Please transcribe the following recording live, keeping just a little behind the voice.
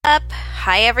Up?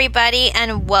 Hi, everybody,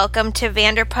 and welcome to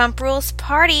Vanderpump Rules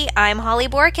Party. I'm Holly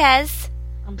Borquez.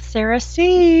 I'm Sarah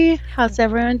C. How's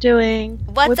everyone doing?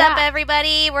 What's We're up, back.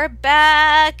 everybody? We're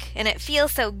back, and it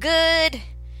feels so good.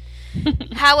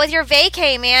 How was your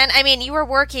vacay, man? I mean, you were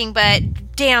working,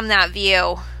 but damn that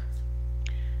view.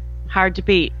 Hard to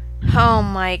beat. Oh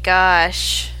my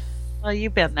gosh. Well,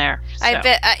 you've been there. I So.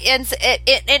 bet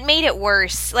it made it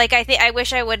worse. Like I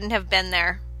wish I wouldn't have been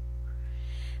there.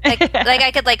 Like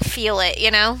I could feel it, you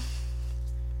know?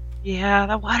 Yeah,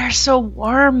 the water's so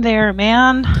warm there,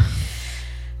 man.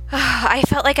 I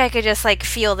felt like I could just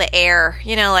feel the air,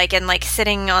 you know, and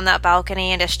sitting on that balcony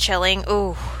and just chilling.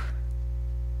 Ooh,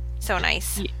 so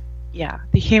nice. Yeah,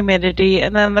 the humidity.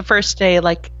 And then the first day,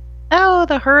 oh,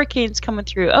 the hurricane's coming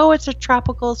through. Oh, it's a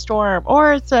tropical storm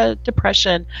or it's a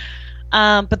depression.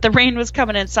 But the rain was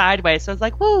coming in sideways. So I was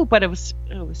like, whoa, but it was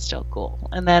still cool.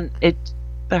 And then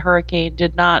the hurricane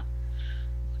did not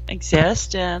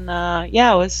exist. And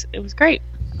yeah, it was great.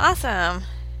 Awesome.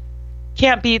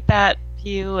 Can't beat that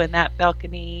view and that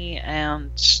balcony and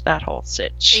that whole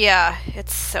sitch. Yeah,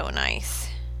 it's so nice.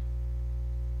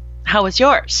 How was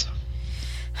yours?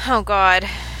 Oh God,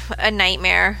 a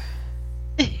nightmare.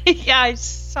 Yeah, I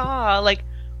saw.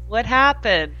 What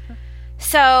happened?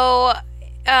 So,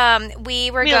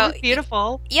 we were It was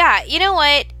beautiful. Yeah, you know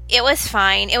what? It was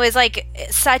fine. It was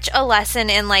such a lesson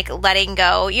in letting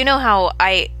go. You know how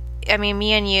I mean,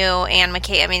 me and you and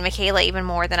Michaela even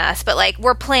more than us, but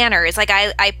we're planners.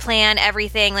 I plan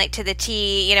everything to the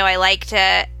T. You know, I like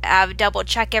to have double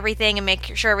check everything and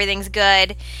make sure everything's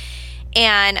good.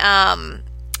 And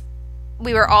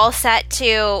we were all set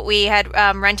to. We had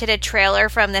rented a trailer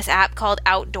from this app called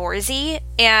Outdoorsy,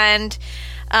 and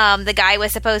the guy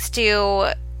was supposed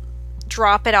to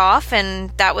drop it off, and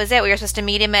that was it. We were supposed to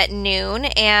meet him at noon,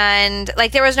 and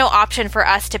there was no option for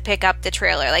us to pick up the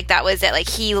trailer. That was it.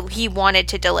 He wanted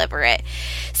to deliver it.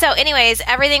 So anyways,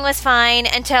 everything was fine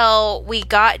until we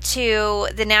got to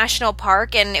the national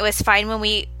park, and it was fine when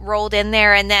we rolled in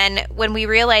there. And then when we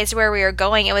realized where we were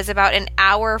going, it was about an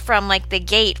hour from the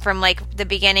gate from the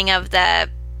beginning of the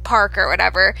park or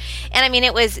whatever. And I mean,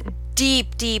 it was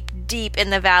deep in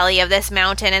the valley of this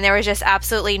mountain, and there was just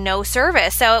absolutely no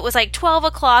service. So it was 12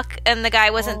 o'clock and the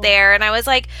guy wasn't there, and I was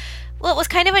well, it was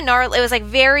kind of a gnarly, it was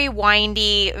very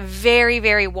windy, very,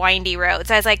 very windy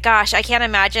roads. I was gosh, I can't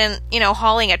imagine,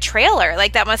 hauling a trailer.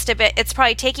 That must have been, it's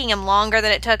probably taking him longer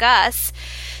than it took us.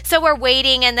 So we're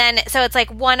waiting, and then, so it's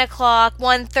 1 o'clock,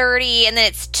 1:30, and then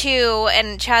it's 2,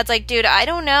 and Chad's dude, I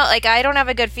don't know, I don't have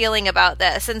a good feeling about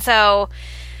this. And so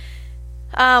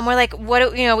we're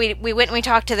what, we went and we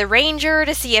talked to the ranger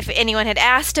to see if anyone had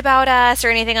asked about us or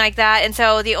anything like that. And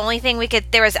so the only thing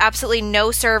there was absolutely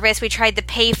no service. We tried the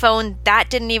payphone. That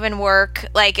didn't even work.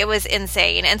 It was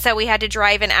insane. And so we had to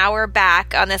drive an hour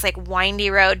back on this windy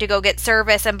road to go get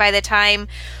service. And by the time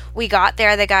we got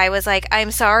there, the guy was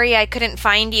I'm sorry, I couldn't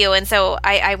find you. And so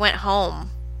I went home.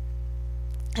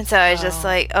 And so I was just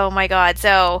oh my God.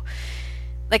 So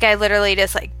I literally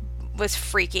just was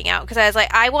freaking out because I was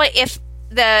I want, if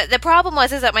the problem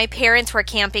was is that my parents were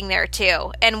camping there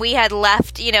too, and we had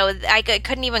left. I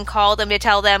couldn't even call them to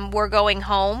tell them we're going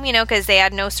home, because they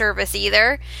had no service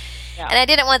either. Yeah. And I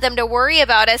didn't want them to worry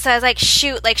about it, so I was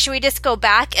shoot, should we just go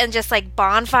back and just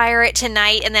bonfire it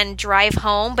tonight and then drive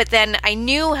home? But then I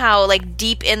knew how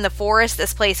deep in the forest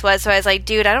this place was, so I was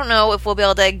dude, I don't know if we'll be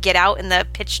able to get out in the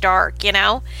pitch dark,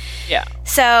 Yeah.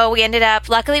 So we ended up,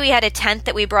 luckily we had a tent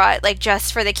that we brought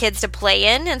just for the kids to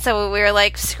play in, and so we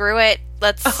were screw it,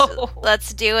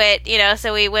 let's do it,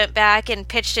 so we went back and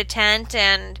pitched a tent,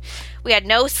 and we had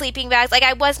no sleeping bags.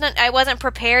 I wasn't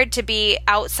prepared to be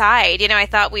outside. I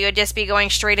thought we would just be going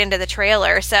straight into the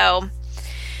trailer. So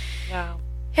wow.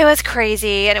 It was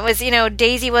crazy, and it was,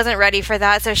 Daisy wasn't ready for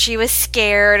that, so she was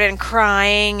scared and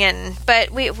crying,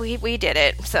 but we did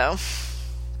it. So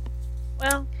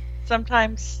well,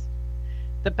 sometimes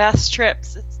the best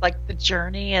trips, it's the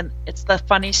journey and it's the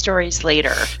funny stories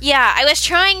later. Yeah, I was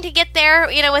trying to get there,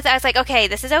 I was okay,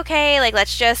 this is okay,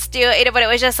 let's just do it, but it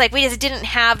was just we just didn't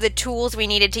have the tools we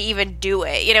needed to even do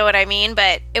it, you know what I mean?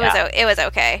 But it was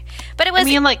okay. But it was,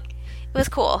 it was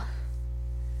cool.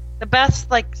 The best,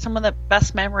 some of the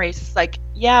best memories is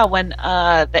when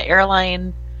the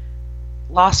airline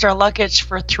lost our luggage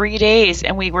for 3 days,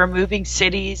 and we were moving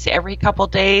cities every couple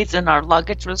days, and our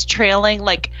luggage was trailing,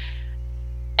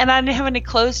 and I didn't have any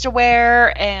clothes to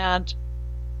wear, and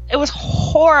it was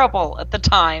horrible at the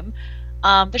time.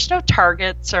 There's no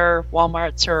Targets or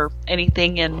Walmarts or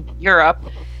anything in Europe,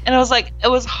 and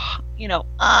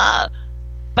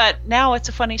but now it's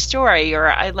a funny story.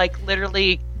 Or I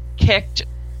literally kicked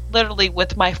literally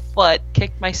with my foot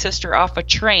kicked my sister off a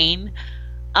train.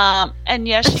 And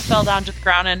yes, she fell down to the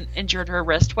ground and injured her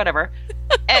wrist, whatever.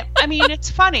 And, I mean, it's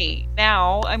funny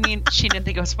now. I mean, she didn't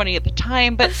think it was funny at the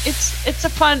time, but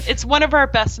it's one of our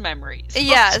best memories.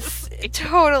 Yes,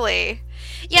 totally.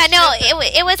 Yeah, no,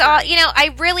 it was all,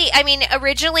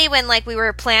 originally when like we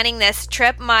were planning this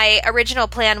trip, my original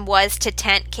plan was to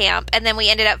tent camp, and then we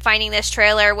ended up finding this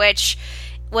trailer, which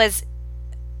was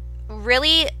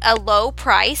really a low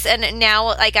price, and now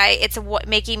like it's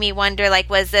making me wonder, like,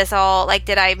 was this all like,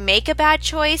 did I make a bad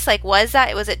choice? Like, was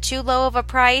it too low of a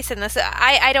price? And this,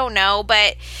 I don't know,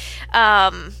 but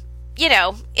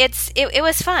it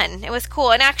was fun. It was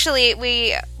cool. And actually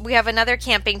we have another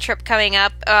camping trip coming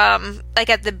up, like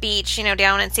at the beach,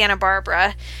 down in Santa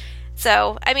Barbara.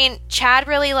 So, I mean, Chad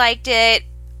really liked it.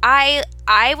 I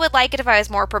would like it if I was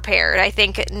more prepared. I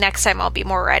think next time I'll be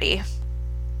more ready.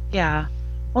 Yeah.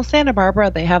 Well, Santa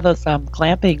Barbara, they have those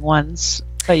glamping ones,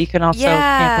 but you can also camp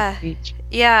at the beach.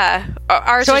 Yeah.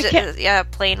 Ours is a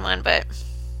plain one, but...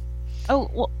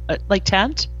 Oh, well, like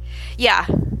tent? Yeah.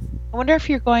 I wonder if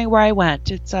you're going where I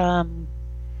went. It's we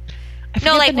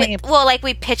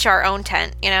pitch our own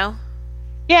tent,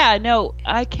 Yeah, no,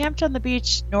 I camped on the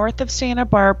beach north of Santa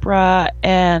Barbara,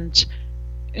 and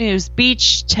it was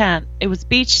beach tent. It was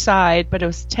beachside, but it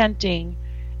was tenting.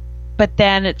 But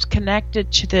then it's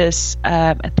connected to this,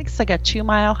 I think it's like a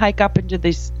 2-mile hike up into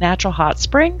these natural hot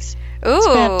springs. Ooh.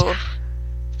 It's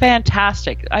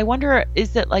fantastic. I wonder,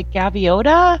 is it like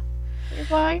Gaviota?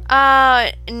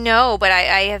 No, but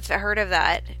I have heard of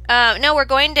that. No, we're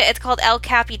going to, it's called El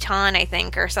Capitan, I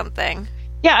think, or something.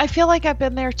 Yeah, I feel like I've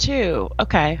been there too.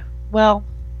 Okay, well,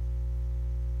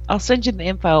 I'll send you the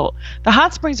info. The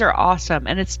hot springs are awesome,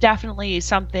 and it's definitely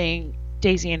something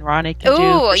Daisy and Ronnie can do.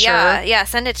 Ooh, yeah, sure. Yeah,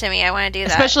 send it to me. I want to do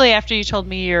that. Especially after you told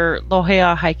me your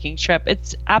Loheia hiking trip.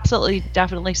 It's absolutely,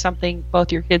 definitely something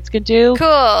both your kids can do.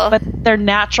 Cool. But they're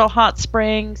natural hot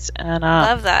springs, and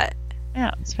love that.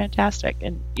 Yeah, it's fantastic,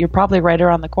 and you're probably right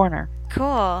around the corner.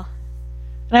 Cool.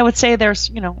 And I would say there's,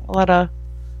 a lot of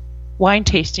wine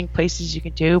tasting places you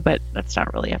can do, but that's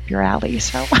not really up your alley,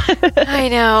 so. I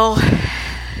know.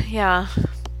 Yeah.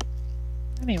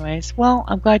 Anyways, well,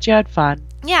 I'm glad you had fun.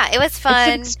 Yeah, it was fun.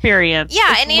 It's an experience.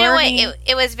 Yeah, it's and you know what?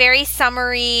 It was very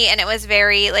summery, and it was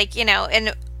very,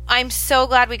 and I'm so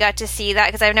glad we got to see that,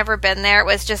 because I've never been there. It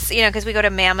was just, because we go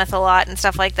to Mammoth a lot and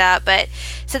stuff like that. But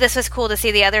so this was cool to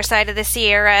see the other side of the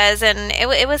Sierras, and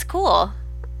it was cool.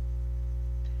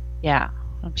 Yeah,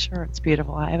 I'm sure it's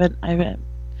beautiful. I haven't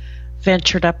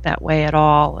ventured up that way at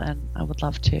all, and I would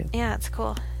love to. Yeah, it's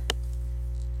cool.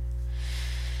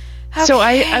 Okay. So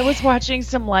I was watching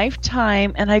some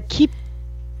Lifetime, and I keep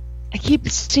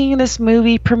seeing this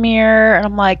movie premiere, and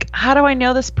I'm like, how do I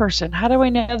know this person? How do I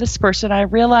know this person? I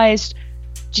realized,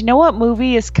 do you know what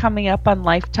movie is coming up on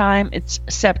Lifetime? It's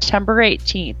September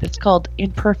 18th. It's called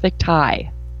Imperfect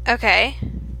High. Okay.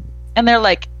 And they're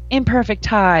like, Imperfect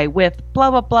High with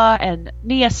blah, blah, blah, and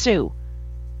Nia Sue.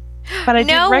 But I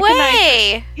didn't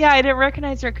recognize her. Yeah, I didn't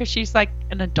recognize her because she's like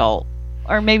an adult.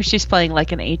 Or maybe she's playing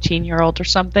like an 18-year-old or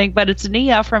something, but it's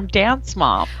Nia from Dance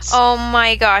Moms. Oh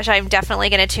my gosh, I'm definitely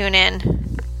going to tune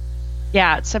in.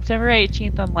 Yeah, it's September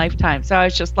 18th on Lifetime. So I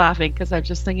was just laughing because I was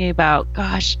just thinking about,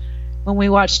 gosh, when we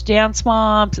watched Dance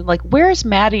Moms, and like, where's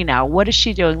Maddie now? What is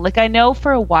she doing? Like, I know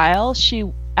for a while,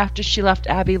 after she left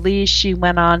Abby Lee, she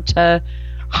went on to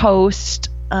host,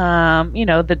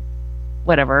 the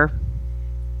whatever.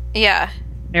 Yeah.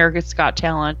 America's Got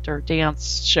Talent or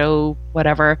dance show,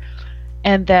 whatever.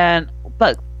 And then,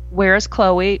 but where's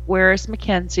Chloe? Where's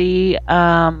Mackenzie?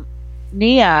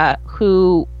 Nia,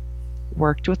 who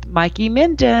worked with Mikey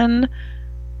Minden,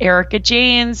 Erica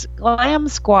Jane's Glam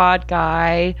Squad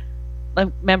guy.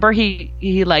 Remember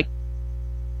he like,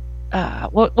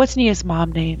 what's Nia's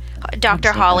mom name?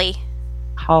 Dr. Holly.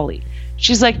 Holly.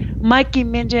 She's like, Mikey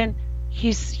Minden,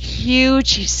 he's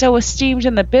huge. He's so esteemed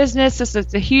in the business. This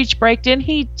is a huge break. Didn't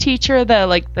he teach her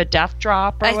the death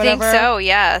drop or whatever? I think so,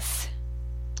 yes.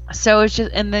 So it's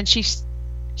just, and then she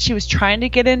was trying to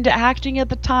get into acting at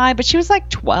the time, but she was like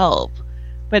 12.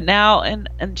 But now, and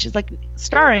she's like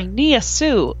starring Nia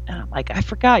Sue, and I'm like, I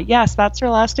forgot. Yes, that's her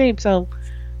last name. So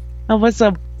that was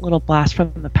a little blast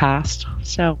from the past.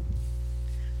 So,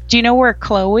 do you know where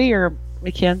Chloe or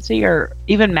Mackenzie or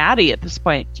even Maddie at this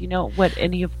point? Do you know what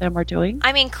any of them are doing?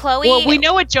 I mean, Chloe. Well, we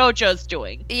know what JoJo's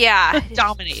doing. Yeah,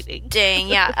 dominating. Dang,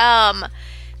 yeah.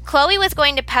 Chloe was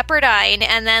going to Pepperdine,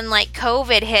 and then like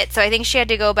COVID hit, so I think she had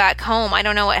to go back home. I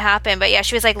don't know what happened, but yeah,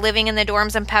 she was like living in the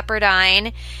dorms in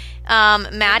Pepperdine.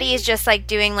 Maddie is just like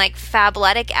doing like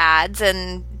Fabletics ads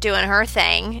and doing her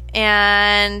thing,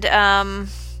 and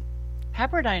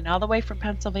Pepperdine, all the way from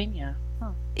Pennsylvania.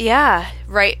 Huh. Yeah,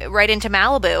 right into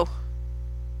Malibu.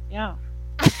 Yeah.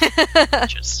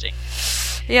 Interesting.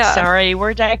 Yeah. Sorry,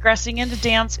 we're digressing into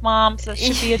Dance Moms. That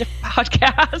should be a different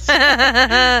podcast.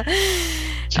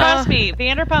 Trust me,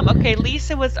 Vanderpump. Okay,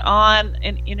 Lisa was on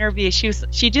an interview.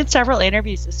 She did several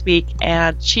interviews this week,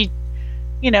 and she's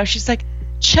like,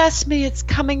 "Trust me, it's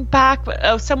coming back."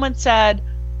 Oh, someone said,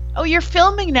 "Oh, you're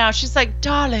filming now." She's like,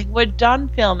 "Darling, we're done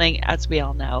filming," as we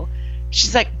all know.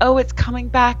 She's like, "Oh, it's coming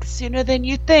back sooner than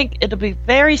you think. It'll be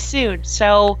very soon."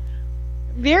 So,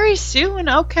 very soon.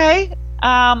 Okay.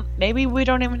 Maybe we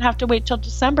don't even have to wait till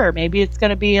December. Maybe it's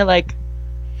going to be like.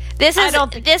 This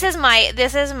is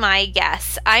my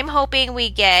guess. I'm hoping we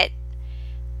get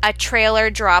a trailer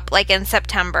drop like in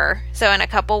September, so in a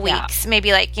couple weeks,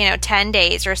 maybe like 10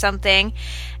 days or something,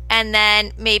 and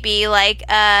then maybe like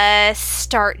a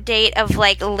start date of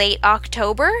like late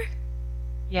October.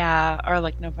 Yeah, or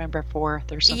like November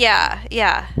 4th or something.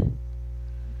 Yeah.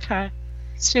 Okay.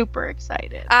 Super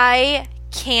excited. I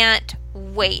can't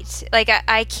wait. Like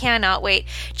I cannot wait.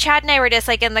 Chad and I were just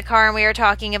like in the car and we were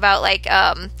talking about like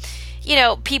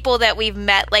people that we've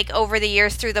met like over the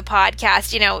years through the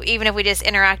podcast, even if we just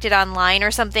interacted online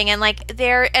or something, and like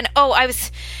I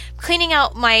was cleaning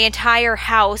out my entire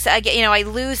house. I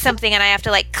lose something and I have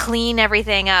to like clean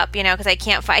everything up, because I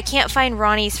can't find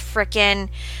Ronnie's frickin'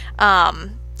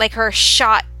 like her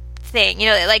shot thing,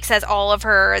 it like says all of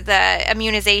the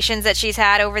immunizations that she's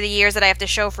had over the years that I have to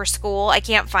show for school. I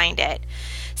can't find it.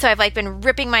 So I've like been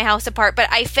ripping my house apart,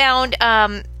 but I found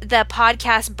the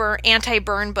podcast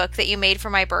anti-burn book that you made for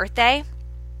my birthday.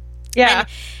 Yeah.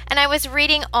 And I was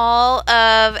reading all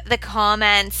of the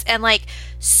comments, and like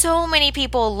so many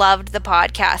people loved the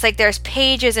podcast. Like there's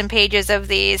pages and pages of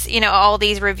these, all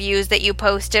these reviews that you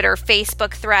posted or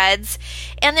Facebook threads.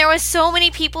 And there was so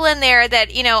many people in there that,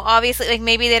 obviously like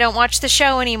maybe they don't watch the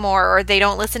show anymore or they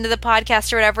don't listen to the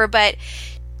podcast or whatever, but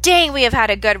dang, we have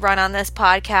had a good run on this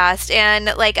podcast.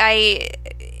 And like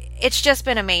it's just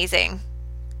been amazing.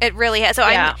 It really has. So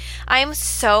yeah. I'm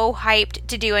so hyped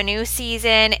to do a new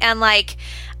season, and like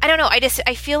I don't know,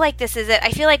 I feel like this is it.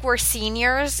 I feel like we're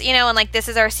seniors, and like this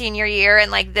is our senior year, and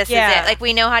like this is it. Like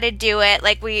we know how to do it.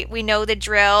 Like we know the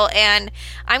drill, and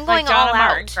I'm going like all Donna out.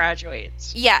 Martin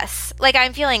graduates. Yes. Like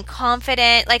I'm feeling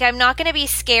confident. Like I'm not going to be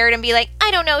scared and be like, I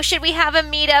don't know, should we have a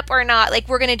meetup or not? Like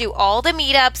we're going to do all the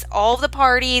meetups, all the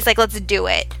parties. Like let's do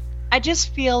it. I do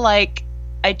feel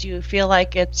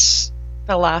like it's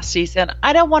the last season.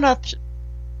 I don't want to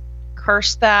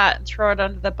curse that and throw it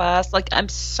under the bus. Like I'm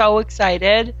so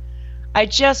excited. I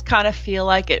just kind of feel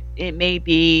like it may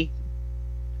be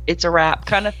it's a wrap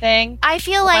kind of thing. I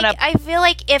feel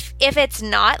like if it's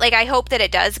not, like I hope that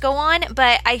it does go on,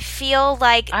 but I feel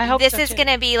like this is going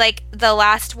to be like the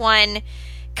last one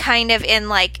kind of in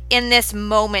this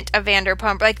moment of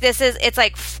Vanderpump. Like it's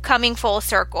like coming full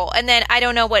circle, and then I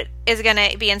don't know what is going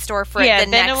to be in store for it the next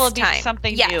time. Yeah, then it will be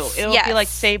something new. It will be like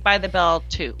Saved by the Bell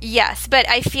 2. Yes, but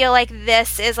I feel like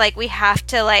this is like we have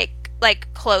to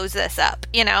like close this up,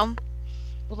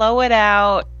 blow it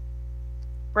out,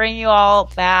 bring you all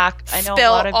back. I know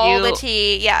spill a lot of all you, the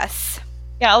tea. Yes,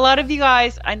 yeah, a lot of you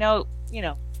guys I know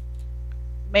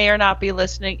may or not be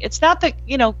listening. It's not the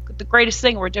greatest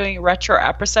thing we're doing retro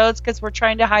episodes because we're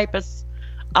trying to hype us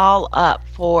all up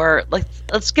for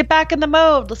let's get back in the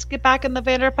mode. Let's get back in the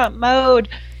Vanderpump mode.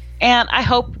 And I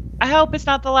hope it's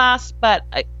not the last, but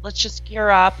let's just gear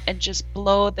up and just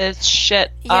blow this shit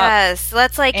up. Yes,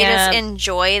 let's just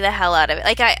enjoy the hell out of it.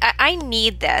 Like I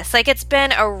need this. Like it's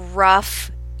been a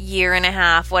rough year and a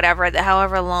half,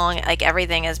 however long like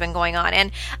everything has been going on.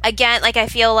 And again, like I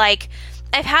feel like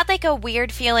I've had like a weird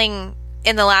feeling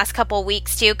in the last couple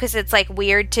weeks too, because it's like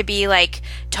weird to be like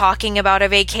talking about a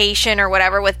vacation or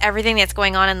whatever with everything that's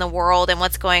going on in the world and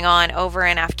what's going on over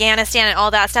in Afghanistan and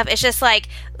all that stuff. It's just like,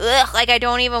 ugh, like I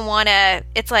don't even want to,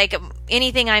 it's like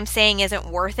anything I'm saying isn't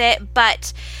worth it.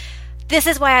 But this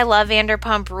is why I love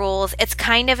Vanderpump Rules. It's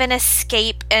kind of an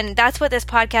escape, and that's what this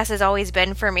podcast has always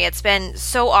been for me. It's been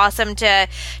so awesome to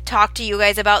talk to you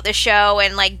guys about the show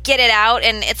and like get it out,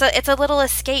 and it's a little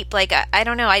escape. Like I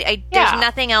don't know, there's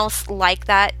nothing else like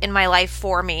that in my life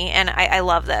for me, and I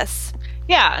love this.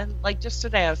 Yeah, and like just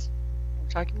today we're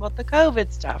talking about the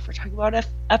COVID stuff. We're talking about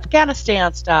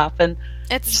Afghanistan stuff, and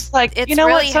it's just like it's really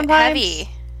what, sometimes heavy.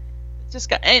 It's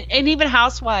just and even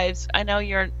Housewives. I know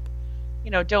you're.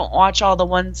 Don't watch all the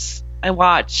ones I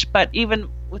watch, but even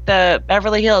with the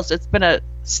Beverly Hills, it's been a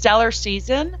stellar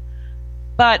season,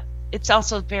 but it's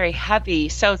also very heavy.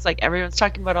 So it's like everyone's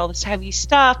talking about all this heavy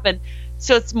stuff. And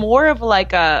so it's more of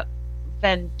like a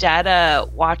vendetta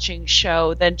watching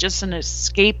show than just an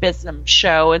escapism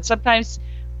show. And sometimes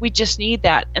we just need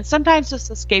that. And sometimes those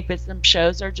escapism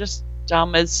shows are just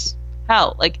dumb as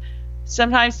hell. Like,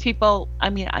 sometimes people, I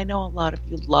mean, I know a lot of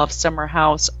you love Summer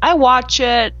House. I watch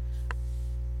it.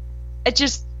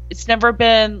 It's never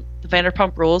been the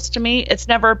Vanderpump Rules to me. It's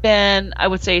never been, I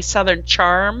would say, Southern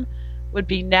Charm would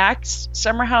be next.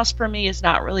 Summer House for me has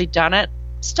not really done it.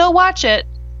 Still watch it.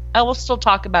 I will still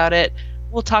talk about it.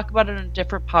 We'll talk about it in a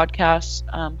different podcast.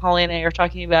 Holly and I are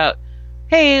talking about,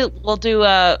 hey, we'll do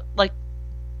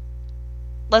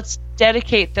let's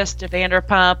dedicate this to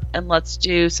Vanderpump, and let's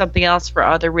do something else for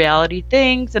other reality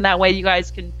things, and that way you guys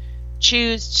can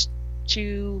choose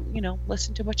to,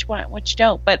 listen to what you want and what you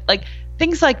don't. But like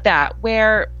things like that,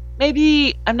 where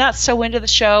maybe I'm not so into the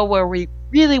show, where we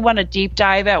really want to deep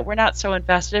dive it, we're not so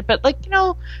invested, but like,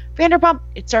 Vanderpump,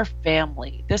 it's our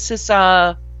family. This is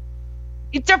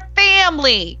it's our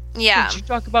family. Yeah. Did you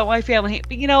talk about my family?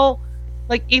 But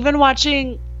like even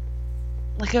watching,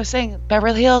 like I was saying,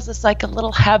 Beverly Hills is like a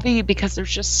little heavy because there's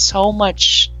just so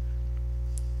much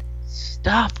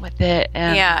stuff with it.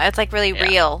 And yeah, it's like really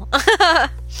real.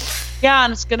 yeah,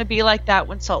 and it's going to be like that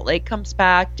when Salt Lake comes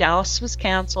back. Dallas was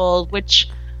canceled, which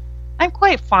I'm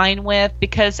quite fine with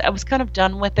because I was kind of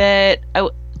done with it.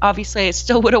 Obviously, I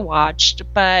still would have watched,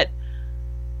 but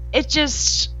it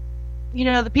just,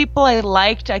 the people I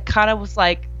liked, I kind of was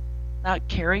like not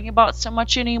caring about so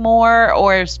much anymore,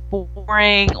 or it's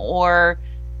boring, or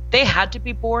they had to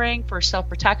be boring for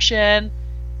self-protection.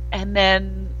 And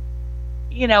then,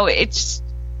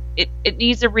 it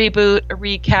needs a reboot, a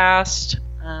recast.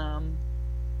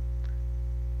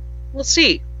 We'll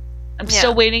see. I'm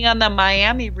still waiting on the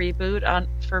Miami reboot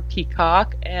for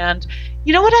Peacock. And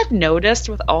you know what I've noticed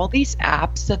with all these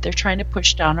apps that they're trying to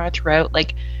push down our throat,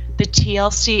 like the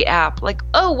TLC app, like,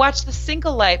 oh, watch The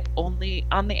Single Life only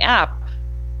on the app.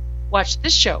 Watch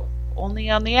this show only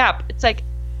on the app. It's like,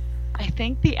 I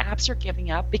think the apps are giving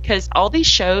up because all these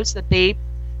shows that they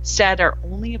said are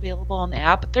only available on the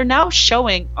app, they're now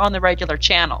showing on the regular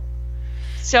channel.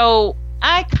 So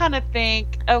I kind of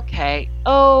think, okay,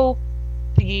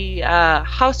 the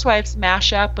Housewives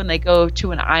mashup when they go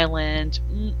to an island,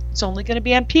 it's only going to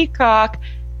be on Peacock.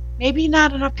 Maybe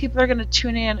not enough people are going to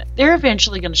tune in. They're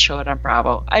eventually going to show it on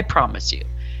Bravo. I promise you.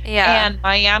 Yeah. And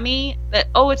Miami,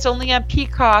 it's only on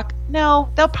Peacock. No,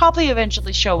 they'll probably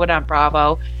eventually show it on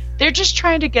Bravo. They're just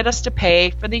trying to get us to pay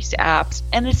for these apps,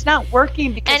 and it's not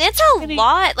working because. And it's a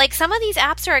lot. Like some of these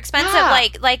apps are expensive. Yeah.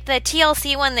 Like the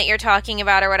TLC one that you're talking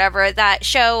about, or whatever, that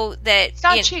show that it's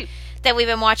not cheap. That we've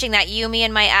been watching, that You, Me,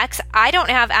 and My Ex. I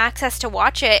don't have access to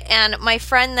watch it, and my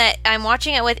friend that I'm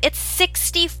watching it with, it's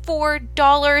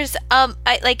 $64.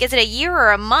 Is it a year or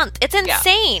a month? It's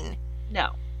insane. Yeah.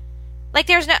 No.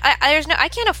 Like I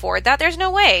can't afford that. There's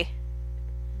no way.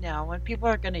 No, when people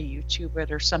are going to YouTube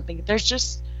it or something,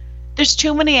 there's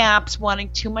too many apps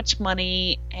wanting too much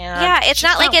money, and it's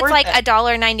not like it's like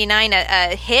 $1.99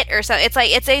 a hit or so. It's like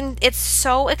it's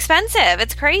so expensive.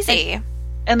 It's crazy.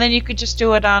 And then you could just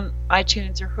do it on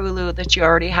iTunes or Hulu that you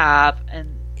already have,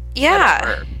 and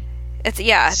whatever.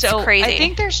 It's so crazy. I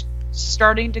think they're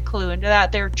starting to clue into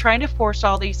that. They're trying to force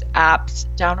all these apps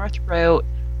down our throat,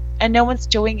 and no one's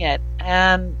doing it.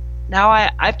 And now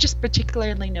I've just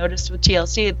particularly noticed with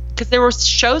TLC, because there were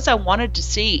shows I wanted to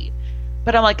see,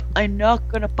 but I'm like, I'm not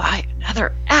going to buy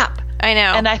another app. I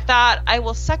know. And I thought I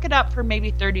will suck it up for maybe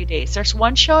 30 days. There's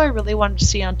one show I really wanted to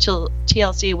see on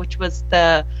TLC, which was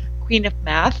the Queen of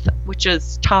Meth, which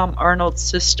is Tom Arnold's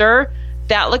sister.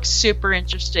 That looks super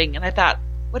interesting. And I thought,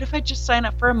 what if I just sign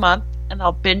up for a month and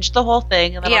I'll binge the whole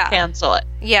thing and then I'll cancel it?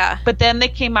 Yeah. But then they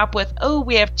came up with,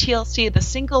 we have TLC, The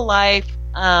Single Life.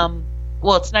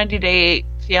 It's 90 Day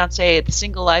Fiance, The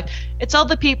Single Life. It's all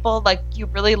the people like you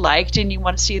really liked and you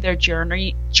want to see their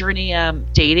journey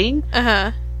dating.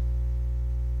 Uh-huh.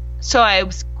 So I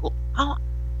was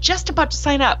just about to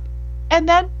sign up. And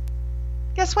then,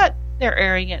 guess what? They're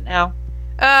airing it now.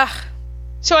 Ugh.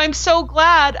 So I'm so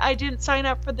glad I didn't sign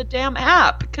up for the damn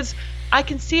app, because I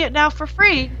can see it now for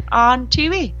free on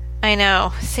TV. I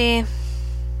know. See?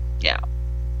 Yeah.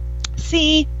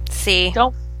 See?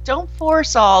 Don't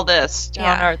force all this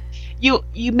down our...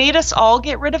 You made us all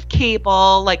get rid of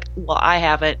cable. Like, well, I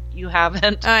haven't. You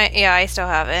haven't. I still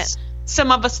have it.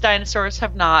 Some of us dinosaurs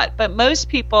have not, but most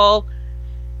people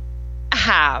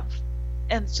have.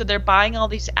 And so they're buying all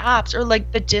these apps, or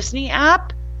like the Disney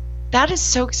app. That is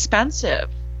so expensive.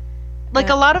 Like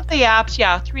a lot of the apps,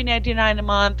 $3.99 a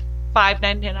month,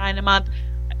 $5.99 a month.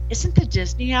 Isn't the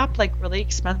Disney app like really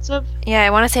expensive? Yeah,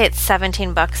 I want to say it's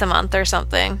 $17 a month or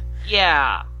something.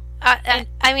 Yeah.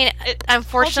 I mean,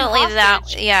 unfortunately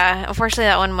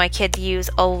that one my kids use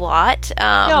a lot.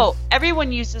 No,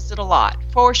 everyone uses it a lot,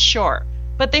 for sure.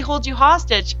 but they hold you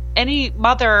hostage. Any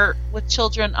mother with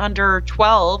children under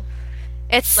 12.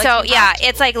 It's like, so, yeah,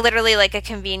 it's like literally like a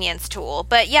convenience tool.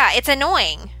 But yeah, it's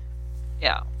annoying.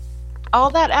 Yeah. All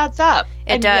that adds up.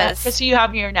 It does. Because you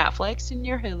have your Netflix and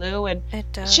your Hulu, and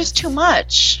it does. It's just too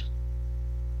much.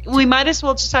 We might as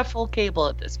well just have full cable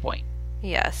at this point.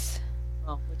 Yes.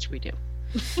 Well, which we do.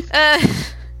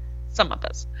 Some of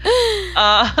us.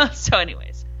 So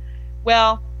anyways.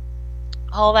 Well,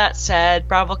 all that said,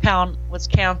 BravoCon was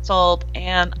canceled,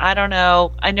 and I don't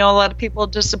know. I know a lot of people are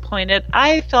disappointed.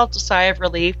 I felt a sigh of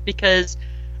relief because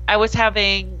I was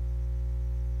having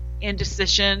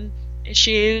indecision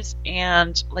issues,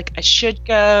 and like I should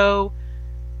go.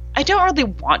 I don't really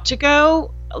want to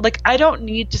go. Like I don't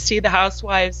need to see the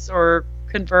housewives or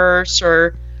converse,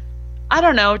 or I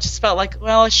don't know. It just felt like,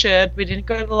 well, I should. We didn't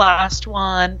go to the last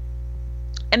one,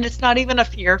 and it's not even a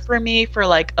fear for me for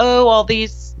like, oh, all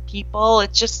these people.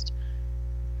 It's just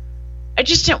I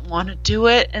just didn't want to do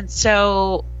it, and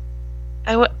so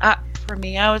for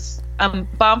me, I was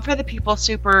bummed for the people,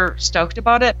 super stoked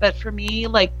about it, but for me,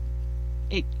 like,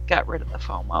 it got rid of the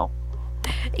FOMO.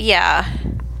 Yeah.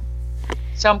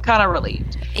 So I'm kind of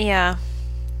relieved. Yeah.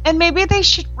 And maybe they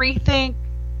should rethink.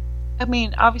 I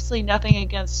mean, obviously nothing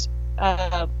against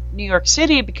New York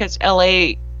City because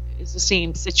LA is the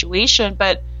same situation,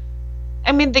 but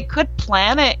I mean, they could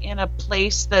plan it in a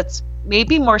place that's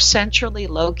maybe more centrally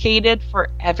located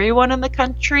for everyone in the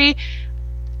country,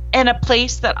 and a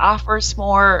place that offers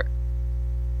more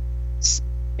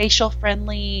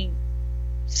spatial-friendly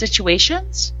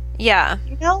situations. Yeah.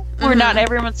 You know? Where not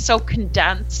everyone's so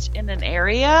condensed in an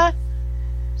area.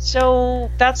 So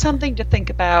that's something to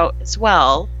think about as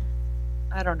well.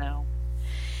 I don't know.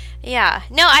 Yeah.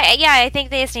 No, I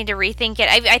think they just need to rethink it.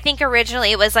 I think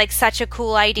originally it was like such a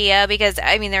cool idea because,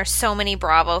 I mean, there's so many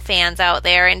Bravo fans out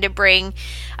there, and to bring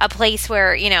a place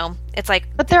where, you know, it's like...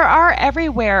 But there are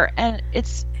everywhere, and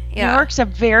it's... New York's a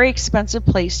very expensive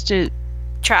place to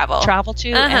travel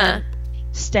to and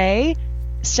stay.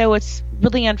 So it's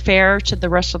really unfair to the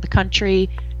rest of the country.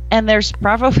 And there's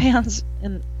Bravo fans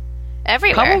in...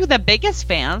 everywhere. Probably the biggest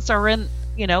fans are in,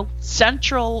 you know,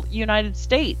 central United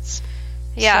States.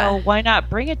 Yeah. So why not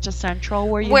bring it to Central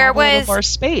where you have a little more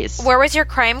space? Where was your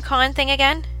Crime Con thing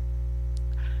again?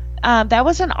 That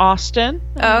was in Austin.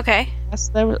 Oh, okay.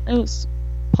 Yes, it was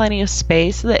plenty of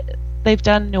space. They've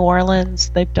done New Orleans.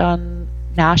 They've done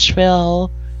Nashville,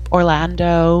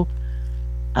 Orlando.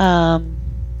 I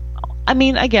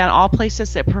mean, again, all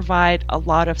places that provide a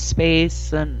lot of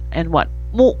space and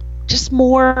just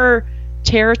more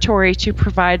territory to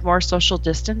provide more social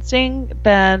distancing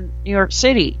than New York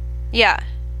City. Yeah.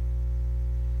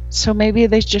 So maybe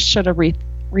they just should have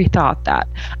rethought that.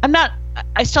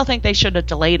 I still think they should have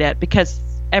delayed it because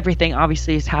everything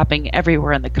obviously is happening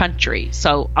everywhere in the country.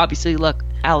 So obviously, look,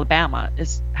 Alabama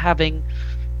is having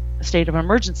a state of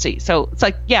emergency. So it's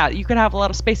like, yeah, you could have a lot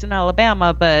of space in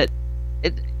Alabama, but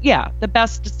the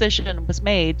best decision was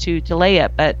made to delay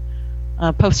it, but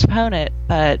postpone it.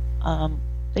 But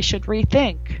they should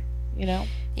rethink, you know?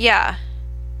 Yeah.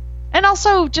 And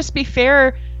also just be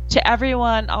fair to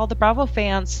everyone, all the Bravo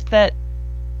fans, that,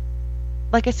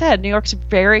 like I said, New York's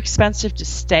very expensive to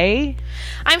stay.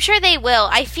 I'm sure they will.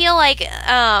 I feel like,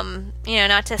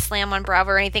 not to slam on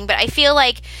Bravo or anything, but I feel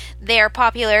like their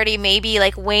popularity may be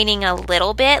like waning a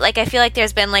little bit. Like I feel like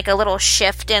there's been like a little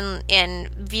shift in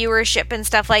viewership and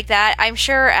stuff like that. I'm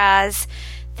sure as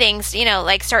things,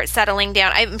 like start settling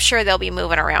down, I'm sure they'll be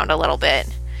moving around a little bit.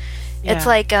 Yeah. It's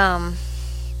like,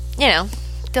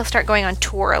 they'll start going on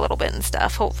tour a little bit and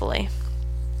stuff, hopefully.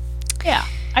 Yeah.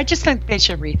 I just think they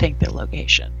should rethink their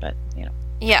location, but,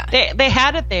 Yeah. They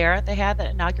had it there. They had the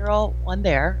inaugural one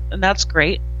there, and that's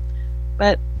great.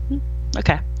 But,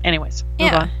 okay. Anyways,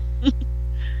 move on.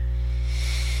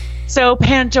 So,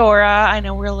 Pandora, I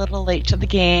know we're a little late to the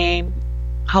game.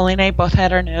 Holly and I both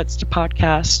had our notes to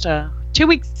podcast 2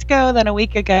 weeks ago, then a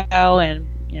week ago, and,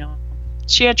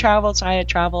 she had travels, I had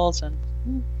travels, and...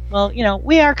 Well,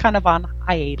 we are kind of on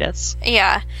hiatus.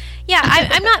 Yeah. Yeah,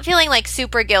 I'm not feeling like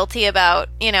super guilty about,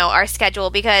 our schedule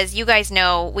because you guys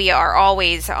know we are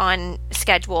always on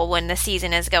schedule when the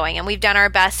season is going. And we've done our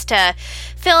best to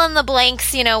fill in the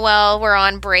blanks, while we're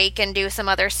on break and do some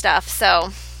other stuff.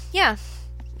 So, yeah.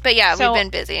 But yeah, we've been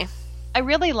busy. I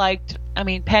really liked,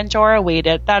 Pandora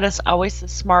waited. That is always a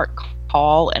smart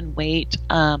call and wait.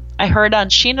 I heard on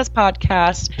Sheena's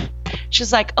podcast...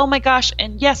 She's like, oh my gosh,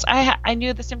 and yes, I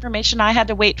knew this information. I had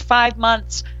to wait 5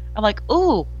 months. I'm like,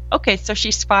 ooh, okay, so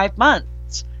she's 5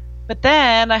 months. But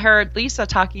then I heard Lisa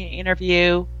talking in an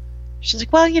interview. She's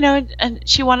like, well, and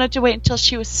she wanted to wait until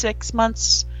she was 6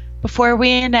 months before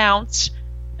we announced.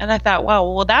 And I thought, wow,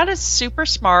 well, that is super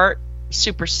smart,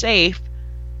 super safe.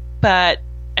 But,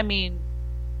 I mean,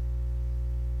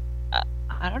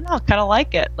 I don't know, kind of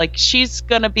like it. Like, she's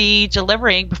going to be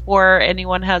delivering before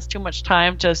anyone has too much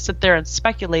time to sit there and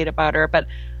speculate about her. But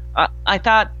I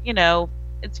thought,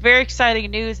 it's very exciting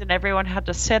news, and everyone had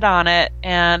to sit on it.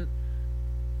 And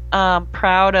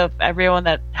proud of everyone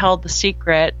that held the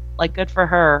secret. Like, good for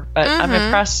her. But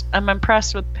I'm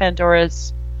impressed with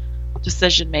Pandora's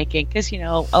decision making, because a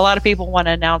lot of people want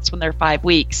to announce when they're 5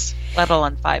 weeks, let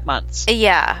alone 5 months.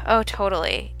 Yeah. Oh,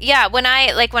 totally. Yeah. When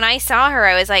I saw her,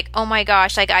 I was like, oh my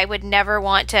gosh, like, I would never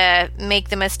want to make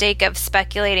the mistake of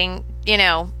speculating.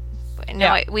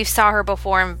 We saw her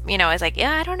before, and I was like,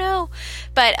 yeah, I don't know,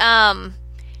 but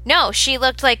no, she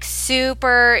looked like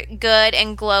super good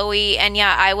and glowy, and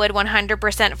yeah, I would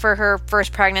 100% for her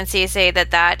first pregnancy say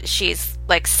that she's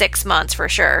like 6 months for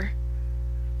sure.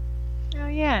 Oh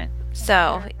yeah.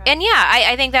 So, and yeah,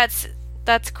 I think that's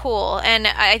cool. And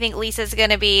I think Lisa's going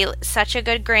to be such a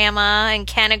good grandma, and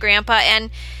Ken a grandpa. And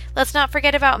let's not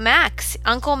forget about Max,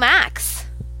 Uncle Max.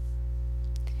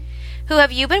 Who,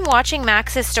 have you been watching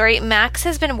Max's story? Max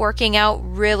has been working out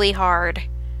really hard.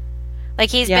 Like,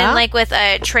 he's been like with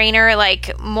a trainer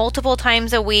like multiple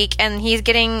times a week, and he's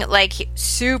getting like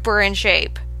super in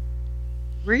shape.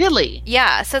 Really?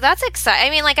 Yeah, so that's exciting.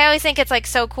 I mean, like, I always think it's like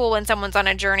so cool when someone's on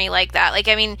a journey like that. Like,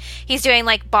 I mean, he's doing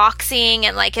like boxing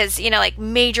and like his, like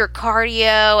major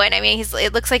cardio, and I mean,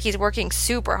 it looks like he's working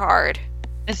super hard.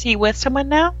 Is he with someone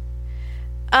now?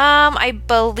 I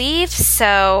believe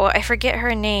so. I forget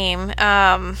her name.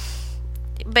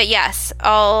 But yes,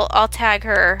 I'll tag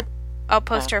her. I'll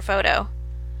post her photo.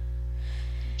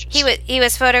 He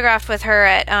was photographed with her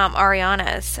at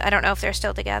Ariana's. I don't know if they're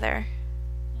still together.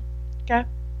 Okay.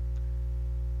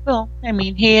 Well, I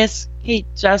mean, he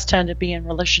does tend to be in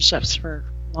relationships for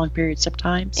long periods of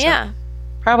time. So yeah.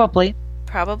 Probably.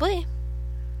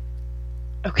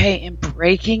 Okay, in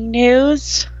breaking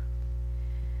news.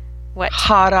 What?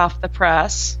 Hot off the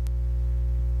press.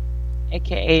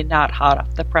 AKA not hot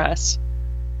off the press.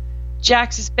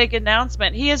 Jax's big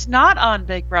announcement. He is not on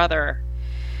Big Brother.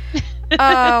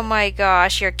 Oh my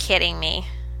gosh, you're kidding me.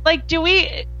 Like,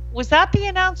 was that the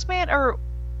announcement, or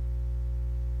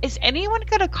is anyone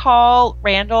going to call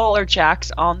Randall or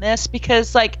Jax on this?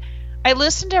 Because, like, I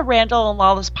listened to Randall and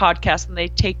Lala's podcast, and they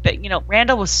take that,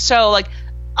 Randall was so like,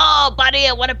 oh, buddy,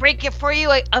 I want to break it for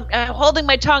you. I'm holding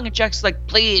my tongue. And Jax is like,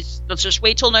 please, let's just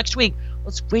wait till next week.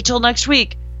 Let's wait till next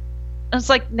week. And it's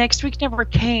like, next week never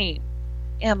came.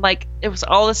 And, like, it was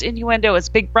all this innuendo. It's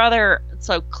Big Brother.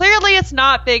 So clearly it's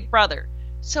not Big Brother.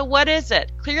 So what is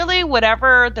it? Clearly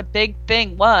whatever the big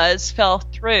thing was fell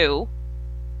through.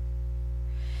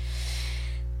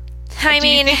 Do you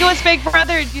think it was Big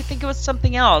Brother, or do you think it was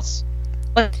something else?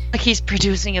 Like he's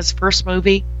producing his first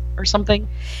movie or something?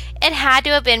 It had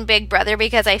to have been Big Brother,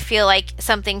 because I feel like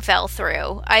something fell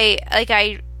through.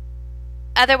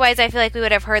 Otherwise I feel like we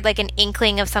would have heard like an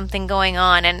inkling of something going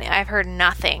on, and I've heard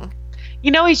nothing.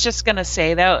 He's just going to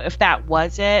say, though, if that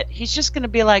was it, he's just going to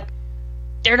be like,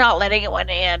 they're not letting anyone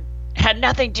in. It had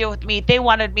nothing to do with me. They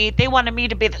wanted me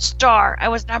to be the star. I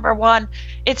was number one.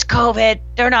 It's COVID.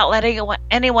 They're not letting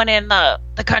anyone in the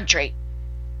country.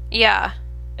 Yeah.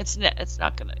 It's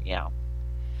not going to,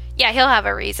 Yeah, he'll have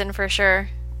a reason for sure.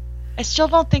 I still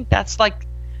don't think that's like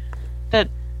the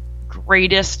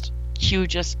greatest,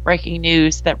 hugest breaking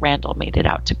news that Randall made it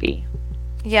out to be.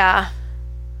 Yeah.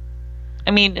 I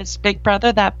mean, is Big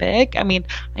Brother that big? I mean,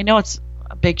 I know it's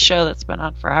a big show that's been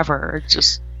on forever.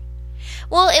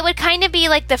 Well, it would kind of be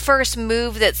like the first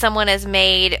move that someone has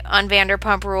made on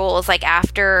Vanderpump Rules, like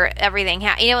after everything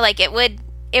like it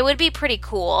would be pretty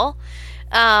cool.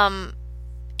 And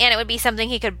it would be something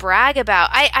he could brag about.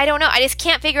 I don't know. I just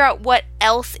can't figure out what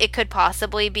else it could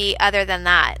possibly be other than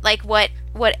that. Like, what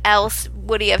else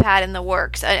would he have had in the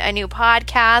works? A new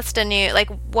podcast?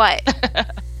 like, what?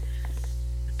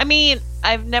 I mean,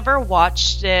 I've never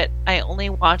watched it. I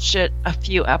only watched it a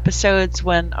few episodes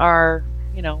when our,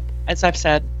 as I've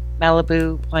said,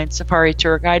 Malibu Wine Safari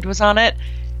tour guide was on it.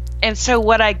 And so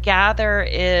what I gather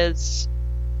is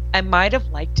I might have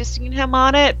liked to seen him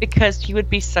on it, because he would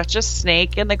be such a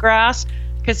snake in the grass,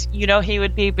 because, he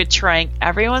would be betraying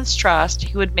everyone's trust.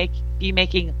 He would be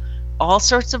making all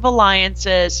sorts of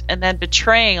alliances and then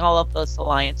betraying all of those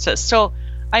alliances. So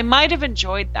I might have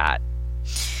enjoyed that.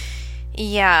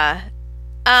 Yeah.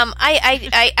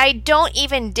 I don't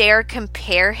even dare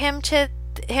compare him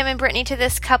and Brittany to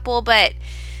this couple, but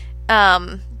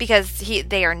because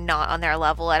they are not on their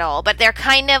level at all. But they're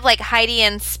kind of like Heidi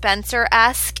and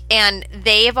Spencer-esque, and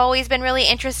they've always been really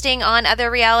interesting on other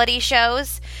reality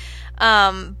shows.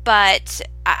 But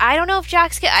I don't know if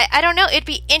Jax could. I don't know. It'd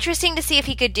be interesting to see if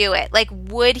he could do it. Like,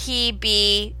 would he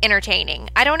be entertaining?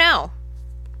 I don't know.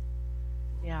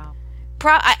 Yeah.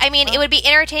 I mean, it would be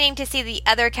entertaining to see the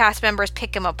other cast members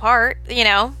pick him apart, you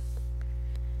know?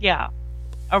 Yeah.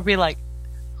 Or be like,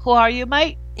 who are you,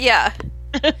 mate? Yeah.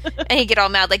 And he'd get all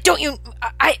mad, like, don't you...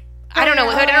 I don't know.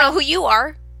 I don't know who you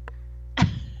are.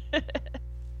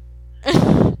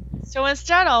 So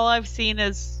instead, all I've seen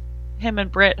is him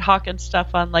and Britt hawking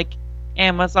stuff on, like,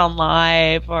 Amazon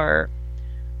Live or,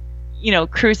 you know,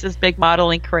 Cruz's big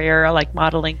modeling career, like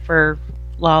modeling for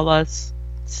Lala's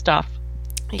stuff.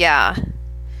 Yeah.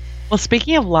 Well,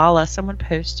 speaking of Lala, someone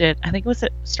posted, I think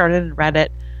it started in Reddit,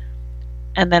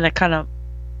 and then it kind of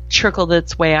trickled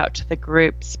its way out to the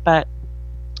groups, but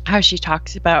how she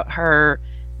talks about her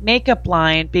makeup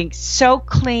line being so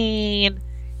clean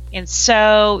and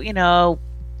so, you know,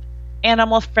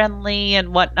 animal friendly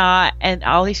and whatnot, and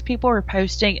all these people were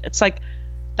posting, it's like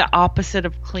the opposite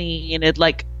of clean. It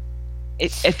like,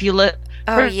 if you look,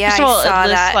 first of all, I saw it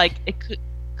lists that. like it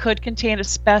could contain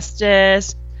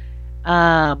asbestos.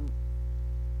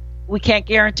 We can't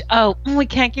guarantee. Oh, we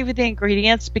can't give you the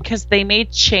ingredients because they may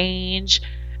change,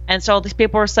 and so all these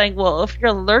people were saying, well, if you're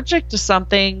allergic to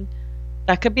something,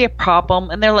 that could be a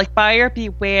problem. And they're like, buyer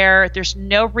beware. There's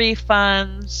no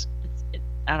refunds.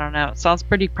 I don't know. It sounds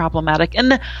pretty problematic.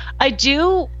 And I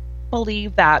do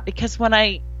believe that because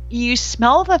when you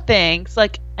smell the things,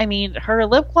 like, I mean, her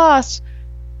lip gloss,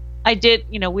 I did,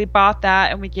 you know, we bought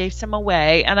that and we gave some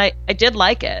away, and I did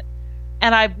like it.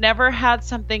 And I've never had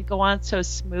something go on so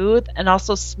smooth and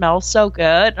also smell so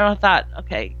good. And I thought,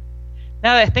 okay,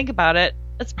 now that I think about it,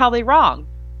 it's probably wrong.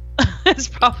 It's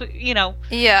probably, you know.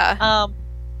 Yeah.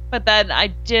 But then I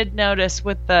did notice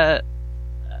with the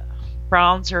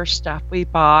bronzer stuff we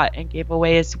bought and gave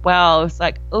away as well, it's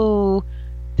like, oh,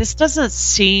 this doesn't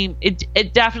seem,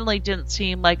 it definitely didn't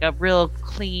seem like a real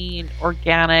clean,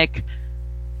 organic,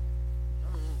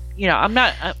 you know, I'm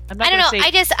not I don't know.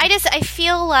 I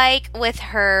feel like with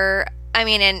her, I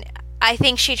mean, and I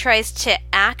think she tries to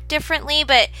act differently,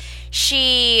 but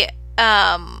she's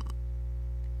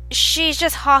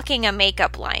just hawking a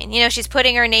makeup line. You know, she's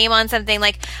putting her name on something.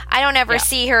 Like, I don't ever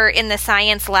see her in the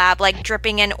science lab, like,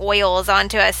 dripping in oils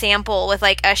onto a sample with,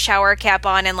 like, a shower cap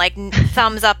on and, like,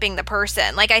 thumbs upping the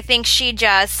person. Like, I think she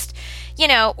just, you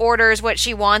know, orders what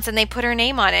she wants and they put her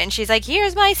name on it. And she's like,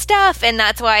 here's my stuff. And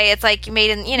that's why it's, like,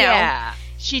 made in, you know. Yeah,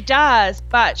 she does.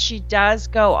 But she does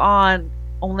go on.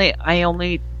 I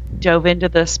only dove into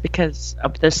this because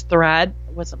of this thread.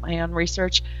 It wasn't my own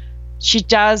research. She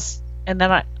does, and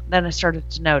then I started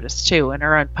to notice too in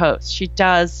her own post, she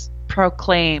does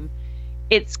proclaim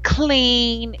it's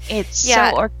clean, it's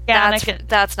so organic.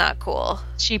 That's not cool.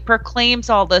 She proclaims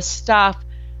all this stuff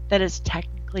that is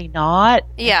technically not.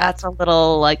 Yeah, that's a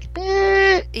little like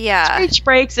speech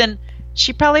breaks, and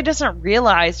she probably doesn't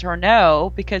realize or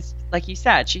know because, like you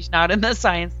said, she's not in the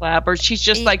science lab, or she's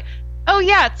just like, oh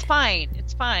yeah, it's fine,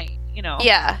 you know.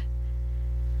 Yeah.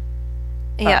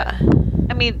 But,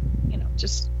 I mean, you know,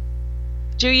 just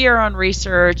do your own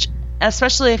research,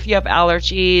 especially if you have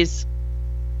allergies.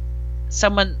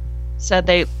 Someone said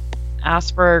they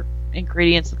asked for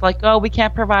ingredients. It's like, oh, we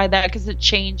can't provide that because it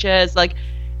changes. Like,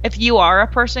 if you are a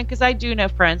person, because I do know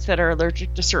friends that are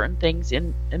allergic to certain things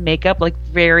in makeup, like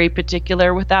very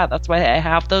particular with that. That's why I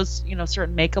have those, you know,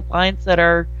 certain makeup lines that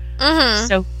are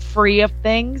so free of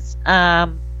things.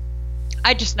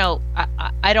 I just know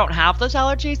I don't have those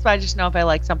allergies, but I just know if I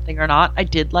like something or not. I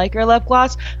did like her lip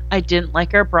gloss. I didn't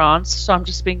like her bronze, so I'm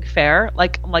just being fair.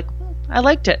 Like, I'm like, I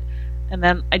liked it, and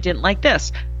then I didn't like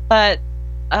this. But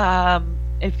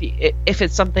if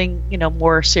it's something, you know,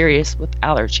 more serious with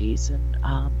allergies and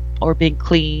or being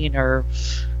clean or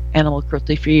animal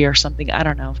cruelty free or something, I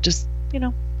don't know. Just, you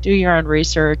know, do your own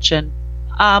research. And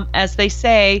as they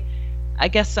say, I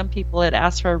guess some people had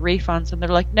asked for refunds, and they're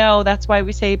like, no, that's why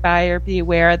we say buyer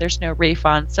beware. There's no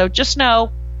refund. So just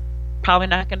know, probably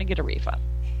not going to get a refund.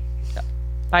 So,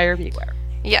 buyer beware.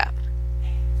 Yeah.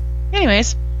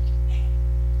 Anyways,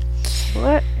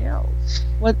 what else?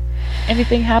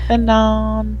 Anything happened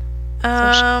on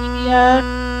social media?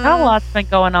 Not a lot's been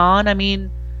going on. I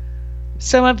mean,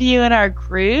 some of you in our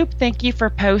group, thank you for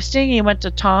posting. You went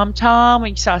to Tom Tom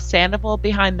and you saw Sandoval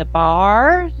behind the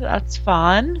bar. That's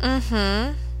fun.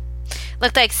 Mm-hmm.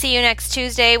 Looked like See You Next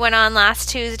Tuesday went on last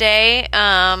Tuesday.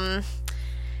 And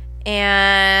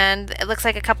it looks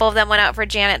like a couple of them went out for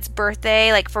Janet's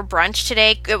birthday, like for brunch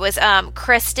today. It was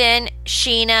Kristen,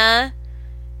 Sheena,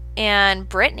 and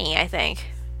Brittany, I think.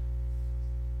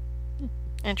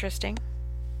 Interesting.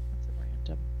 That's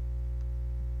random.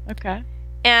 Okay.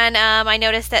 And I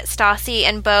noticed that Stassi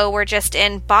and Bo were just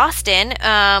in Boston,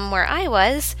 where I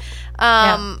was,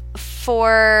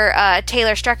 for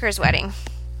Taylor Strucker's wedding.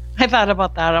 I thought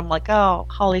about that. I'm like, oh,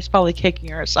 Holly's probably kicking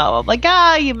herself. I'm like,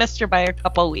 you missed her by a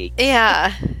couple weeks.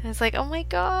 Yeah. It's like, oh my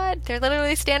God, they're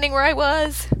literally standing where I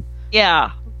was.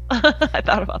 Yeah. I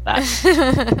thought about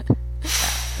that.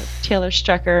 Taylor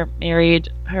Strucker married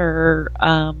her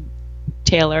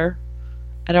Taylor.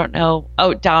 I don't know.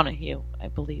 Oh, Donahue, I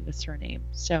believe is her name.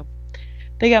 So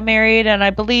they got married, and I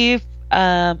believe,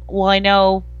 I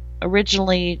know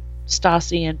originally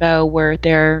Stassi and Bo were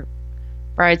their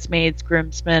bridesmaids,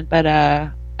 groomsmen, but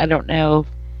I don't know,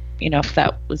 if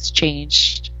that was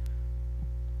changed.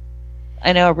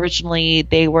 I know originally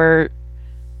they were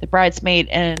the bridesmaid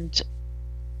and,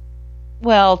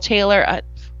 Taylor.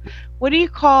 What do you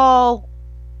call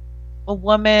a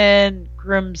woman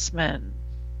groomsman?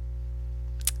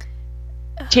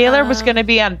 Taylor was going to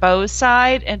be on Bo's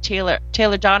side, and Taylor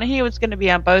Donahue was going to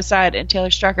be on Bo's side, and Taylor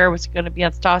Strucker was going to be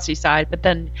on Stassi's side. But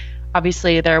then,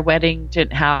 obviously, their wedding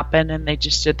didn't happen, and they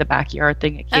just did the backyard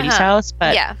thing at Katie's house.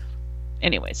 But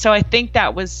anyway, so I think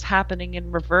that was happening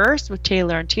in reverse with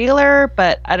Taylor and Taylor,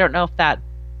 but I don't know if that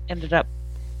ended up.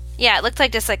 Yeah, it looked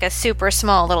like just like a super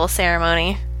small little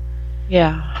ceremony.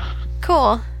 Yeah.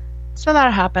 Cool. So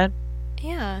that happened.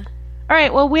 Yeah. All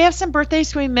right, well, we have some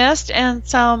birthdays we missed and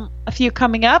a few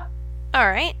coming up. All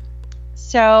right.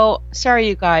 So, sorry,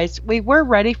 you guys. We were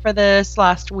ready for this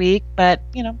last week, but,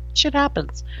 shit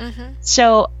happens. Mm-hmm.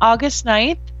 So, August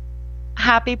 9th,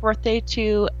 happy birthday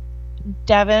to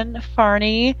Devin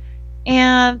Farney,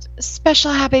 and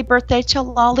special happy birthday to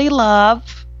Lolly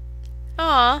Love.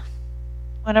 Aw.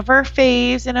 One of our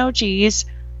faves and OGs.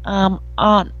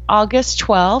 On August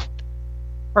 12th,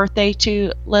 birthday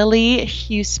to Lily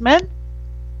Huseman.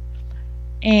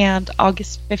 And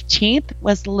August 15th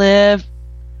was Liv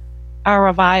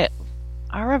Aravelos.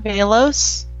 I'm going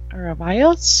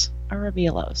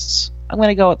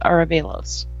to go with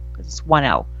Aravelos because it's one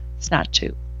L. It's not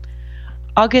two.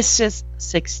 August is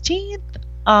 16th.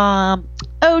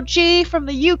 OG from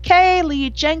the UK,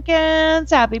 Lee Jenkins.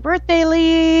 Happy birthday,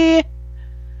 Lee.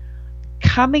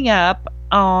 Coming up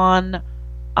on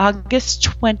August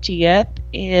 20th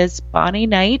is Bonnie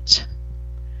Knight.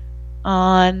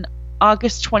 On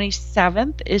August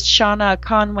 27th is Shauna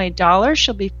Conway Dollar.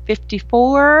 She'll be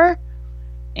 54.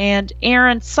 And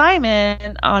Aaron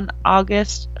Simon on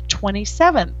August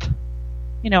 27th.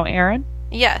 You know Aaron?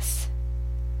 Yes.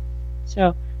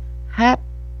 So,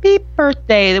 happy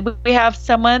birthday. We have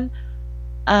someone,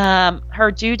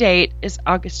 her due date is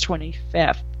August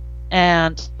 25th.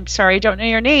 And I'm sorry I don't know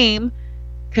your name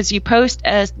because you post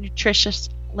as Nutritious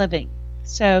Living.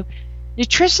 So,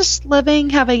 Nutritious Living,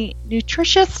 have a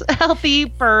nutritious, healthy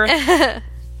birth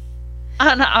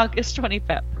on August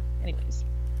 25th. Anyways,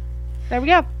 there we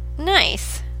go.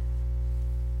 Nice.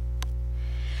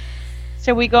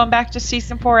 So, we going back to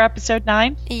season 4, episode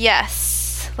 9?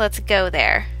 Yes. Let's go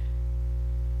there.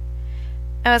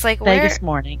 I was like, Vegas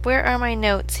morning. Where are my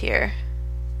notes here?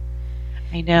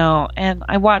 I know. And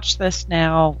I watched this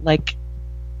now, I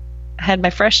had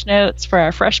my fresh notes for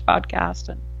our fresh podcast,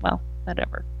 and,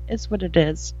 whatever. Is what it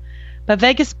is. But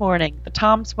Vegas morning, the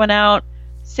Toms went out.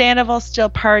 Sandoval's still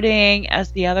partying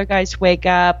as the other guys wake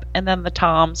up, and then the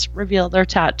Toms reveal their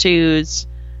tattoos.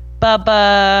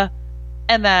 Bubba,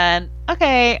 and then,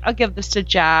 okay, I'll give this to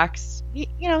Jax.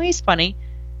 He's funny.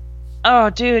 Oh,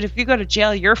 dude, if you go to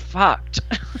jail, you're fucked.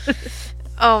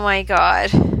 Oh my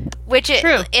God.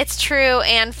 True. It's true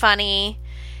and funny.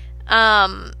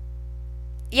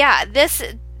 Yeah, this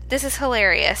is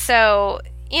hilarious. So,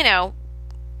 Vegas,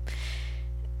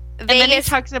 and then he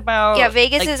talks about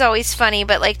Vegas is always funny,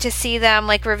 but to see them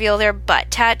reveal their butt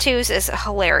tattoos is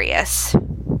hilarious.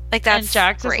 That's and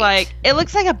Jax great. Is like, it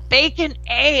looks like a bacon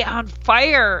A on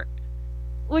fire,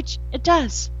 which it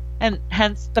does, and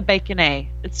hence the bacon A.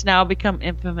 It's now become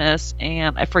infamous,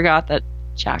 and I forgot that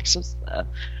Jax was the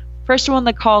first one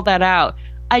that called that out.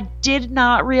 I did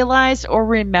not realize or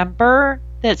remember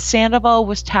that Sandoval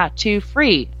was tattoo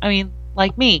free. I mean,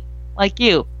 like me, like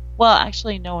you. Well,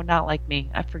 actually, no, not like me.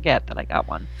 I forget that I got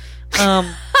one.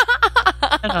 I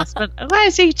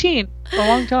was 18 for a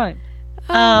long time.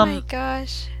 Oh my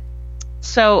gosh.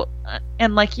 So,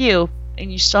 and like you,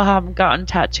 and you still haven't gotten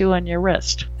tattoo on your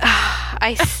wrist.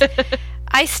 I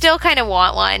still kind of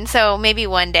want one, so maybe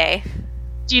one day.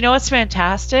 Do you know what's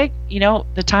fantastic?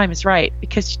 The time is right,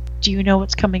 because do you know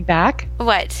what's coming back?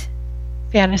 What?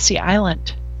 Fantasy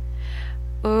Island.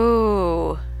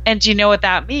 Ooh. And do you know what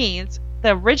that means?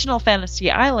 The original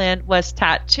Fantasy Island was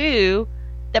tattoo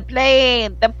the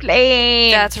plane.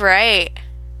 That's right.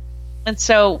 And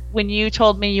so when you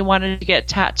told me you wanted to get a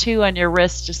tattoo on your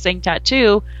wrist to sing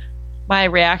tattoo, my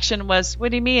reaction was,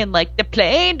 what do you mean? Like, the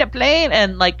plane?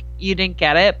 And, like, you didn't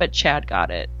get it, but Chad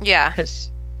got it. Yeah. Because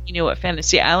you knew what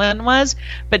Fantasy Island was.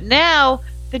 But now,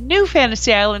 the new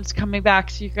Fantasy Island's coming back,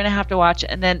 so you're going to have to watch it.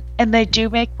 And they do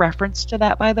make reference to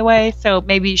that, by the way, so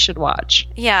maybe you should watch.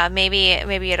 Yeah, maybe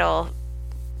it'll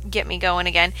get me going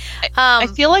again. I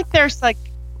feel like there's, like,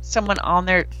 someone on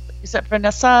there. Is it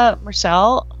Vanessa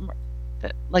Marcel?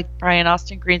 Like, Brian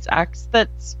Austin Green's ex?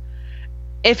 That's...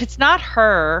 If it's not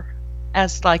her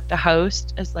as, like, the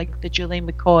host, as, like, the Julie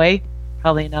McCoy,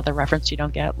 probably another reference you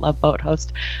don't get, Love Boat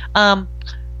host.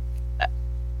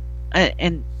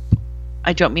 And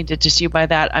I don't mean to diss you by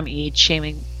that. I'm age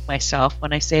shaming myself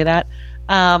when I say that.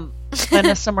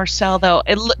 Vanessa Marcel, though,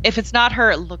 if it's not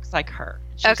her, it looks like her.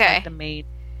 She's okay. Like the main.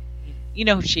 You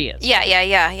know who she is. Yeah,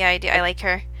 I do. I like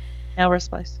her. Melrose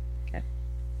Place. Okay.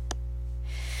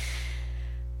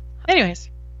 Anyways.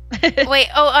 Wait.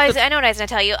 Oh, I know what I was gonna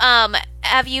tell you.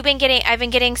 Have you been getting? I've been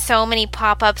getting so many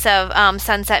pop-ups of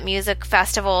Sunset Music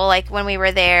Festival, like when we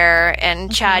were there,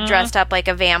 and Chad dressed up like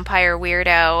a vampire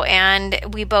weirdo, and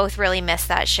we both really missed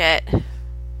that shit.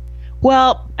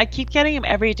 Well, I keep getting them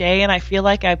every day, and I feel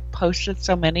like I've posted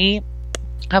so many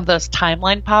of those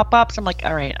timeline pop-ups. I'm like,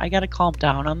 all right, I gotta calm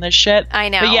down on this shit. I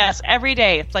know. But yes, every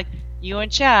day it's like you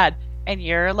and Chad, and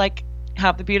you're like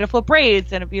have the beautiful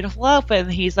braids and a beautiful outfit,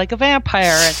 and he's like a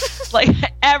vampire, and like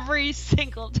every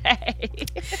single day.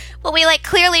 Well, we like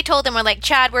clearly told him, we're like,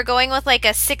 Chad, we're going with like a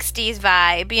 60s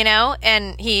vibe, you know,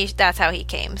 and that's how he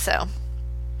came. So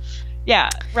yeah,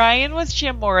 Ryan was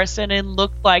Jim Morrison and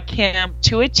looked like him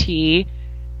to a T.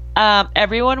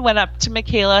 Everyone went up to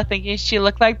Michaela thinking she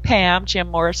looked like Pam, Jim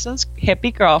Morrison's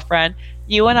hippie girlfriend.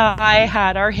 You and I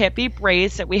had our hippie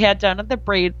braids that we had done at the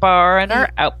braid bar and our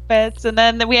outfits, and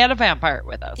then we had a vampire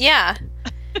with us. Yeah.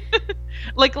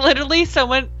 Like, literally,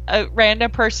 a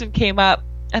random person came up,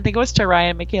 I think it was to Ryan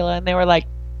and Michaela, and they were like,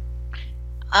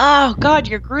 oh, God,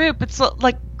 your group, it's,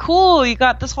 like, cool, you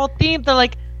got this whole theme. They're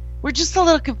like, we're just a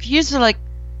little confused. They're like,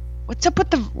 what's up with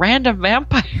the random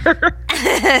vampire?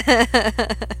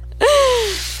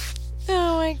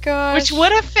 Oh my gosh. Which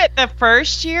would have fit the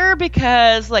first year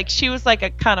because, like, she was like a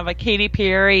kind of a Katy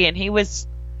Perry, and he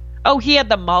had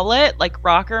the mullet, like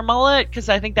rocker mullet, because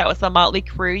I think that was the Motley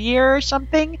Crue year or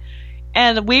something.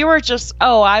 And we were just,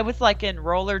 I was like in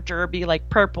roller derby, like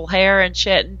purple hair and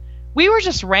shit. And we were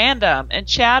just random, and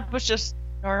Chad was just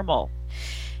normal.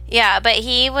 Yeah, but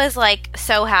he was like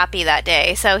so happy that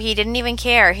day, so he didn't even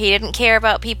care. He didn't care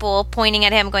about people pointing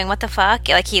at him going, what the fuck?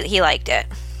 Like, he liked it.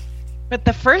 But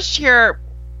the first year,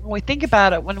 when we think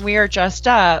about it, when we were dressed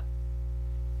up,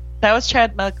 that was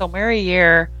Chad Montgomery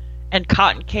year, and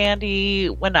Cotton Candy,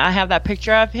 when I have that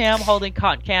picture of him holding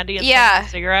cotton candy and smoking a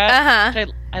cigarette, which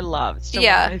I love. It's still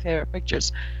one of my favorite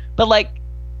pictures. But, like,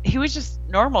 he was just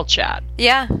normal Chad.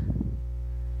 Yeah.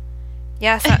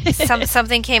 Yeah,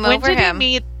 something came over him. When did he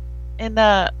meet in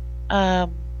the,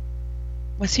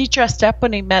 was he dressed up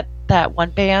when he met that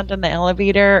one band in the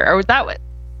elevator? Or was that what?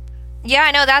 Yeah,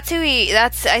 I know, that's who I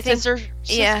think. Sister?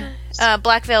 Yeah.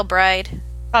 Black Veil Bride.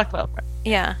 Black Veil Bride.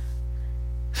 Yeah.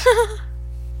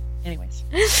 Anyways.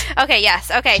 Okay, yes.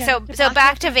 Okay, so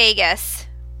back to Vegas.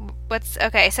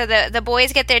 So the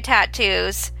boys get their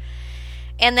tattoos,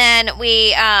 and then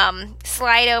we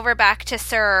slide over back to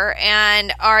Sir,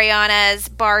 and Ariana's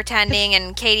bartending,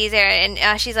 and Katie's there,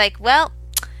 and she's like, well,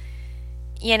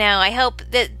 you know, I hope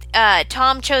that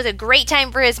Tom chose a great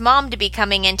time for his mom to be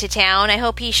coming into town. I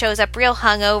hope he shows up real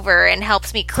hungover and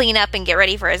helps me clean up and get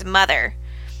ready for his mother.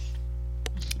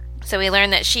 So we learn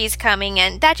that she's coming,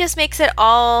 and that just makes it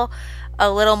all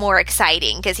a little more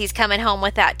exciting because he's coming home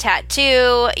with that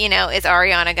tattoo. You know, is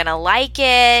Ariana going to like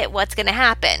it? What's going to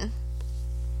happen?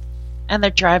 And they're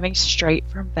driving straight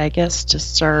from Vegas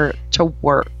to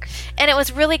work. And it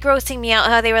was really grossing me out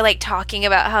how they were like talking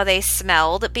about how they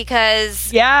smelled,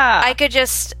 because I could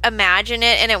just imagine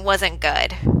it, and it wasn't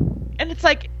good. And it's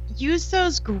like, use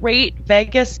those great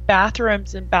Vegas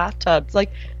bathrooms and bathtubs.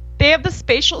 Like, they have the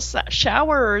spatial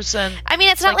showers, and I mean,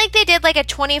 it's not like they did like a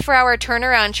 24-hour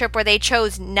turnaround trip where they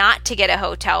chose not to get a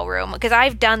hotel room, because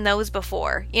I've done those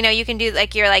before. You know, you can do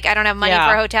like, you're like, I don't have money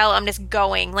for a hotel, I'm just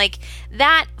going. Like,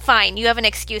 that, fine, you have an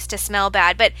excuse to smell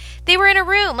bad, but they were in a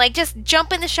room. Like, just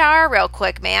jump in the shower real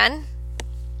quick, man.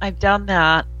 I've done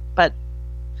that, but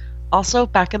also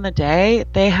back in the day,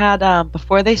 they had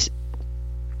before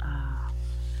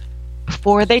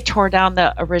they tore down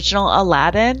the original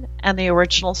Aladdin and the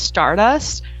original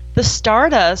Stardust, the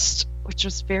Stardust, which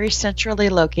was very centrally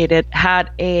located,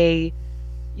 you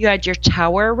had your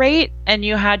tower rate, and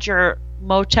you had your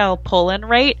motel pull-in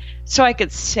rate, so I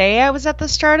could say I was at the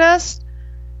Stardust,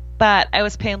 but I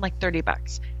was paying like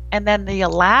 $30. And then the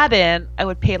Aladdin, I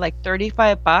would pay like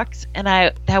 $35, and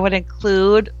that would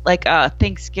include like a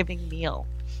Thanksgiving meal.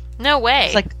 No way.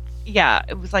 It's like, yeah,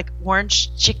 it was like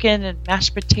orange chicken and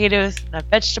mashed potatoes and a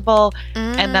vegetable,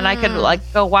 and then I could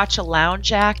like go watch a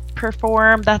lounge act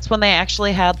perform. That's when they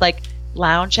actually had like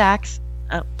lounge acts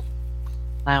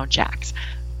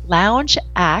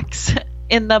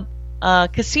in the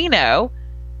casino,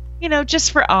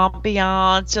 just for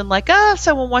ambiance, and like, if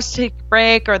someone wants to take a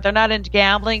break or they're not into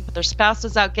gambling but their spouse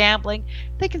is out gambling,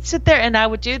 they can sit there. And I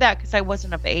would do that because I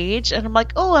wasn't of age, and I'm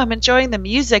like, oh, I'm enjoying the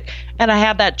music, and I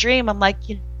have that dream. I'm like,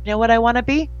 you know what I want to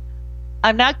be?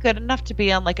 I'm not good enough to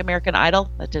be on like American Idol.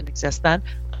 That didn't exist then.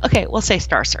 Okay, we'll say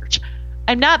Star Search.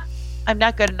 I'm not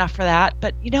good enough for that,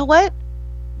 but you know what?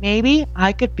 Maybe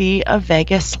I could be a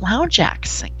Vegas lounge act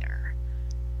singer.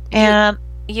 And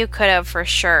you could have, for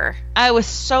sure. I was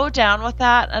so down with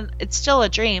that, and it's still a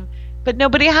dream, but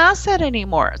nobody has that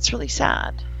anymore. It's really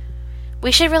sad.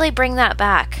 We should really bring that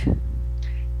back.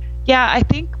 Yeah, I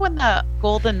think when the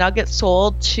Golden Nugget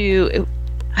sold to,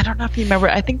 I don't know if you remember,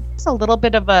 I think there's a little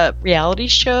bit of a reality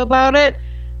show about it.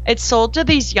 It sold to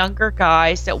these younger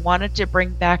guys that wanted to bring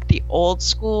back the old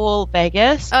school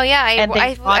Vegas. Oh yeah,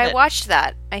 I watched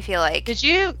that. I feel like. Did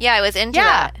you? Yeah, I was into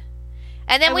that.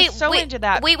 And then into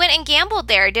that. We went and gambled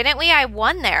there, didn't we? I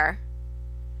won there.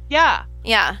 Yeah.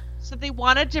 Yeah. So they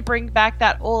wanted to bring back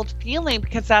that old feeling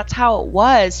because that's how it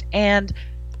was. And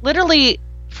literally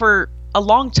for a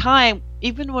long time,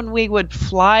 even when we would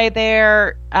fly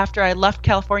there after I left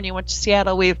California, went to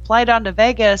Seattle, we would fly down to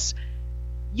Vegas.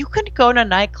 You couldn't go to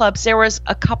nightclubs. There was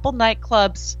a couple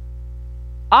nightclubs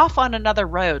off on another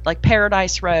road, like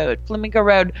Paradise Road, Flamingo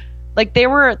Road. Like they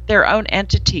were their own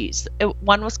entities.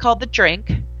 One was called The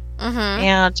Drink,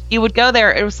 and you would go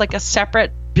there. It was like a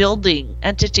separate building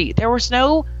entity. There was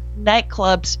no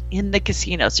nightclubs in the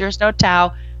casinos. There was no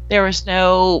Tao. There was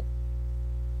no,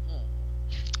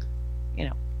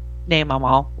 name them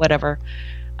all, whatever.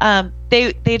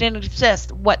 They didn't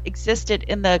exist. What existed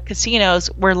in the casinos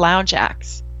were lounge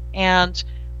acts, and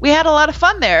we had a lot of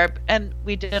fun there, and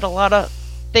we did a lot of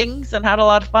things and had a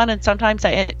lot of fun. And sometimes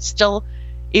I still,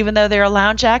 even though they're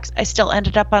lounge acts, I still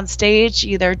ended up on stage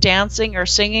either dancing or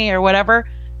singing or whatever.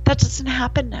 That doesn't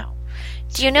happen now.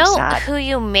 Do you know who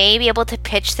you may be able to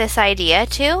pitch this idea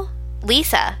to?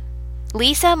 Lisa.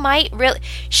 Lisa might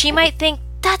think,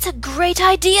 that's a great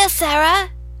idea, Sarah.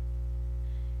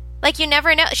 Like, you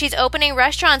never know. She's opening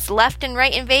restaurants left and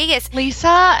right in Vegas. Lisa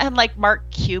and like Mark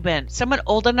Cuban, someone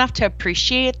old enough to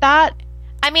appreciate that.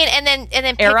 I mean, and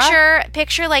then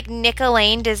picture like Nick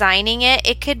Elaine designing it.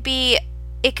 It could be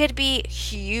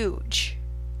huge.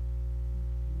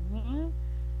 Mm-hmm.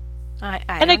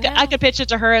 I could pitch it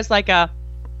to her as like a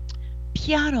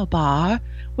piano bar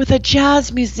with a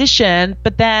jazz musician,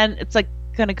 but then it's like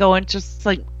gonna go into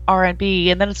like R&B,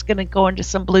 and then it's gonna go into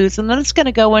some blues, and then it's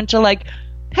gonna go into like,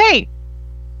 hey,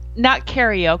 not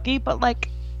karaoke, but like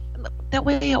that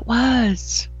way it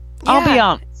was. Yeah.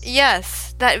 Ambiance.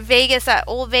 Yes, that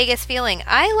old Vegas feeling.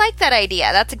 I like that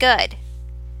idea. That's good.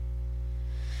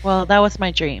 Well, that was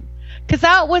my dream. Because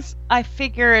I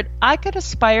figured I could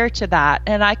aspire to that,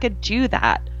 and I could do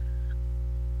that.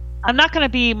 I'm not going to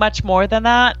be much more than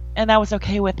that, and that was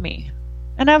okay with me.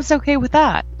 And I was okay with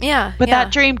that. Yeah. But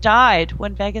that dream died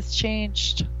when Vegas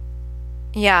changed.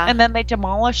 Yeah. And then they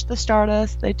demolished the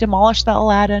Stardust. They demolished the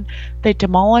Aladdin. They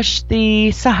demolished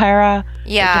the Sahara.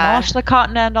 Yeah. They demolished the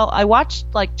Continental. I watched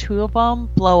like 2 of them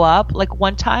blow up. Like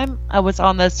one time I was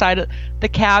on the side of the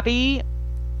cabbie,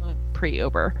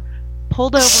 pre-Uber,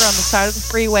 pulled over on the side of the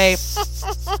freeway.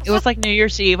 It was like New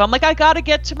Year's Eve. I'm like, I got to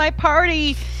get to my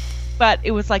party. But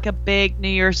it was like a big New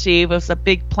Year's Eve. It was a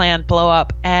big planned blow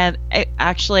up. And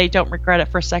I don't regret it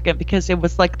for a second because it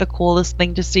was like the coolest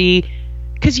thing to see.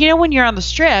 Because, when you're on the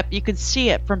Strip, you can see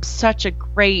it from such a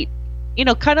great,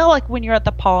 kind of like when you're at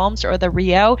the Palms or the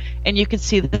Rio, and you can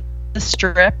see the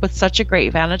Strip with such a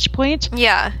great vantage point.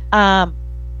 Yeah.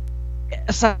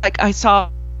 So like I saw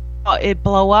it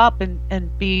blow up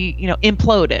and be,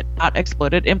 imploded, not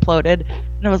exploded, imploded.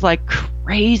 And it was like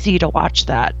crazy to watch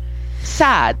that.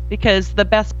 Sad, because the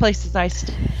best places I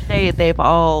stayed, they've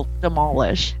all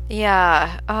demolished.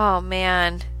 Yeah. Oh,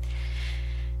 man.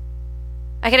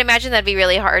 I can imagine that'd be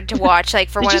really hard to watch. Like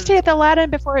for Did you stay at the Aladdin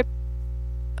before it?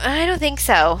 I don't think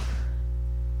so.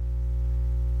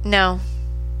 No.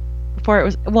 Before it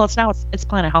was, well, it's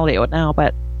Planet Hollywood now,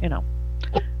 but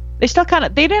they still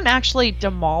they didn't actually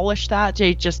demolish that.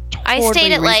 They just totally I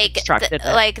stayed at reconstructed it.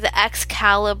 Like the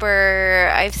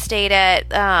Excalibur. I've stayed at.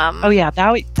 Oh yeah,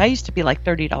 that used to be like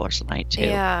 $30 a night too.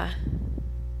 Yeah.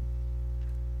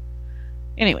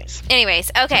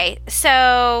 Anyways, okay.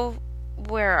 So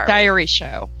where are diary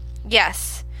show. we?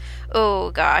 Yes.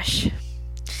 Oh gosh.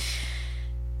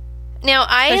 Now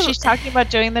So she's talking about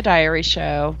doing the diary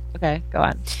show. Okay, go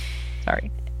on.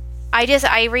 Sorry.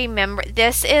 I remember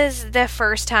this is the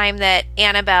first time that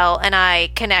Annabelle and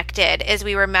I connected as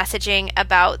we were messaging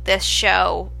about this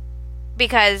show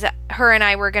because her and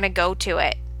I were going to go to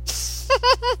it.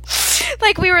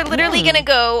 Like we were literally going to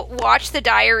go watch the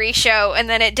diary show and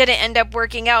then it didn't end up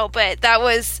working out, but that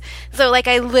was so like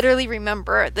I literally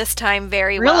remember this time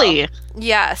very well. Really?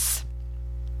 Yes.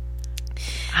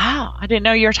 Wow, I didn't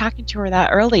know you were talking to her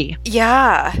that early.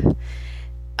 Yeah.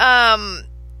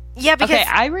 Yeah, because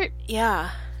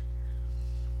yeah.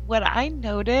 What I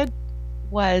noted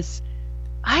was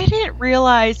I didn't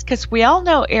realize because we all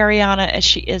know Ariana as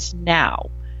she is now.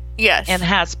 Yes. And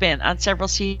has been on several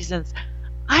seasons.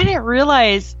 I didn't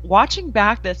realize watching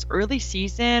back this early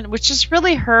season, which is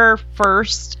really her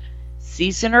first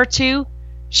season or two,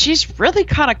 she's really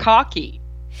kind of cocky.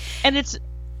 And it's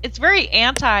very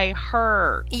anti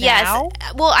her. Yes. Now.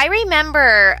 Well, I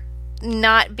remember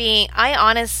I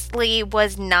honestly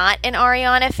was not an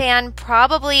Ariana fan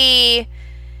probably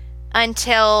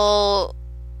until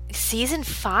season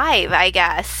 5, I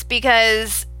guess,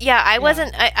 because I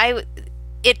wasn't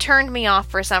it turned me off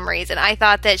for some reason. I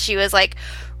thought that she was like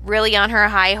really on her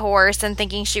high horse and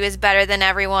thinking she was better than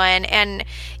everyone, and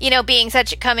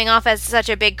coming off as such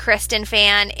a big Kristen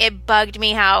fan, it bugged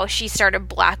me how she started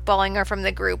blackballing her from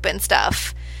the group and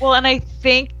stuff. Well, and I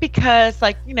think because,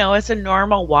 as a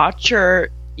normal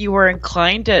watcher, you were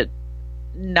inclined to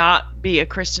not be a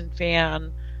Kristen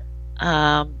fan,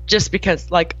 just because,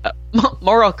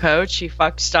 moral code, she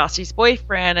fucked Stassi's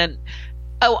boyfriend, and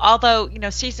although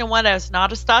season 1 I was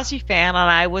not a Stassi fan, and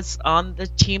I was on the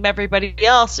team everybody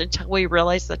else until we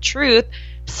realized the truth.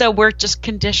 So we're just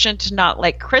conditioned to not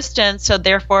like Kristen, so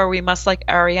therefore we must like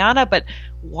Ariana. But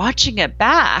watching it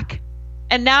back,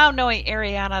 and now knowing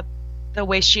Ariana the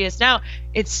way she is now,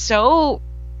 it was so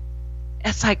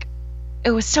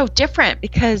different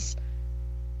because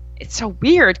it's so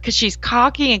weird because she's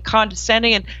cocky and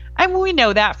condescending, and we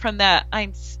know that from that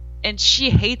and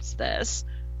she hates this.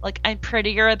 I'm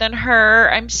prettier than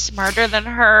her, I'm smarter than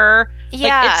her.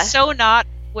 Yeah. It's so not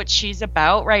what she's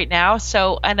about right now.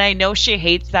 So, and I know she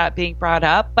hates that being brought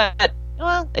up, but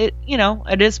it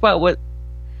is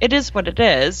what it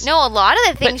is. No, a lot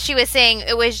of the things she was saying,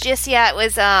 it was just it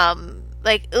was ooh,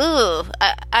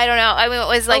 I don't know. I mean, it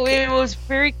was it was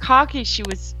very cocky. She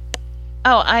was,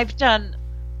 I've done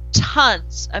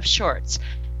tons of shorts.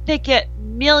 They get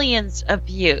millions of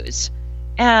views.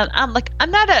 And I'm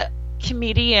not a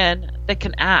comedian that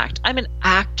can act. I'm an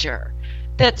actor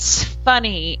that's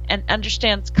funny and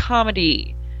understands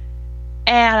comedy.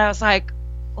 And I was like,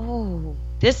 oh,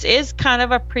 this is kind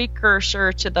of a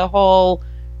precursor to the whole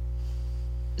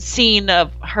scene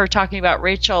of her talking about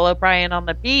Rachel O'Brien on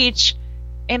the beach.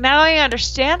 And now I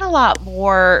understand a lot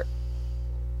more,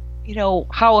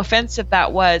 how offensive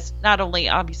that was, not only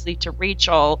obviously to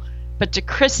Rachel, but to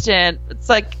Kristen. It's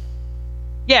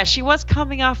she was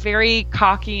coming off very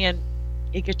cocky and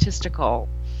egotistical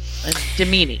and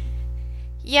demeaning.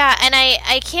 Yeah, and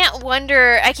I can't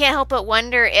help but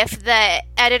wonder if the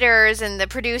editors and the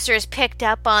producers picked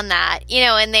up on that,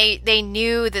 and they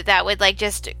knew that would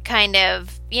just kind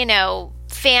of,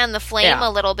 fan the flame a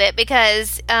little bit,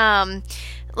 because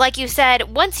like you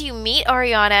said, once you meet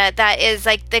Ariana, that is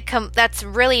that's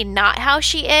really not how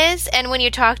she is, and when you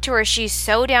talk to her, she's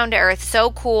so down to earth,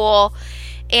 so cool.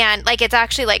 And it's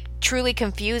actually truly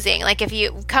confusing. If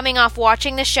you coming off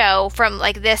watching the show from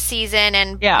this season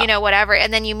and whatever,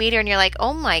 and then you meet her and you're like,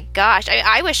 oh my gosh,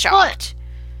 I was shocked. Well,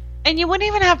 and you wouldn't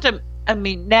even have to. I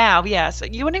mean, now, yes,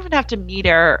 you wouldn't even have to meet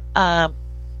her.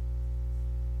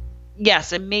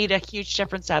 Yes, it made a huge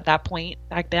difference at that point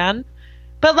back then.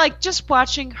 But just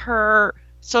watching her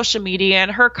social media and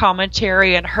her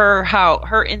commentary and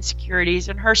her insecurities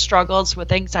and her struggles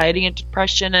with anxiety and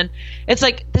depression, and it's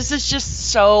this is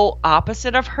just so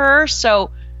opposite of her.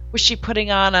 So was she putting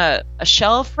on a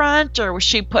shell front, or was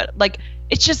she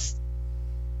it's just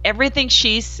everything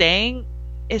she's saying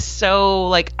is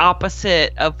so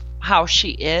opposite of how she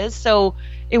is. So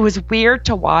it was weird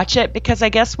to watch it, because I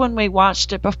guess when we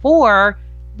watched it before,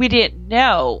 we didn't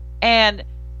know, and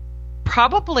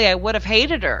probably I would have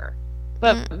hated her.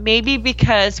 But maybe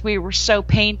because we were so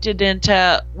painted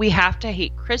into we have to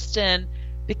hate Kristen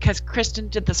because Kristen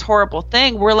did this horrible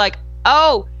thing, we're like,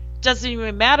 oh, doesn't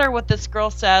even matter what this girl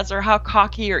says or how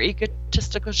cocky or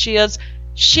egotistical she is.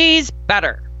 She's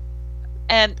better.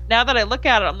 And now that I look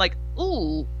at it, I'm like,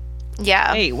 ooh,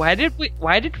 yeah. Hey, why did we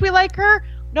like her?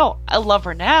 No, I love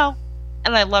her now,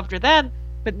 and I loved her then.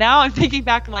 But now I'm thinking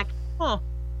back and like, huh,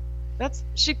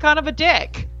 she's kind of a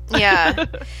dick. Yeah.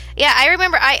 Yeah, I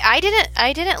remember I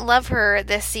didn't love her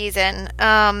this season.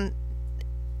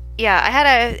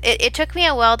 Yeah, it took me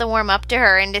a while to warm up to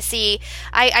her and to see.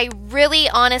 I really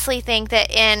honestly think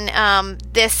that in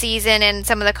this season and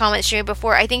some of the comments she made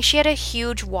before, I think she had a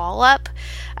huge wall up.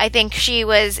 I think she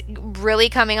was really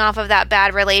coming off of that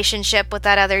bad relationship with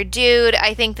that other dude.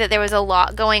 I think that there was a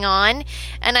lot going on,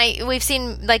 and we've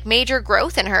seen like major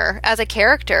growth in her as a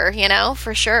character,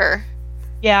 for sure.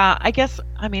 Yeah, I guess,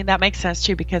 I mean, that makes sense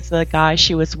too, because the guy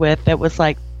she was with that was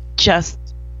like just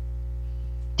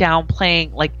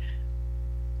downplaying, like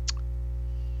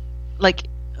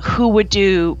who would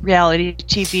do reality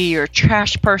TV or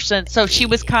trash person. So she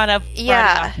was kind of riding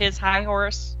off his high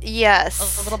horse.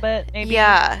 Yes. A little bit, maybe.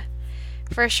 Yeah,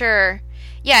 for sure.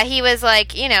 Yeah, he was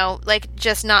like, like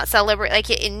just not celebrate. Like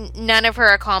none of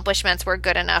her accomplishments were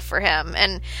good enough for him,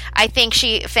 and I think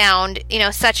she found,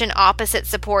 such an opposite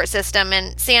support system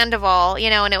in Sandoval,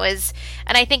 and it was,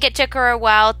 and I think it took her a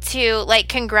while to like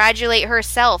congratulate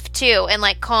herself too, and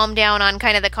like calm down on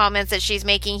kind of the comments that she's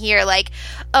making here, like,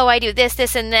 oh, I do this,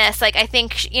 this, and this. Like, I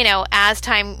think, as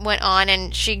time went on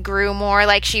and she grew more,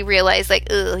 like she realized, like,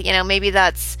 maybe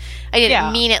that's. I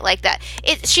didn't mean it like that.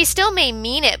 She still may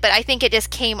mean it, but I think it just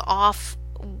came off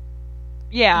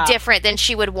different than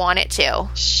she would want it to.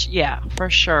 Yeah, for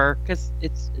sure, because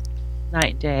it's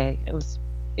night and day.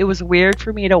 It was weird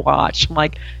for me to watch. I'm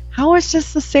like, how is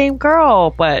this the same girl?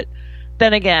 But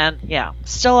then again,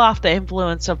 still off the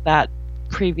influence of that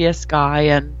previous guy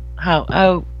and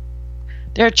how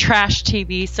they're trash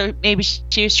TV. So maybe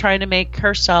she was trying to make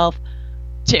herself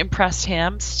to impress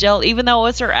him still, even though it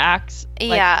was her acts.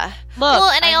 Like, look,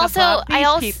 well, and I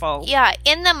also people.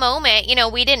 In the moment,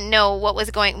 we didn't know what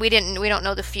was going. We don't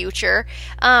know the future.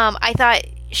 I thought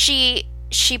she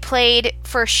played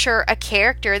for sure a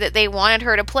character that they wanted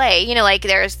her to play. Like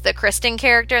there's the Kristen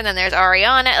character, and then there's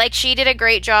Ariana. Like she did a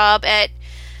great job at,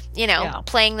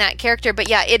 playing that character. But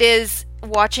it is,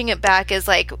 watching it back is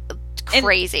like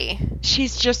crazy. And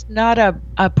she's just not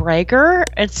a bragger,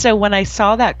 and so when I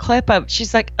saw that clip of,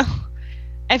 she's like, oh,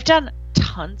 I've done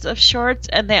tons of shorts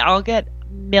and they all get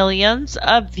millions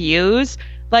of views.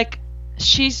 Like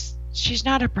she's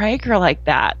not a bragger like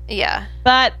that. Yeah.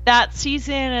 But that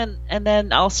season and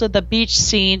then also the beach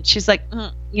scene, she's like,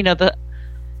 the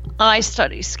I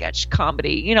study sketch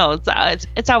comedy.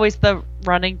 It's always the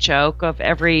running joke of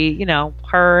every,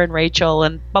 her and Rachel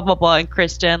and blah blah blah and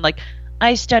Kristen, like,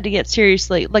 I study it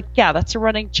seriously. Like, yeah, that's a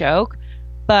running joke,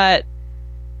 but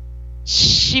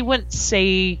she wouldn't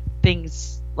say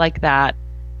things like that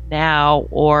now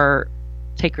or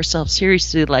take herself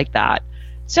seriously like that.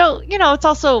 So, it's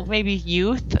also maybe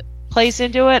youth plays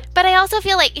into it. But I also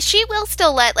feel like she will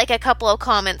still let like a couple of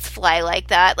comments fly like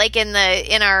that, like in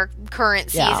our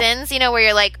current seasons, where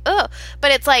you're like, oh,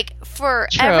 but it's like for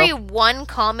every one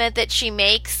comment that she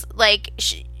makes, like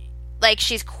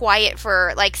she's quiet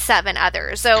for like 7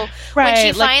 others. So when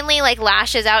she finally like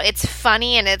lashes out, it's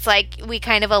funny, and it's like we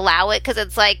kind of allow it because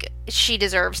it's like she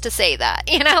deserves to say that,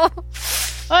 Yeah,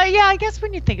 I guess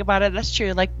when you think about it, that's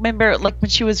true. Like, remember, like when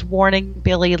she was warning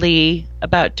Billy Lee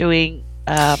about doing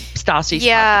Stassi's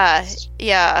podcast.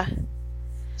 Yeah.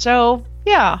 So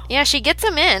yeah, she gets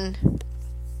him in.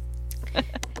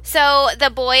 So the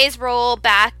boys roll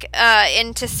back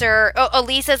into Sir. Oh,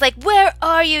 Lisa's like, "Where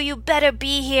are you? You better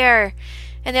be here."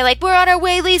 And they're like, "We're on our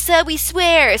way, Lisa. We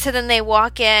swear." So then they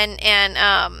walk in,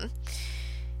 and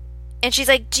she's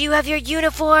like, "Do you have your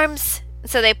uniforms?"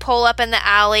 So they pull up in the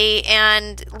alley,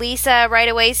 and Lisa right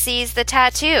away sees the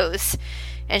tattoos,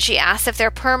 and she asks if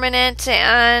they're permanent,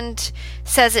 and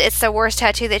says it's the worst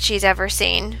tattoo that she's ever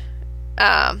seen.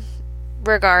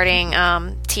 Regarding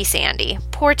T. Sandy,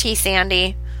 poor T.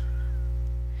 Sandy.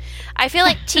 I feel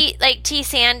like T.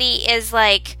 Sandy is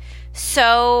like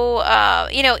so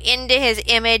into his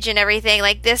image and everything.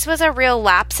 Like this was a real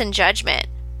lapse in judgment.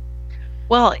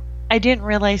 Well, I didn't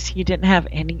realize he didn't have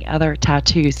any other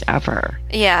tattoos ever.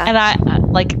 Yeah. And I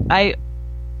like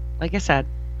I said,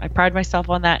 I pride myself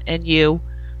on that. And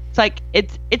it's like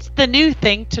it's the new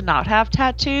thing to not have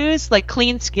tattoos, like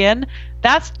clean skin.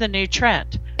 That's the new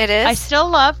trend. It is. I still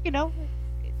love,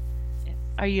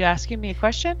 Are you asking me a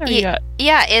question? Or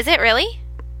yeah, is it really?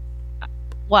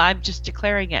 Well, I'm just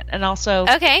declaring it. And also,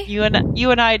 okay. You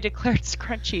and I declared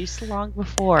scrunchies long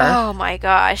before. Oh my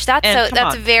gosh,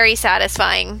 that's very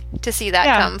satisfying to see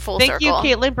that come full circle. Thank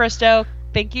you, Caitlin Bristow.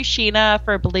 Thank you, Sheena,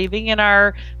 for believing in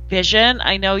our vision.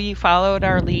 I know you followed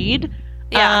our lead.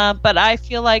 Yeah. But I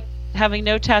feel like having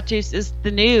no tattoos is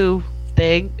the new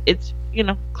thing. It's,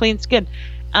 clean skin.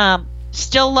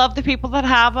 Still love the people that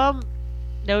have them.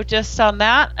 no diss on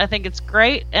that. I think it's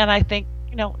great, and I think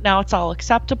now it's all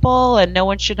acceptable, and no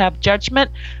one should have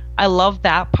judgment. I love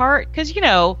that part because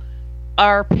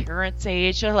our parents'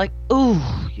 age are like, ooh,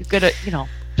 you gotta,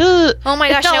 Oh my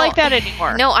gosh, it's not like that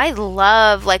anymore. No, I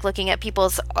love like looking at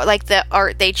people's like the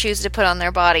art they choose to put on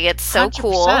their body. It's so 100%.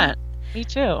 cool. Me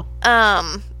too.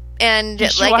 And You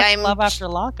should like watch I'm Love After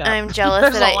Lockup. I'm jealous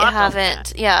There's that a lot I of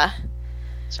haven't. Yeah.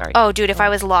 Sorry. Oh, dude, if I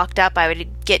was locked up, I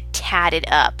would get tatted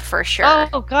up for sure.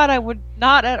 Oh God, I would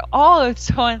not at all. It's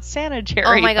so unsanitary.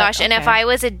 Oh my gosh! but And if okay. I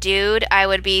was a dude, I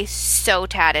would be so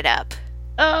tatted up.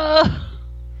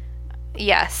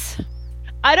 Yes.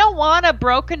 I don't want a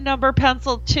broken number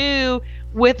pencil too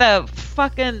with a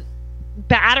fucking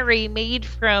battery made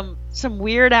from some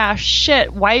weird ass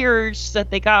shit wires that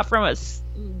they got from us.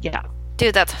 Yeah.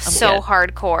 Dude, that's I'm so good.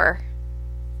 hardcore.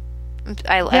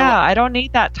 I don't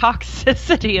need that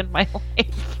toxicity in my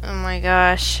life. Oh my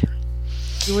gosh.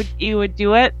 You would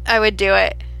do it? I would do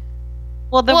it.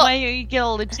 Well, then why don't you get a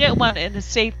legit one in a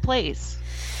safe place?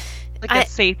 Like a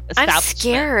safe establishment. I'm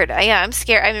scared. Yeah, I'm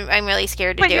scared. I'm really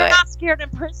scared to do it. But you're not scared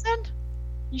in prison?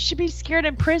 You should be scared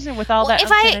in prison with all that. If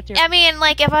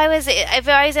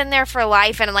I was in there for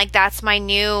life and like that's my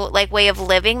new like way of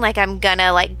living, like I'm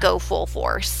gonna like go full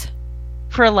force.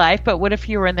 For life, but what if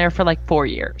you were in there for like 4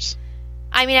 years?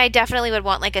 I mean, I definitely would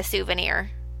want like a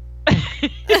souvenir.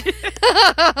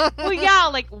 Well, yeah,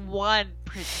 like one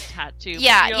prison tattoo.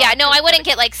 Yeah. No, I wouldn't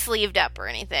get like sleeved up or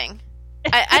anything.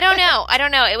 I don't know. I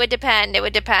don't know. It would depend.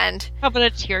 How about a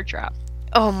teardrop?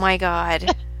 Oh my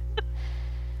god.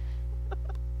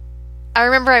 I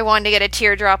remember I wanted to get a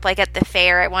teardrop like at the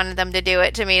fair. I wanted them to do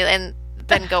it to me and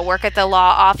then go work at the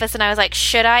law office, and I was like,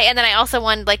 should I? And then I also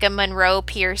wanted like a Monroe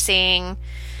piercing.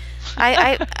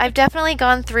 I've definitely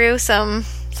gone through some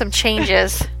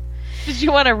changes. Did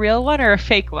you want a real one or a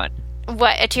fake one?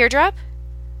 What, a teardrop?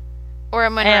 Or a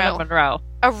Monroe? And a Monroe.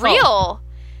 A real?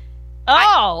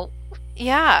 Oh.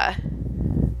 Yeah.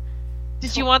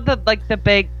 Did you want the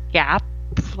big gap?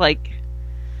 Like,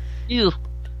 ew.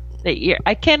 The ear.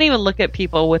 I can't even look at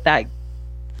people with that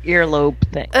earlobe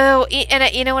thing. Oh,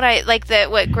 and you know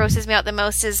what what grosses me out the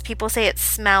most is people say it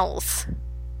smells.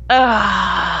 Well,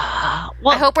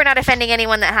 I hope we're not offending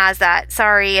anyone that has that.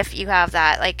 Sorry if you have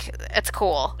that. Like, it's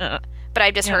cool. But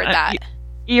I've just heard that.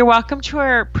 You're welcome to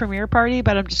our premiere party,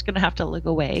 but I'm just gonna have to look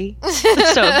away.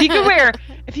 So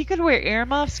if you could wear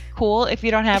earmuffs, cool. If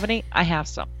you don't have any, I have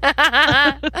some.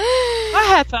 I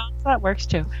headphones, that works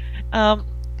too.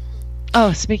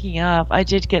 Oh, speaking of, I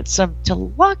did get some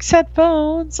deluxe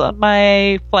headphones on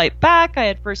my flight back. I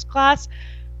had first class.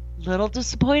 Little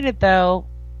disappointed though.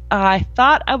 I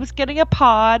thought I was getting a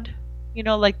pod,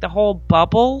 like the whole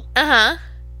bubble. Uh-huh.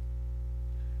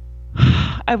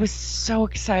 I was so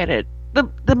excited.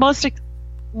 The most,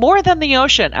 more than the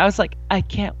ocean. I was like, I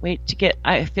feel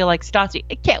like Stassi.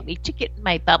 I can't wait to get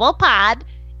my bubble pod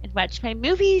and watch my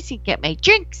movies and get my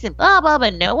drinks and blah, blah, blah.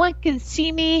 No one can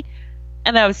see me.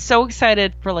 And I was so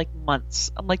excited for like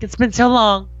months. I'm like, it's been so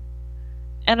long.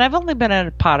 And I've only been at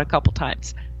a pod a couple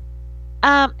times.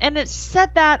 And it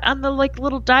said that on the like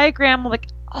little diagram. I'm like,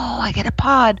 oh, I get a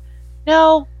pod.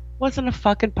 No, wasn't a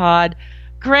fucking pod.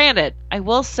 Granted, I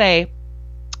will say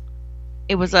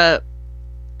it was a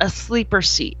sleeper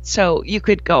seat. So you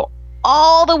could go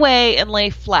all the way and lay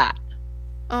flat.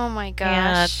 Oh my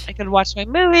gosh. And I could watch my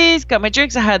movies, got my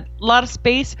drinks. I had a lot of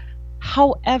space.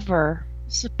 However,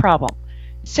 this is a problem.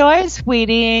 So I was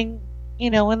waiting,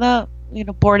 in the,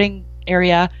 boarding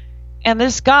area, and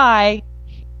this guy,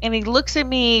 and he looks at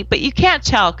me, but you can't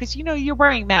tell because, you're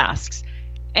wearing masks.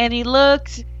 And he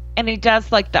looks, and he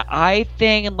does like the eye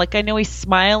thing, and like I know he's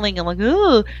smiling, and like,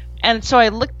 ooh. And so I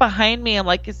look behind me, I'm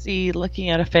like, is he looking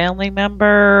at a family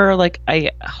member? Like,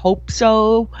 I hope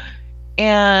so.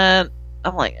 And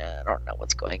I'm like, I don't know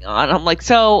what's going on. I'm like,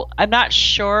 so I'm not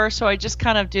sure. So I just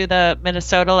kind of do the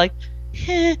Minnesota, like,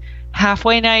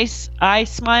 halfway nice eye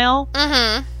smile.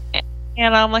 Mm-hmm.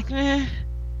 And I'm like,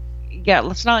 yeah,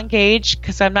 let's not engage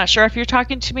because I'm not sure if you're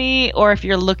talking to me or if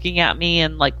you're looking at me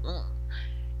and like,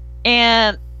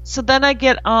 and so then I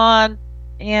get on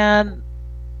and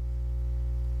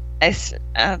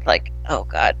I'm like, oh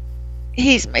God,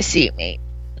 he's my seatmate.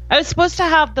 I was supposed to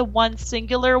have the one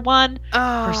singular one.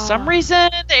 Oh. For some reason,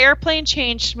 the airplane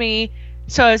changed me.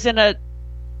 So I was in a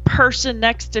person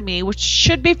next to me, which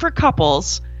should be for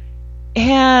couples.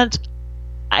 And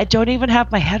I don't even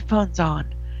have my headphones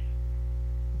on.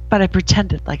 But I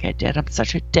pretended like I did. I'm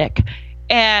such a dick.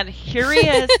 And here he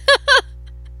is.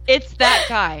 It's that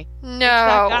guy. No. It's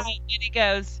that guy. And he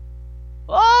goes,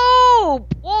 oh,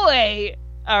 boy.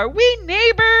 Are we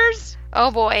neighbors?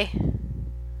 Oh, boy.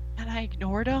 And I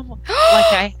ignored him. Like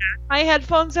I had my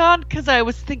headphones on because I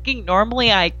was thinking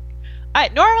normally I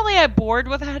board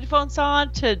with headphones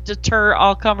on to deter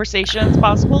all conversations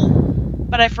possible,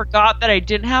 but I forgot that I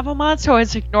didn't have them on, so I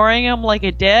was ignoring him like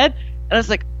I did, and I was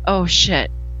like, oh shit,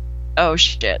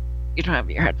 you don't have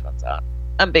your headphones on.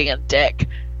 I'm being a dick.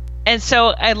 And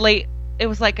so it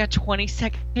was like a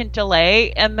 20-second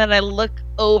delay, and then I look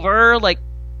over, like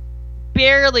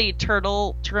barely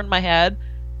turn my head.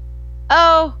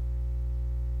 Oh,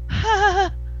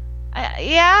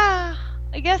 yeah,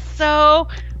 I guess so.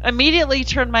 Immediately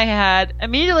turned my head,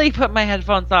 immediately put my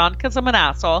headphones on because I'm an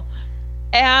asshole.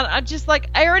 And I'm just like,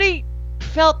 I already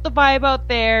felt the vibe out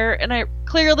there, and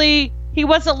clearly he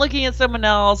wasn't looking at someone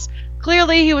else.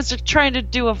 Clearly he was just trying to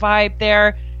do a vibe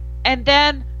there. And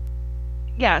then,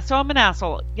 yeah, so I'm an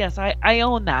asshole. Yes, I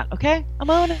own that, okay? I'm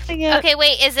owning it. Okay,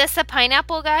 wait, is this the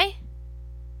pineapple guy?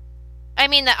 I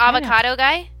mean the avocado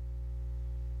guy?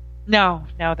 No,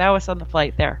 that was on the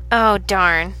flight there. Oh,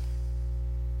 darn.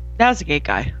 That was a gay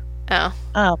guy. Oh.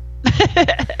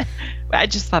 I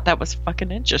just thought that was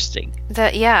fucking interesting.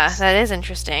 That is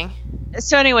interesting.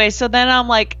 So anyway, so then I'm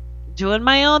like doing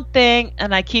my own thing,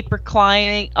 and I keep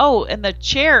reclining. Oh, and the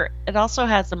chair, it also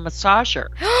has a massager.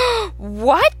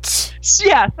 What?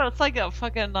 Yeah, so it's like a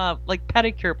fucking like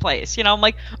pedicure place. You know, I'm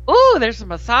like, ooh, there's a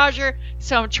massager.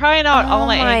 So I'm trying out all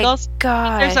my angles.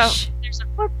 Gosh. There's a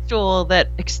footstool that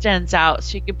extends out,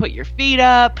 so you can put your feet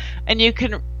up, and you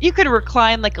can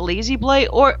recline like a lazy boy,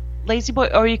 or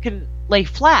you can lay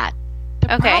flat.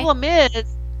 The problem is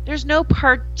there's no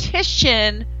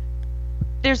partition.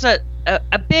 There's a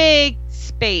big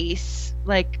space,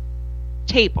 like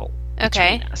table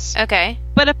between us. Okay.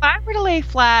 But if I were to lay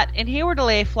flat and he were to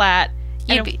lay flat,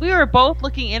 and if we were both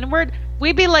looking inward,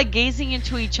 we'd be like gazing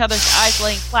into each other's eyes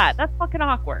laying flat. That's fucking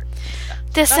awkward.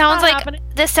 This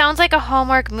sounds like a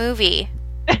Hallmark movie.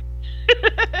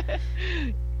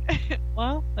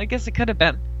 Well, I guess it could have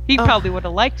been. He probably would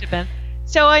have liked to have been.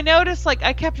 So I noticed, like,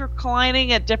 I kept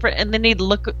reclining at different, and then he'd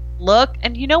look,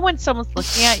 and you know when someone's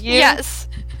looking at you? Yes.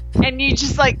 And you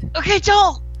just like, okay,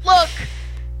 don't look.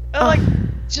 And like,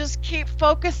 just keep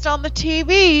focused on the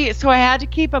TV. So I had to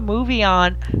keep a movie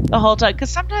on the whole time, because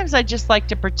sometimes I just like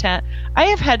to pretend. I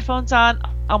have headphones on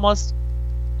almost,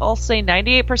 I'll say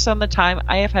 98% of the time.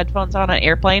 I have headphones on an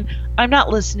airplane. I'm not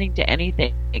listening to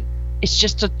anything. It's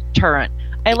just a deterrent.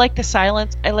 I like the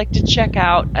silence. I like to check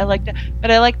out. But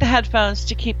I like the headphones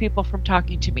to keep people from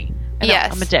talking to me.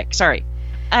 Yes. I'm a dick. Sorry.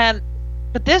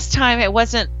 But this time it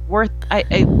wasn't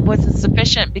it wasn't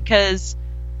sufficient, because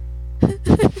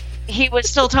he was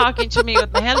still talking to me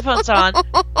with my headphones on.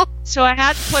 So I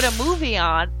had to put a movie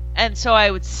on, and so I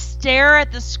would stare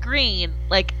at the screen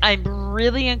like I'm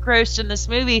really engrossed in this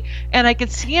movie, and I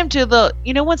could see him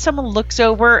when someone looks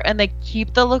over and they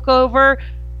keep the look over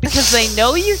because they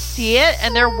know you see it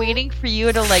and they're waiting for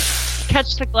you to like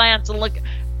catch the glance and look.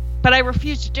 But I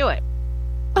refused to do it.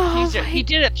 He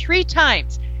did it 3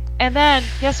 times. And then,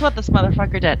 guess what this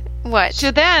motherfucker did? What? So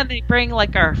then they bring,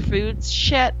 like, our food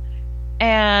shit.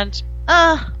 And,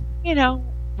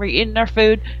 we're eating our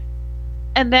food.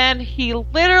 And then he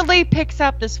literally picks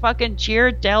up this fucking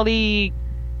Ghirardelli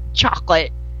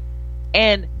chocolate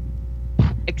and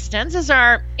extends his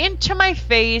arm into my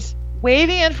face,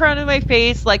 waving in front of my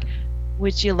face, like,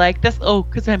 would you like this? Oh,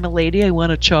 because I'm a lady, I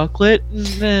want a chocolate.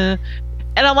 And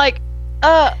I'm like,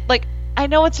 I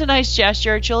know it's a nice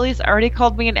gesture. Julie's already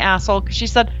called me an asshole because she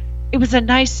said it was a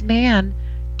nice man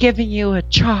giving you a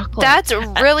chocolate. That's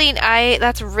really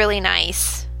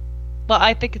nice. Well,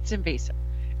 I think it's invasive.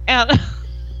 And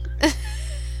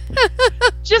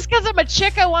just because I'm a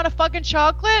chick, I want a fucking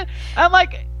chocolate. I'm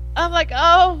like,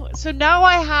 oh, so now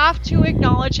I have to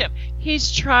acknowledge him.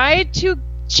 He's tried to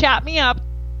chat me up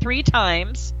 3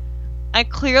 times. I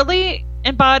clearly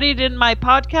embodied in my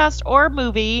podcast or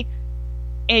movie.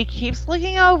 And he keeps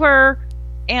looking over,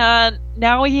 and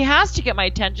now he has to get my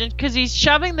attention because he's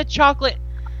shoving the chocolate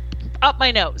up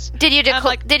my nose. Did you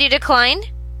decline?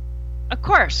 Of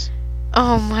course.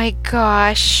 Oh my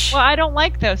gosh. Well, I don't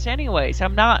like those anyways.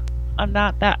 I'm not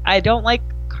that. I don't like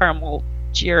caramel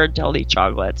Ghirardelli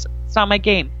chocolates. It's not my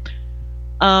game.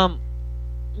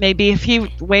 Maybe if he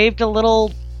waved a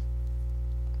little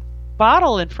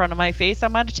bottle in front of my face, I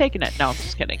might have taken it. No, I'm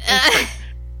just kidding.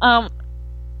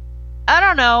 I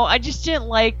don't know. I just didn't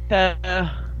like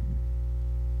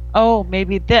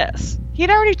maybe this. He'd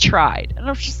already tried. And I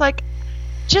was just like,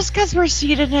 just because we're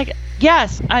seated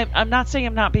yes, I'm not saying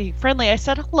I'm not being friendly. I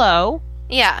said hello.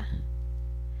 Yeah.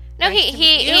 No,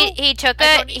 he took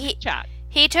a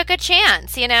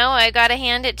chance, I gotta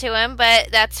hand it to him, but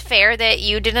that's fair that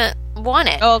you didn't want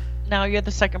it. Oh, now you're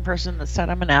the second person that said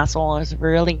I'm an asshole. It was a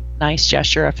really nice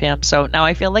gesture of him. So now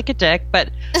I feel like a dick, but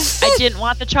I didn't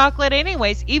want the chocolate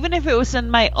anyways. Even if it was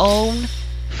in my own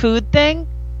food thing,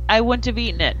 I wouldn't have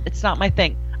eaten it. It's not my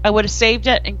thing. I would have saved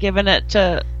it and given it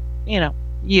to,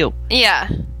 you. Yeah.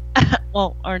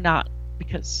 Well, or not,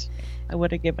 because I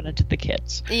would have given it to the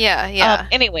kids. Yeah.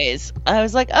 Anyways, I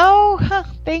was like, oh,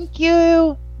 thank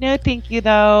you. No, thank you,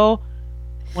 though.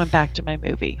 Went back to my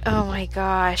movie. Oh my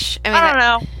gosh. I don't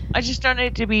know. I just don't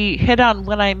need to be hit on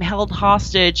when I'm held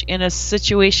hostage in a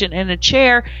situation in a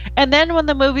chair. And then when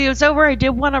the movie was over, I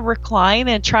did want to recline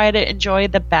and try to enjoy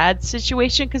the bad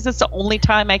situation because it's the only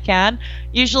time I can.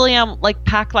 Usually I'm like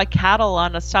packed like cattle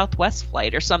on a Southwest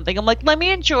flight or something. I'm like, let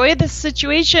me enjoy this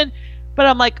situation. But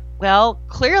I'm like, well,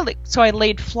 clearly. So I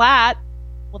laid flat.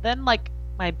 Well, then like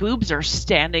my boobs are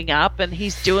standing up and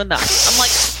he's doing that. I'm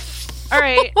like, all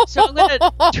right, so I'm going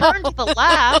to turn to the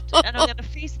left, and I'm going to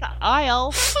face the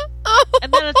aisle,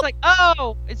 and then it's like,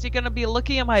 oh, is he going to be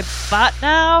looking at my butt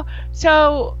now?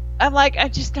 So I'm like, I'm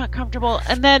just not comfortable.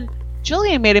 And then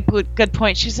Julian made a good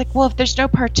point. She's like, well, if there's no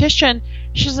partition,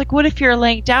 she's like, what if you're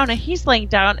laying down and he's laying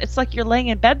down? It's like you're laying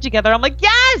in bed together. I'm like,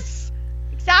 yes,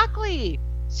 exactly.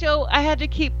 So I had to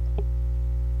keep,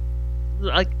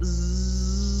 like,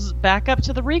 back up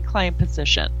to the recline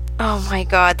position. Oh my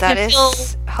god, that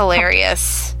is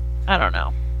hilarious. I don't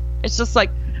know. It's just like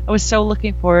I was so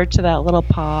looking forward to that little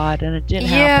pod, and it didn't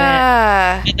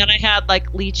happen. And then I had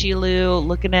like Lychee Lou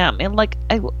looking at me, and like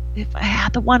if I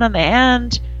had the one on the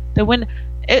end,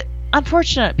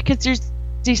 unfortunate because there's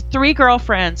these 3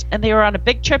 girlfriends, and they were on a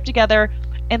big trip together,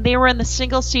 and they were in the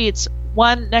single seats,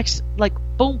 one next, like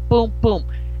boom, boom, boom,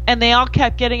 and they all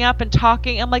kept getting up and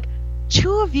talking. I'm like,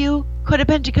 2 of you could have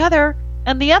been together.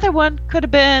 And the other one could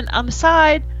have been on the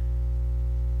side.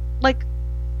 Like,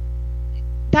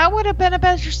 that would have been a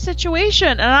better situation.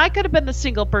 And I could have been the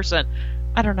single person.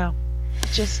 I don't know.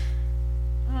 Just.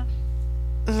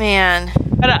 Man.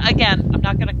 But again, I'm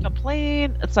not going to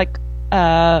complain. It's like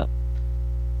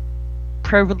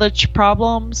privilege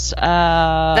problems.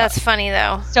 That's funny,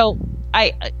 though. So,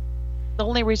 the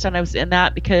only reason I was in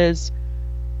that because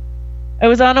I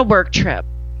was on a work trip.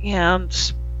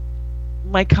 And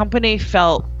my company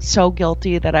felt so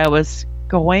guilty that I was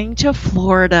going to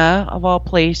Florida, of all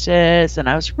places, and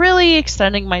I was really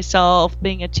extending myself,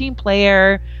 being a team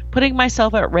player, putting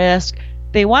myself at risk.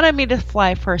 They wanted me to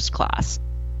fly first class.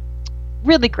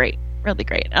 Really great, really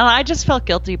great. And I just felt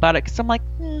guilty about it because I'm like,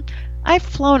 I've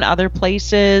flown other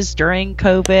places during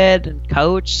COVID and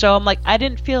coach, so I'm like, I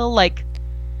didn't feel like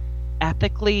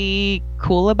ethically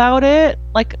cool about it.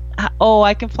 Like, oh,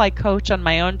 I can fly coach on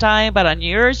my own time, but on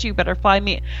yours, you better fly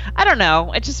me. I don't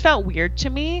know. It just felt weird to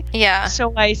me. Yeah.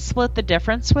 So I split the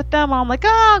difference with them. I'm like,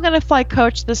 oh, I'm going to fly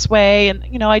coach this way.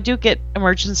 And, I do get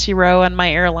emergency row on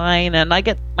my airline, and I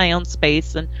get my own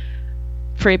space and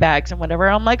free bags and whatever.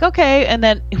 I'm like, okay. And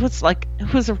then it was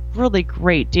a really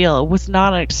great deal. It was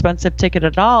not an expensive ticket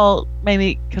at all.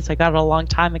 Maybe because I got it a long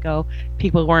time ago.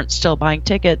 People weren't still buying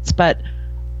tickets, but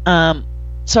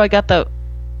so I got the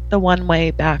one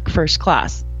way back first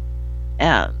class,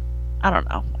 and I don't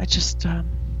know. I just I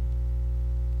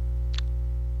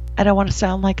don't want to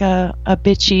sound like a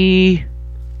bitchy,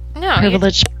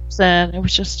 privileged person. It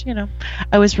was just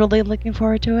I was really looking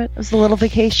forward to it. It was a little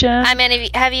vacation. I mean,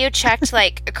 have you checked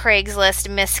like Craigslist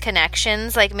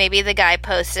misconnections? Like maybe the guy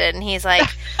posted and he's like,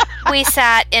 we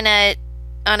sat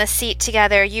on a seat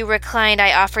together, you reclined,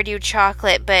 I offered you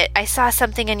chocolate, but I saw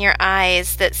something in your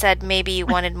eyes that said maybe you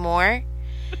wanted more.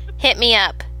 Hit me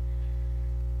up.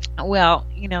 Well,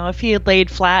 if he had laid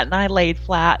flat and I laid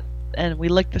flat and we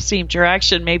looked the same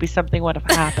direction, maybe something would have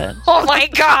happened. Oh my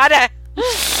god.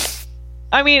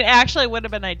 I mean, actually it would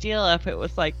have been ideal if it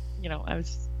was like, I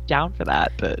was down for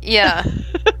that, but yeah.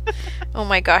 Oh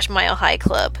my gosh, Mile High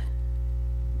Club.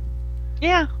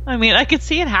 Yeah, I mean, I could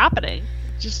see it happening.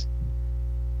 It just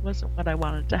wasn't what I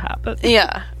wanted to happen.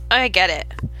 Yeah, I get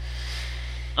it.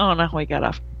 Oh no, we got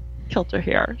off kilter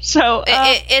here. So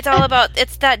it's all about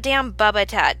that damn Bubba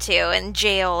tattoo and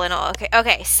jail and all.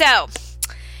 Okay, so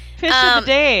fish of the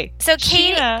day. So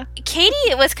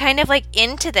Katie was kind of like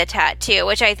into the tattoo,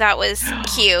 which I thought was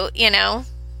cute.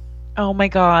 Oh my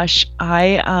gosh,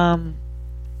 I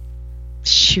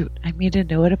made a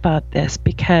note about this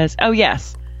because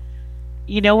yes.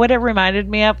 You know what it reminded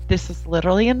me of? This is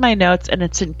literally in my notes, and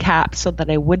it's in caps so that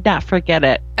I would not forget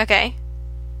it. Okay.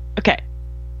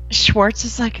 Schwartz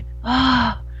is like,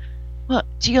 oh, well,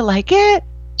 do you like it?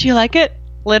 Do you like it?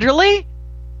 Literally,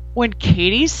 when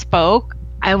Katie spoke,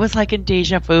 I was like in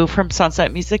deja vu from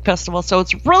Sunset Music Festival. So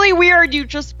it's really weird you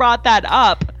just brought that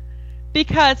up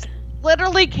because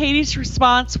literally Katie's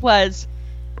response was,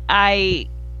 I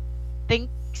think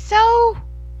so.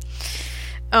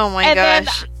 Oh my And then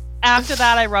gosh. after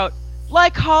that, I wrote,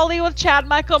 like Holly with Chad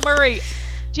Michael Murray.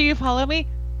 Do you follow me?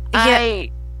 Yeah.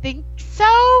 I think so.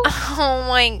 Oh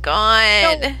my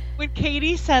god. So when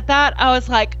Katie said that, I was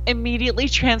like immediately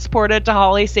transported to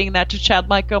Holly saying that to Chad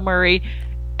Michael Murray.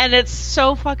 And it's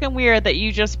so fucking weird that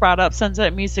you just brought up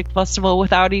Sunset Music Festival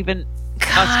without even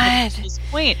God. us to this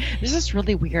point. This is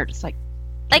really weird. It's like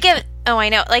if I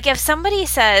know. Like if somebody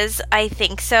says I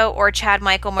think so or Chad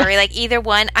Michael Murray, like either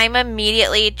one, I'm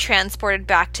immediately transported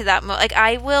back to that like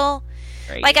I will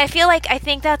right. like I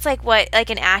think that's like what like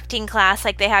an acting class,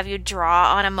 like they have you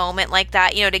draw on a moment like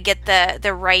that, to get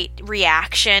the right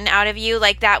reaction out of you.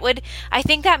 Like that would, I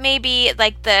think that may be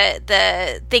like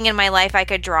the thing in my life I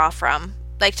could draw from,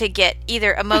 like to get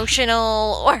either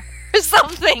emotional or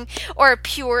something, or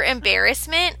pure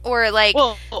embarrassment, or like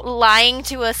lying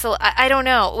to us. I don't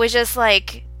know. It was just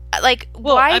like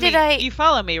why did I? You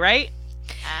follow me, right?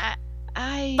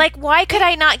 I like, why could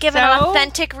I not give so? an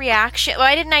authentic reaction?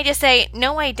 Why didn't I just say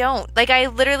no? I don't. Like I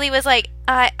literally was like,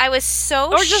 I was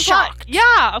so shocked.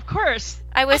 Yeah, of course.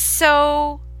 I was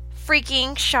so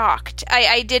freaking shocked.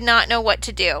 I did not know what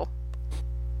to do.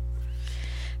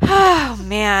 Oh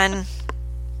man.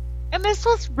 And this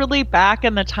was really back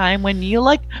in the time when you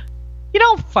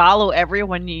don't follow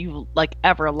everyone you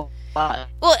ever love.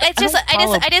 Well,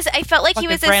 I felt like he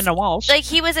was Brandon Walsh. Like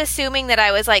he was assuming that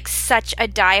I was like such a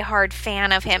diehard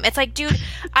fan of him. It's like, dude,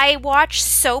 I watch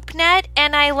SoapNet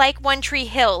and I like One Tree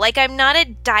Hill. Like I'm not a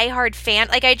diehard fan.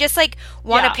 Like I just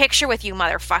want a picture with you,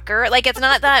 motherfucker. Like it's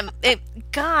not that.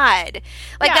 God,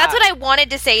 that's what I wanted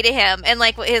to say to him, and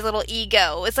like his little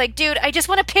ego. It's like, dude, I just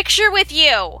want a picture with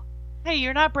you. Hey,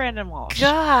 you're not Brandon Walsh.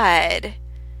 God.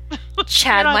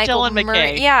 Chad Michael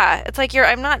Murray. Yeah, it's like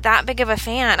I'm not that big of a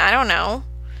fan. I don't know.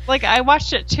 Like I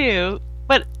watched it too,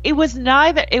 but it was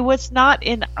not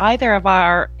in either of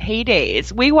our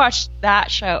heydays. We watched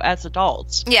that show as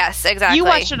adults. Yes, exactly. You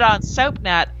watched it on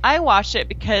SoapNet. I watched it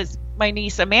because my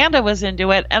niece Amanda was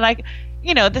into it, and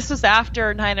this was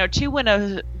after 902 when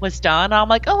it was done. I'm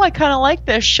like, oh, I kind of like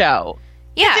this show.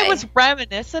 Yeah, it was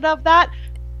reminiscent of that.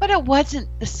 But it wasn't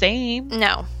the same.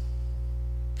 No.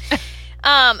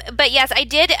 But yes,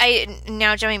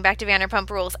 now jumping back to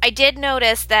Vanderpump Rules, I did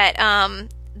notice that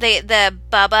the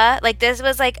Bubba, like this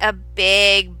was like a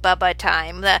big Bubba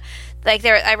time.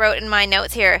 I wrote in my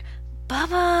notes here,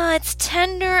 Bubba, it's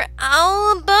tender.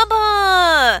 Oh,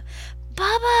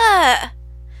 Bubba.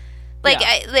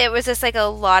 There was just like a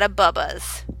lot of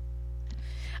Bubbas.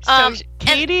 So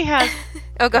Katie has.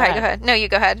 Oh, go ahead. No, you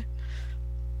go ahead.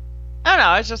 I don't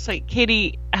know. It's just like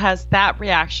Katie has that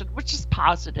reaction, which is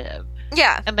positive.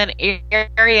 Yeah. And then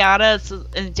Ariana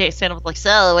and Jason was like,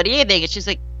 so what do you think? And she's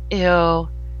like, ew,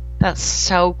 that's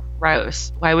so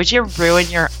gross. Why would you ruin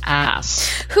your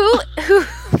ass? Who?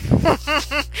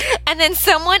 And then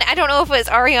someone, I don't know if it was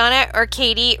Ariana or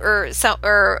Katie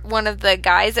or one of the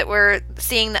guys that were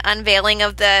seeing the unveiling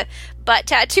of the butt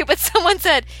tattoo, but someone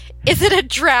said, is it a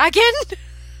dragon?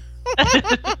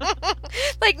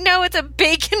 Like, no, it's a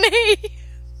bacon egg.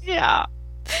 Yeah.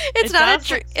 It's not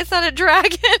a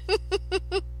dragon.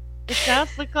 It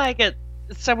does look like it's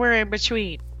somewhere in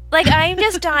between. Like, I'm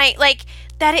just dying. Like,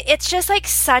 that it's just like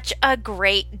such a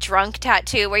great drunk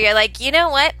tattoo where you're like, you know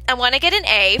what? I want to get an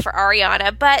A for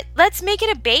Ariana, but let's make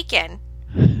it a bacon.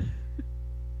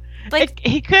 Like,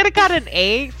 he could have got an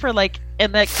A for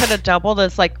and that could have doubled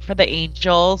as for the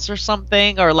Angels or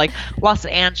something, or Los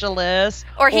Angeles,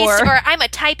 or I'm a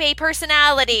type A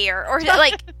personality, or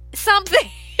like something.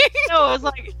 No, it was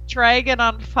like Dragon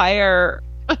on Fire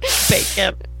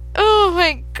bacon. Oh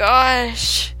my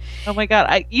gosh. Oh my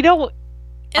god.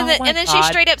 And then she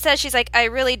straight up says, she's like, I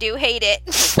really do hate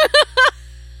it.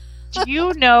 Do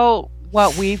you know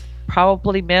what we've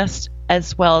probably missed,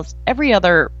 as well as every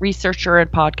other researcher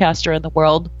and podcaster in the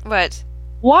world? What?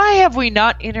 Why have we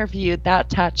not interviewed that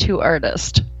tattoo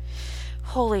artist?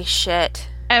 Holy shit.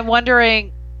 I'm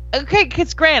wondering, okay,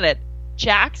 because granted,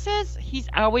 Jack says he's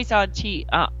always on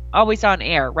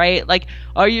air, right? Like,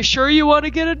 are you sure you want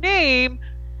to get a name?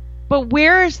 But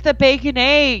where is the Bacon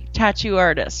A tattoo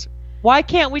artist? Why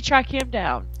can't we track him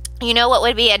down? You know what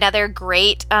would be another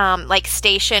great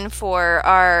station for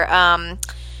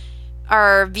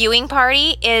our viewing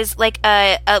party is we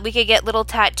could get little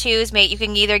tattoos made. You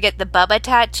can either get the Bubba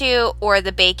tattoo or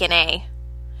the Bacon A.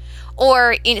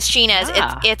 Or in Sheena's,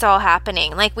 it's all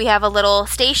happening. Like, we have a little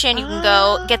station. You can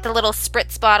go get the little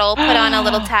spritz bottle, put on a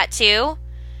little tattoo.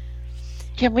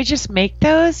 Can we just make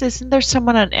those? Isn't there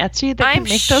someone on Etsy that can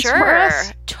make those for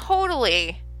us?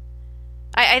 Totally.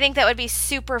 I think that would be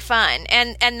super fun.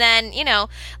 And then,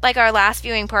 like our last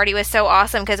viewing party was so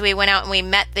awesome because we went out and we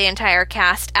met the entire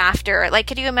cast after. Like,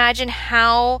 could you imagine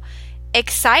how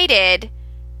excited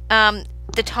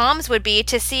the Toms would be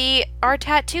to see our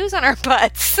tattoos on our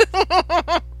butts?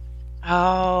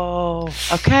 Oh,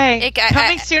 okay.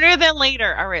 Coming sooner than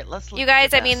later. All right, let's look. You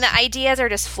guys, I mean, the ideas are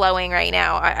just flowing right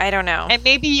now. I don't know. And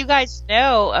maybe you guys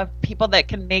know of people that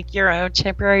can make your own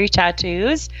temporary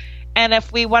tattoos. And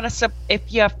if we want to,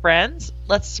 if you have friends,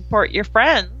 let's support your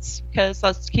friends because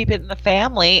let's keep it in the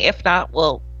family. If not,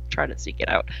 we'll try to seek it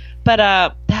out.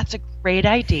 But that's a great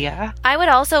idea. I would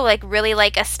also really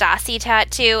like a Stassi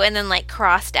tattoo and then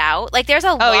crossed out. Like, there's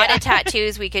a lot of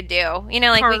tattoos we could do. We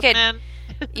could.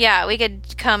 Yeah, we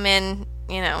could come in,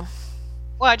 Well,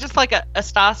 I just like a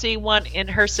Stassi one in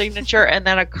her signature and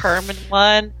then a Carmen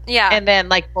one. Yeah. And then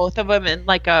both of them in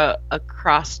a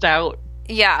crossed out.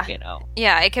 Yeah.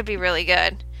 Yeah, it could be really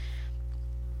good.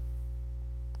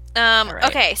 Right.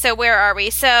 Okay, so where are we?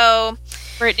 So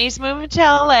Brittany's moving to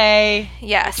LA.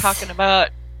 Yes. We're talking about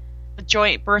a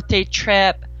joint birthday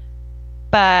trip,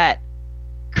 but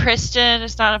Kristen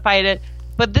is not invited.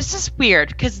 But this is weird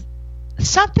because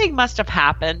something must have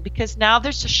happened because now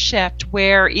there's a shift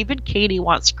where even Katie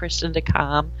wants Kristen to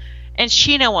come and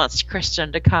Sheena wants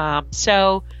Kristen to come.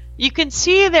 So you can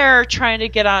see they're trying to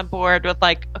get on board with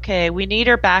okay, we need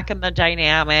her back in the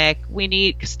dynamic.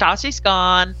 Stassi's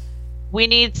gone. We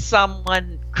need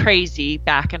someone crazy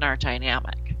back in our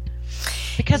dynamic.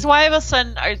 Because why all of a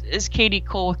sudden is Katie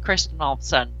cool with Kristen all of a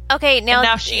sudden? Okay, now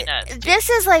Sheena is too. This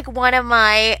is one of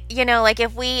my,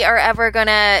 if we are ever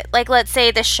gonna, let's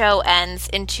say the show ends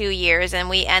in 2 years and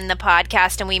we end the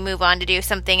podcast and we move on to do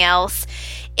something else.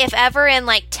 If ever in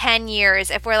 10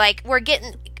 years, if we're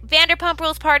getting Vanderpump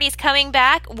Rules party's coming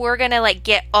back, we're gonna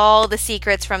get all the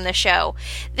secrets from the show.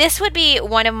 This would be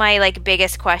one of my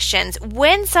biggest questions.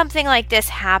 When something like this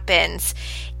happens,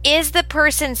 is the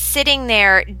person sitting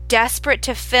there desperate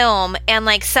to film and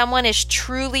someone is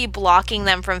truly blocking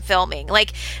them from filming?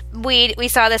 We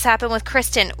saw this happen with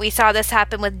Kristen. We saw this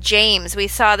happen with James. We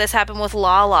saw this happen with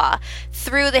Lala.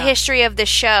 Through the history of the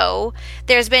show,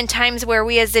 there's been times where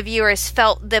we as the viewers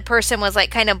felt the person was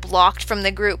kind of blocked from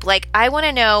the group. I want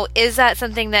to know, is that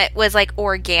something that was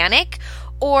organic?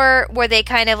 Or were they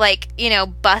kind of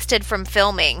busted from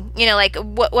filming?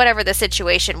 Whatever the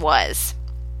situation was.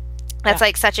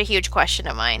 That's such a huge question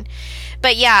of mine.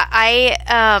 But yeah,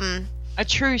 a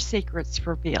true secret's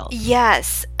revealed.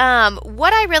 Yes.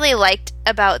 What I really liked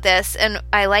about this, and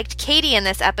I liked Katie in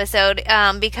this episode,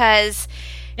 because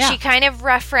she kind of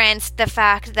referenced the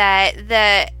fact that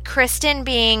the Kristen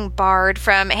being barred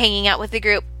from hanging out with the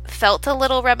group felt a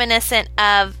little reminiscent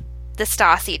of the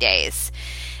Stassi days.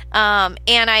 And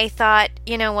I thought,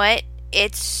 you know what?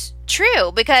 It's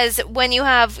true, because when you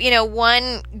have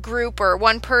one group or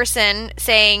one person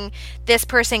saying this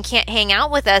person can't hang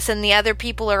out with us and the other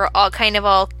people are all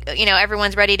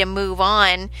everyone's ready to move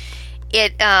on,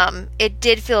 it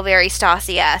did feel very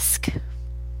Stassi-esque.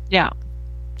 Yeah.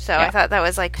 So I thought that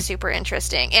was super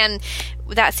interesting, and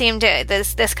that seemed to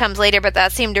this comes later, but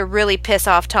that seemed to really piss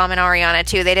off Tom and Ariana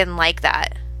too. They didn't like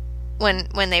that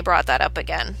when they brought that up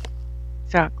again.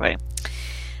 Exactly.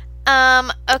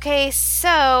 Okay,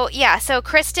 so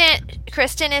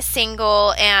Kristen is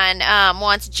single and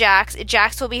wants Jax.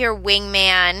 Jax will be her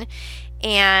wingman,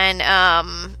 and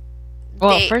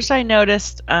first I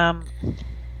noticed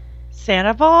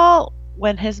Sandoval,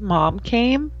 when his mom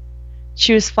came,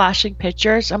 she was flashing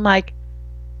pictures. I'm like,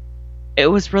 it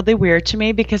was really weird to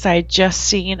me because I had just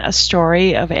seen a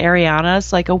story of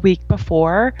Ariana's a week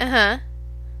before.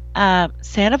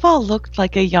 Sandoval looked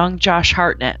like a young Josh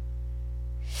Hartnett.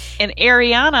 And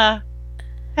Ariana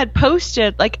had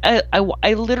posted,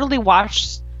 I literally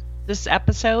watched this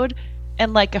episode,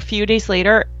 and a few days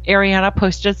later, Ariana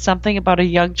posted something about a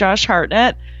young Josh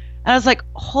Hartnett. And I was like,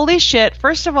 holy shit.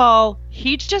 First of all,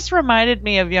 he just reminded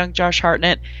me of young Josh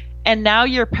Hartnett. And now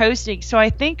you're posting. So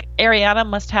I think Ariana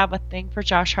must have a thing for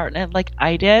Josh Hartnett like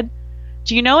I did.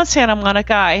 Do you know in Santa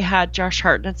Monica I had Josh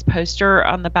Hartnett's poster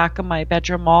on the back of my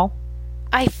bedroom wall?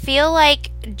 I feel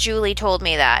like Julie told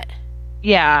me that.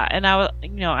 Yeah, and I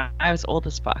was old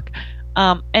as fuck.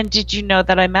 And did you know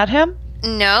that I met him?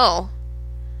 No.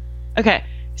 Okay,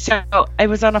 so I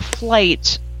was on a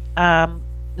flight.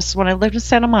 This is when I lived in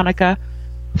Santa Monica.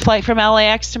 Flight from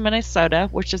LAX to Minnesota,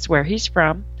 which is where he's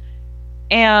from.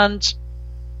 And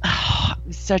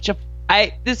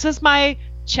this is my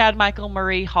Chad Michael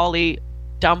Murray Holly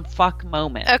dumb fuck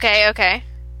moment. Okay.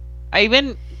 I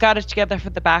even got it together for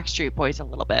the Backstreet Boys a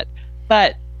little bit.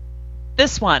 But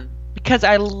this one, because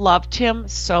I loved him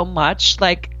so much,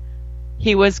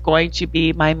 he was going to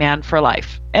be my man for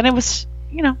life. And it was,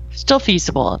 still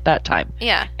feasible at that time.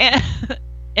 Yeah. And,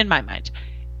 in my mind.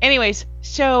 Anyways,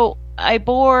 so I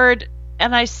board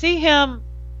and I see him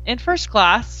in first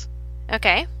class.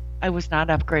 Okay. I was not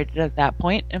upgraded at that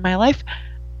point in my life.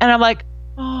 And I'm like,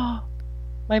 oh,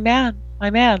 my man,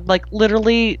 like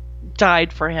literally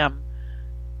died for him.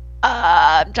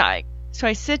 I'm dying. So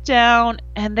I sit down,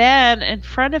 and then in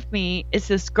front of me is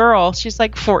this girl. She's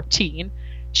like 14.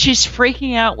 She's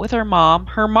freaking out with her mom.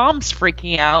 Her mom's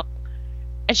freaking out.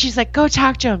 And she's like, go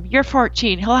talk to him. You're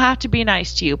 14. He'll have to be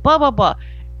nice to you. Blah, blah, blah.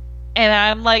 And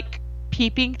I'm like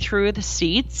peeping through the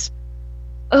seats.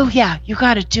 Oh, yeah, you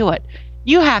got to do it.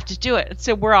 You have to do it. And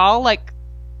so we're all like,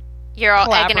 you're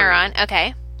all egging her on.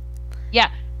 Okay. Yeah.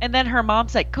 And then her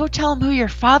mom's like, go tell him who your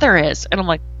father is. And I'm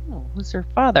like, oh, who's her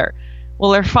father?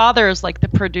 Well, her father is like the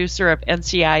producer of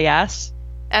NCIS.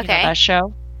 Okay. That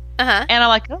show. Uh-huh. And I'm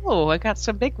like, oh, I got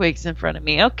some bigwigs in front of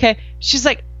me. Okay. She's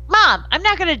like, Mom, I'm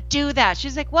not going to do that.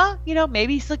 She's like, well,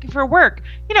 maybe he's looking for work.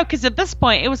 Because at this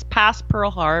point, it was past Pearl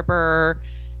Harbor.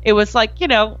 It was like, he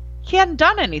hadn't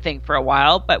done anything for a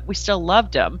while, but we still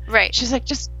loved him. Right. She's like,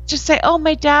 just say, oh,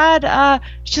 my dad.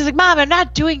 She's like, Mom, I'm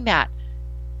not doing that.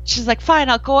 She's like, fine,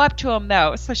 I'll go up to him,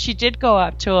 though. So she did go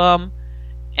up to him,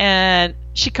 and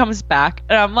she comes back,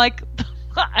 and I'm like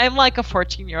a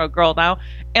 14-year-old girl now,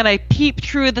 and I peep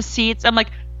through the seats. I'm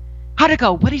like, how'd it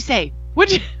go? What'd he say?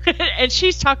 And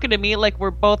she's talking to me like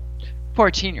we're both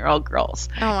 14-year-old girls.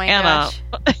 Oh my gosh.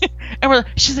 And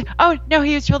she's like, oh no,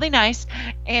 he was really nice,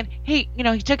 and he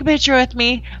took a picture with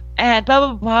me, and blah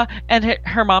blah blah. And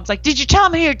her mom's like, did you tell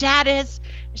him who your dad is?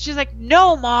 And she's like,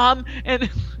 no, Mom. And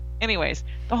anyways,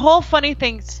 the whole funny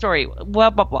thing story, blah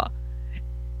blah blah.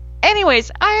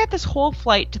 Anyways, I had this whole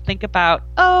flight to think about.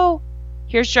 Oh,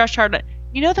 here's Josh Hartnett.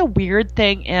 The weird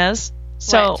thing is,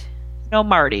 so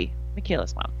Marty,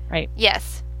 Michaela's mom, right?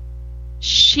 Yes.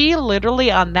 She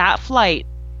literally on that flight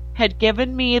had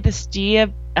given me this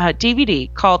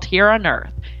DVD called Here on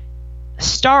Earth,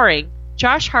 starring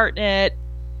Josh Hartnett,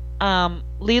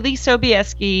 Lily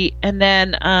Sobieski, and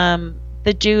then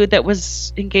the dude that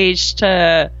was engaged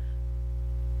to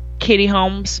Katie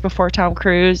Holmes before Tom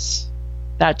Cruise.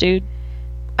 That dude.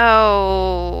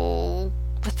 Oh,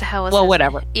 what the hell was Well, his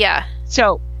whatever. name? Yeah.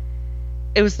 So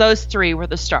it was those three were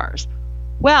the stars.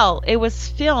 Well, it was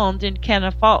filmed in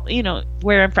Canada Falls,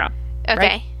 where I'm from.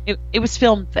 Okay. Right? It was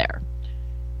filmed there.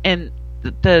 And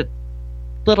the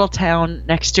little town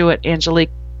next to it,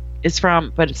 Angelique is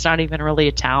from, but it's not even really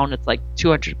a town. It's like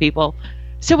 200 people.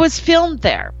 So it was filmed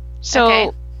there. So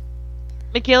Okay.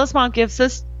 Michaela's mom gives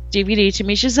this DVD to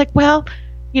me. She's like, well,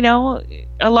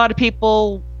 a lot of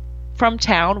people from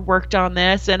town worked on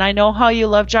this, and I know how you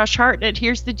love Josh Hartnett.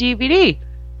 Here's the DVD.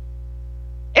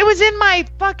 It was in my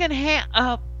fucking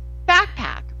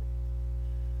backpack.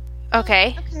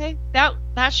 Okay. Okay,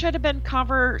 that should have been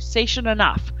conversation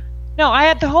enough. No, I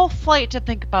had the whole flight to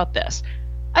think about this.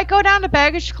 I go down to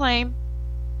baggage claim.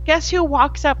 Guess who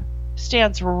walks up,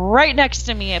 stands right next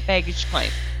to me at baggage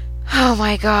claim? Oh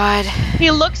my God.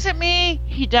 He looks at me.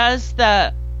 He does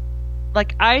the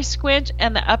eye squint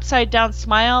and the upside down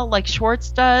smile like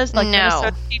Schwartz does, like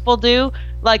Minnesota people do.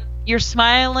 Like you're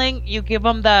smiling, you give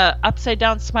them the upside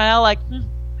down smile, like,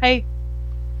 hey,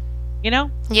 Yeah.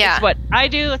 It's what I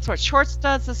do. It's what Schwartz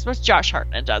does. It's what Josh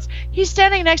Hartnett does. He's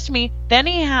standing next to me. Then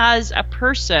he has a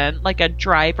person, like a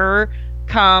driver,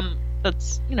 come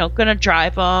that's going to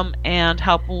drive him and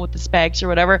help him with his bags or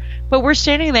whatever. But we're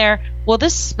standing there. Well,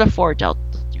 this is before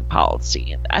Delta's new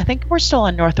policy. I think we're still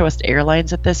on Northwest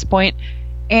Airlines at this point,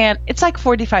 and it's like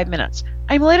 45 minutes.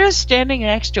 I'm literally standing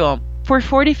next to him for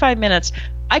 45 minutes.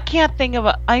 I can't think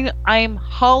of I'm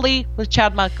Holly with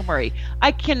Chad Montgomery.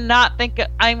 I cannot think of,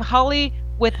 I'm Holly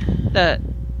with the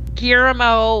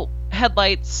Guillermo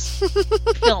headlights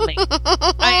filming.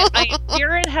 I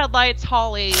deer in headlights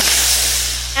Holly,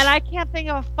 and I can't think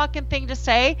of a fucking thing to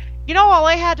say. All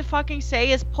I had to fucking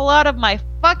say is pull out of my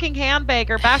fucking handbag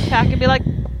or backpack and be like,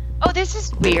 oh, this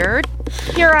is weird.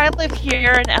 Here, I live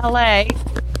here in LA,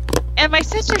 and my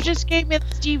sister just gave me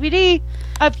this DVD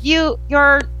of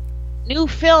your new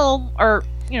film, or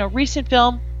recent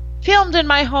film, filmed in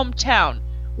my hometown.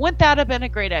 Wouldn't that have been a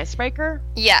great icebreaker?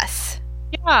 Yes.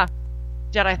 Yeah.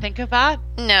 Did I think of that?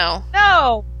 No.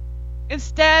 No.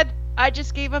 Instead, I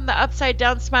just gave him the upside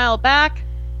down smile back.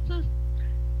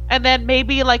 And then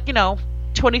maybe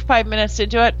 25 minutes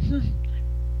into it,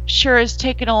 sure is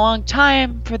taking a long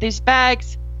time for these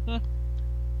bags.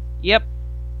 Yep.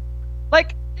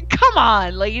 Come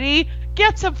on, lady.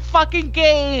 Get some fucking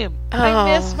game.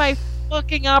 I missed my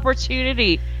fucking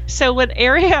opportunity. So when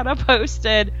Ariana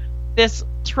posted this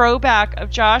throwback of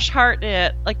Josh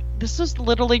Hartnett, this was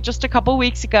literally just a couple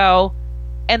weeks ago.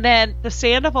 And then the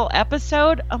Sandoval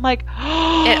episode, I'm like,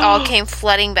 it all came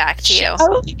flooding back to you.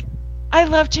 I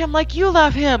loved him like you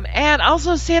love him. And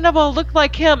also Sandoval looked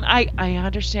like him. I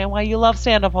understand why you love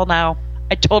Sandoval now.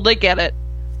 I totally get it.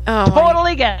 Oh,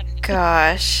 totally get it.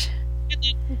 Gosh. And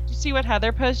then, did you see what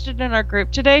Heather posted in our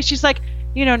group today? She's like,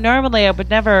 normally I would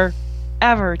never,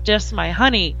 ever diss my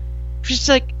honey. She's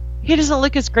like, he doesn't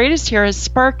look as great as here. His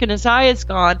spark in his eye is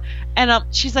gone. And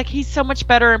she's like, he's so much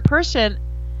better in person.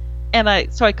 And I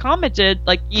commented,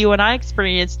 like you and I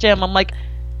experienced him. I'm like,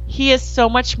 he is so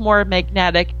much more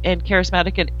magnetic and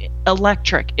charismatic and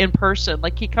electric in person.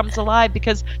 Like, he comes alive,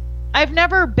 because I've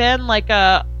never been like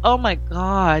oh my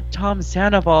God, Tom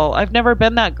Sandoval. I've never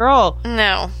been that girl.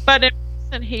 No. But in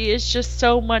person, he is just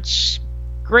so much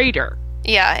greater.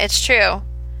 Yeah, it's true.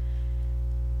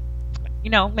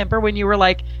 Remember when you were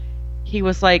like, he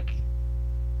was like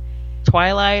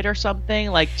Twilight or something?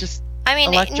 Like, just. I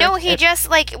mean, electric. No, he just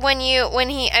like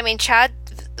Chad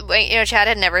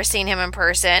had never seen him in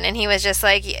person, and he was just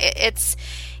like,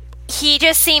 he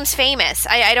just seems famous.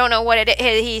 I don't know what it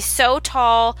is. He's so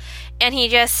tall, and he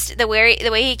just, the way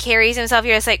he carries himself,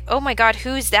 you're just like, oh my God,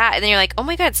 who's that? And then you're like, oh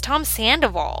my God, it's Tom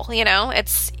Sandoval.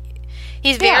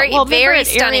 He's very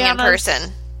stunning in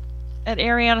person. At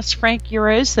Ariana's Frankie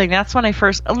Rose thing, that's when I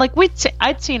first, like,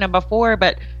 I'd seen him before,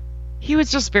 but he was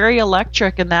just very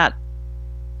electric in that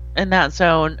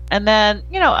zone. And then,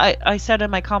 I said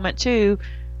in my comment too,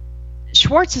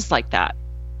 Schwartz is like that.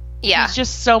 Yeah. He's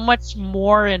just so much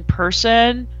more in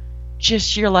person.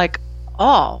 Just, you're like,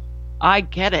 oh, I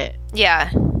get it. Yeah,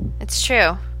 it's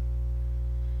true.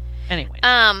 Anyway.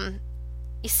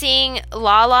 Seeing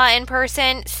Lala in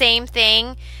person, same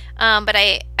thing. But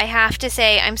I have to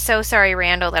say, I'm so sorry,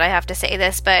 Randall, that I have to say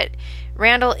this, but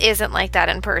Randall isn't like that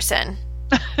in person.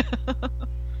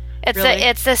 Really?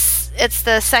 It's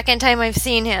the second time I've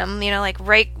seen him, like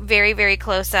right, very, very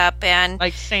close up, and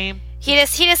like same. He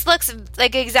just looks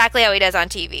like exactly how he does on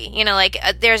TV.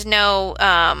 There's no.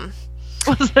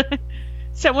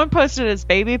 Someone posted his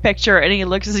baby picture, and he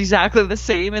looks exactly the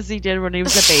same as he did when he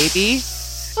was a baby.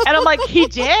 And I'm like, he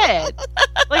did.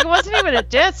 Like, it wasn't even a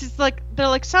diss. It's like, they're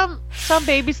like, some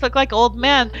babies look like old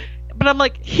men, but I'm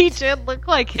like, he did look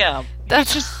like him.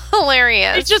 That's just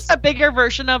hilarious. It's just a bigger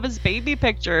version of his baby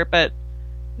picture. But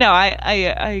no,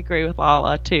 I agree with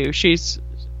Lala too. She's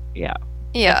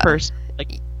first,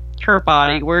 like, her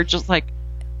body. We're just like,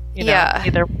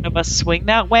 neither one of us swing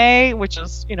that way, which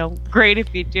is great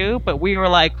if you do. But we were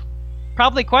like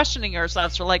probably questioning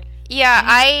ourselves. We're like, yeah,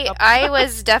 I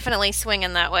was definitely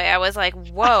swinging that way. I was like,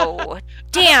 whoa,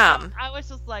 damn. I was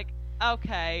just like,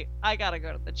 okay, I gotta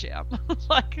go to the gym.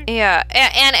 Yeah,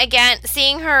 and again,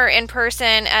 seeing her in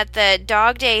person at the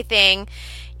dog day thing,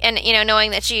 and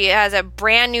knowing that she has a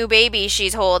brand new baby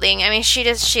she's holding. I mean,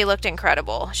 she looked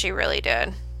incredible. She really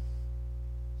did.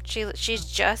 She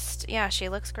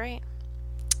looks great.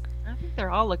 I think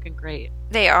they're all looking great.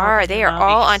 They are. They are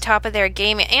all on top of their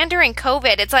game. And during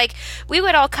COVID, it's like we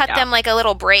would all cut them like a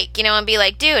little break, and be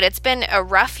like, dude, it's been a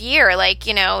rough year. Like,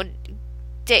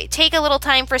 take a little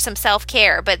time for some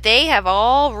self-care. But they have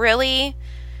all really,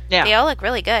 they all look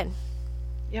really good.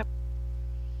 Yep.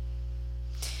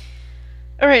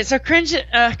 All right, so Kristen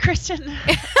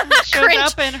shows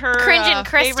up in her Cringing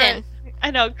Kristen. Favorite,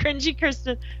 I know, cringy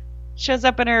Kristen shows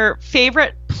up in her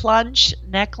favorite plunge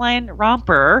neckline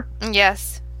romper.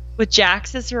 Yes. With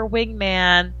Jax as her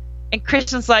wingman, and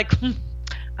Kristen's like,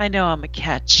 I know I'm a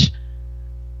catch.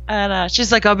 And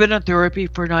she's like, I've been in therapy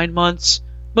for 9 months,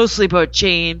 mostly about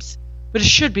James, but it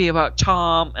should be about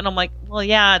Tom. And I'm like, well,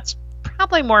 yeah, it's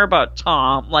probably more about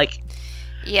Tom. Like,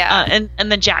 yeah.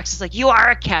 And then Jax is like, you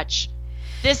are a catch.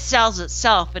 This sells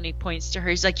itself. And he points to her.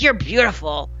 He's like, you're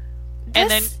beautiful. And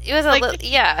then it was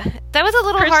that was a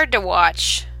little hard to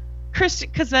watch.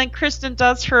 Because then Kristen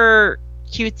does her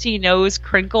cutesy nose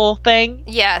crinkle thing.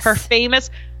 Yes.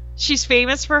 She's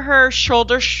famous for her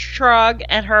shoulder shrug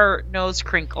and her nose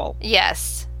crinkle.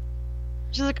 Yes.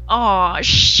 She's like, aw,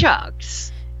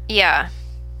 shucks. Yeah.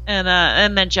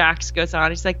 And then Jax goes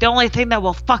on. He's like, the only thing that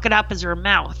will fuck it up is her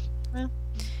mouth. Well,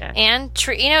 okay. And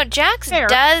Jax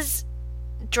does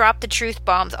drop the truth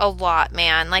bombs a lot,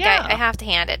 man. Like, I have to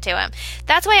hand it to him.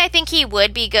 That's why I think he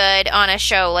would be good on a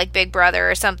show like Big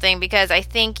Brother or something, because I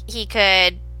think he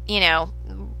could,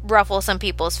 ruffle some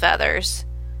people's feathers.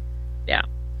 Yeah.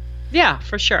 Yeah,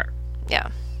 for sure. Yeah.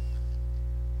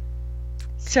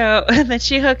 So, and then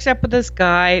she hooks up with this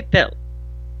guy that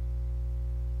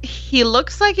he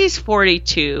looks like he's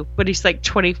 42, but he's like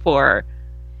 24.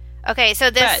 Okay, so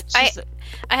I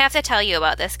have to tell you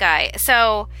about this guy.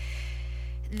 So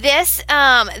This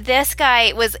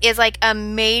guy is like a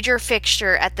major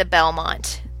fixture at the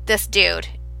Belmont. This dude.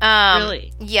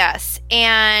 Really? Yes.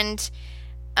 And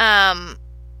um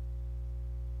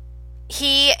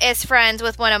he is friends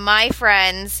with one of my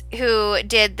friends who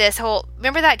did this whole.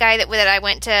 Remember that guy that I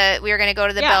went to? We were going to go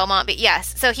to the Belmont, but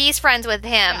yes. So he's friends with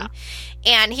him,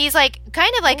 and he's like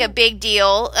kind of like a big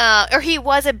deal, or he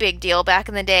was a big deal back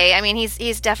in the day. I mean,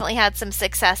 he's definitely had some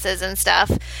successes and stuff,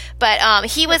 but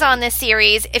he was on this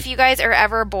series. If you guys are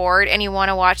ever bored and you want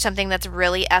to watch something that's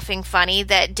really effing funny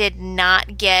that did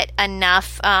not get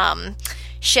enough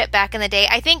shit back in the day.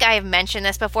 I think I have mentioned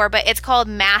this before, but it's called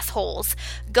Massholes.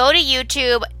 Go to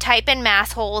YouTube, type in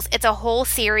Massholes. It's a whole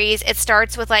series. It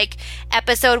starts with like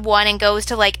episode 1 and goes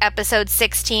to like episode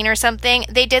 16 or something.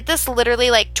 They did this literally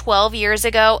like 12 years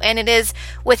ago, and it is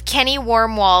with Kenny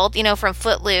Wormwald, from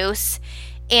Footloose.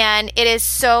 And it is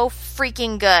so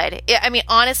freaking good. I mean,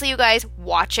 honestly, you guys,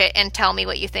 watch it and tell me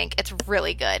what you think. It's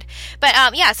really good. But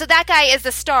so that guy is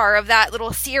the star of that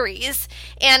little series.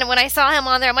 And when I saw him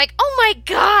on there, I'm like, oh my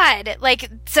God. Like,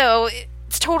 so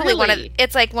it's totally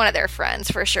it's like one of their friends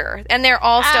for sure. And they're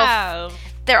all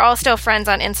still friends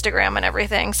on Instagram and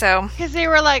everything. So because they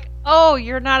were like, oh,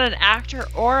 you're not an actor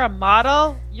or a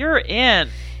model, you're in.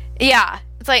 Yeah,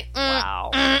 it's like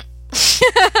wow.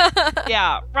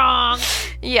 Yeah, wrong.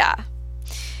 Yeah.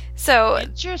 So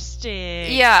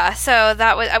interesting. Yeah. So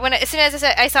that was as soon as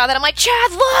I saw that, I'm like,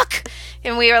 Chad, look,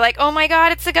 and we were like, oh my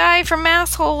God, it's the guy from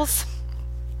Massholes.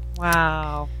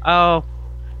 Wow. Oh,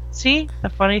 see the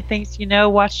funny things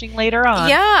watching later on.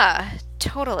 Yeah,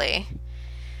 totally.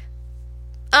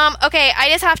 Okay, I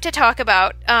just have to talk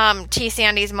about T.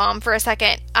 Sandy's mom for a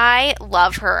second. I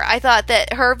love her. I thought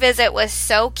that her visit was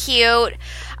so cute.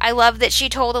 I love that she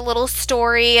told a little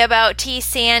story about T.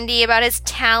 Sandy, about his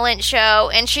talent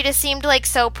show, and she just seemed like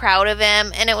so proud of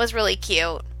him, and it was really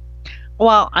cute.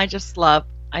 Well, I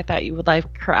thought you would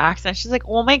like her accent. She's like,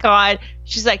 oh my God.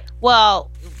 She's like, well,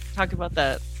 talking about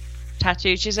the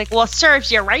tattoo. She's like, well,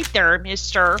 serves you right there,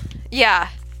 mister. Yeah.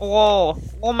 Oh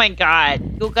my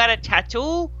God. You got a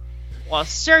tattoo? Well,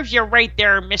 serves you right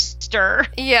there, mister.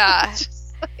 Yeah.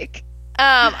 Just like,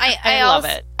 I love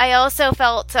it. I also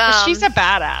felt she's a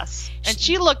badass, and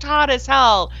she looked hot as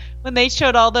hell when they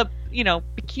showed all the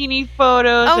bikini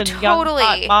photos and totally.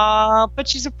 Young hot mom. But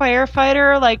she's a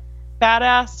firefighter, like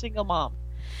badass single mom.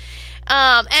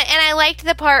 And I liked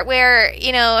the part where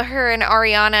her and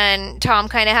Ariana and Tom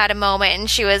kind of had a moment, and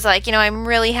she was like, I'm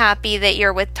really happy that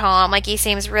you're with Tom. Like, he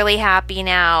seems really happy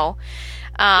now.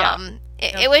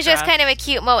 It was just kind of a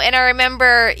cute moment. And I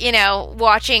remember,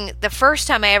 watching the first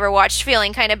time I ever watched,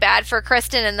 feeling kind of bad for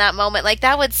Kristen in that moment. Like,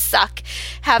 that would suck,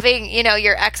 having,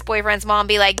 your ex-boyfriend's mom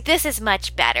be like, this is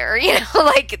much better.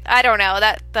 Like, I don't know.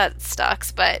 That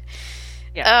sucks. But,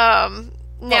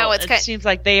 now it's it seems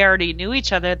like they already knew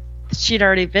each other. She'd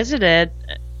already visited,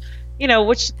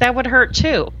 which that would hurt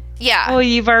too. Yeah. Oh,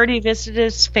 you've already visited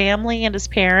his family and his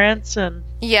parents, and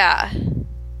yeah.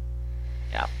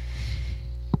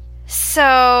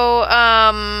 So,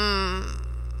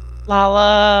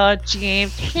 Lala,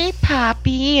 James, hey,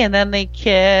 Papi, and then they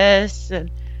kiss, and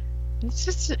it's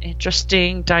just an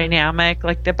interesting dynamic,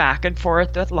 like the back and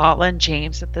forth with Lala and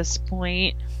James at this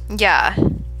point. Yeah.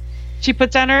 She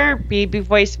puts on her baby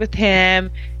voice with him,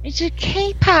 and she's like,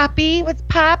 hey, Papi, what's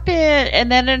poppin'?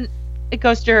 And then it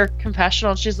goes to her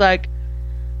confessional, and she's like,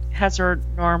 has her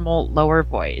normal lower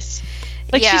voice.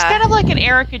 Like, she's kind of like an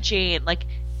Erica Jane, like,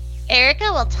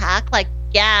 Erica will talk like,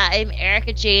 yeah, I'm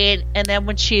Erica Jane. And then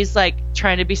when she's like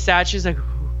trying to be sad, she's like,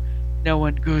 no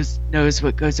one knows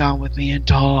what goes on with me and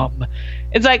Tom.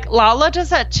 It's like Lala does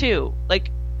that too. Like,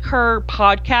 her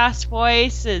podcast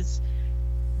voice is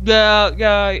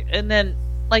yeah, and then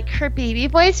like her baby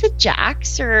voice with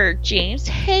Jax or James,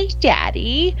 hey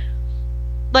daddy.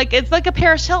 Like, it's like a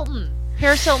Paris Hilton.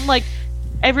 Paris Hilton, like,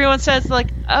 everyone says like,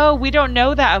 oh, we don't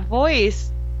know that voice.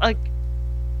 Like,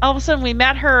 all of a sudden we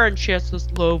met her and she has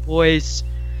this low voice,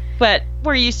 but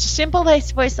we're used to simple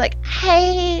nice voice like,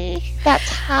 hey, that's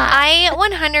hot. I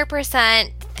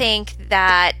 100% think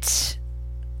that,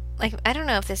 like, I don't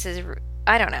know if this is,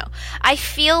 I don't know. I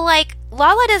feel like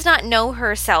Lala does not know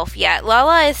herself yet.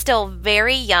 Lala is still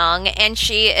very young, and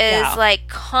she is like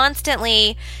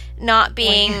constantly not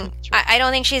being, I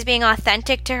don't think she's being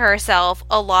authentic to herself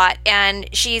a lot, and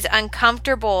she's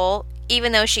uncomfortable.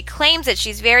 Even though she claims that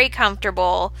she's very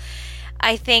comfortable,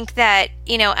 I think that,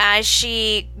 as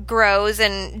she grows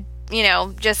and,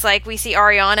 just like we see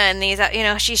Ariana in these,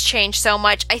 she's changed so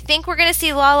much. I think we're going to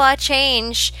see Lala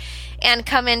change and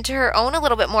come into her own a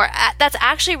little bit more. That's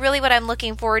actually really what I'm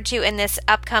looking forward to in this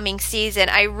upcoming season.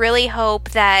 I really hope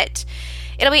that,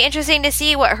 it'll be interesting to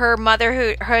see what her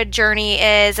motherhood journey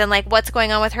is and like what's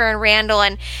going on with her and Randall.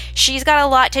 And she's got a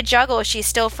lot to juggle. She's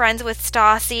still friends with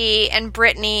Stassi and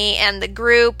Brittany and the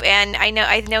group, and I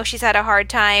know she's had a hard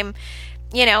time,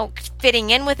 fitting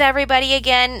in with everybody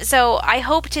again. So I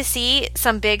hope to see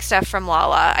some big stuff from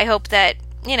Lala. I hope that,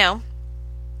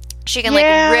 she can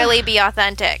like really be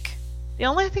authentic. The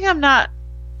only thing I'm not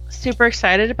super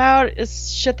excited about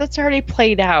is shit that's already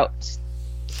played out.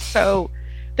 So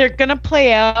they're gonna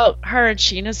play out her and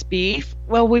Sheena's beef.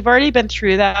 Well, we've already been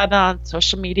through that on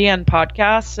social media and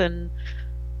podcasts and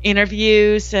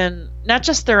interviews, and not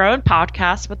just their own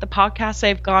podcasts, but the podcasts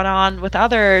they've gone on with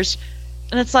others.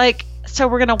 And it's like, so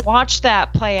we're gonna watch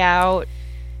that play out,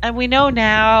 and we know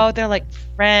now they're like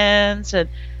friends and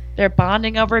they're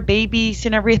bonding over babies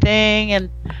and everything, and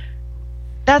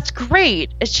that's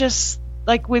great. It's just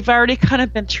like we've already kind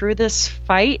of been through this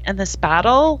fight and this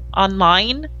battle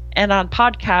online and on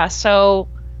podcasts, so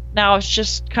now it's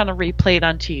just kind of replayed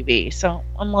on TV. So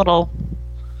I'm a little...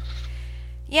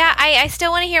 Yeah, I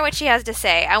still want to hear what she has to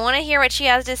say. I want to hear what she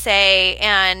has to say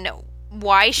and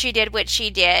why she did what she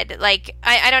did. Like,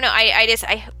 I don't know.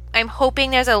 I'm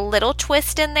hoping there's a little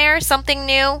twist in there, something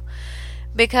new,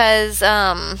 because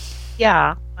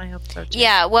yeah, I hope so too.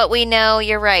 Yeah, what we know,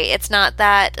 you're right. It's not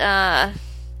that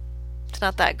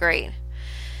great.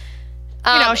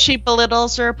 She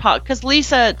belittles her because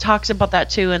Lisa talks about that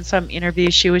too in some interview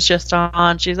she was just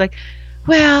on. She's like,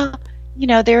 well,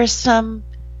 there's some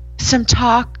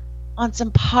talk on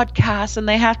some podcasts and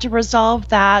they have to resolve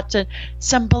that, and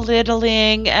some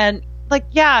belittling, and like,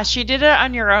 yeah, she did it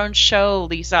on your own show,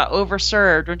 Lisa,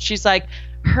 Overserved, when she's like,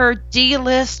 her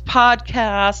D-list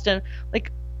podcast, and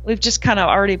like, we've just kind of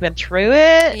already been through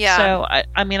it. Yeah. So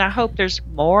I mean, I hope there's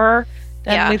more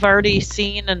than we've already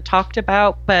seen and talked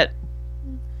about, but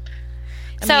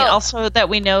I mean, also that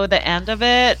we know the end of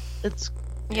it. It's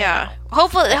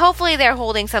Hopefully they're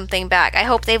holding something back. I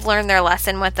hope they've learned their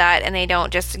lesson with that and they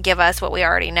don't just give us what we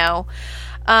already know.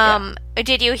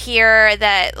 Did you hear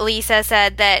that Lisa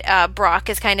said that Brock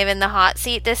is kind of in the hot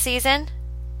seat this season?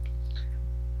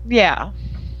 Yeah.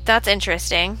 That's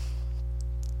interesting.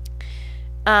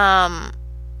 Yeah,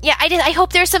 I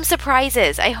hope there's some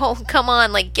surprises. I hope, come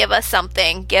on, like, give us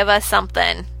something. Give us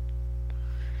something.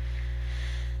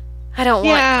 I don't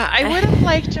want... Yeah, I would have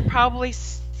liked to probably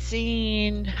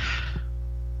seen...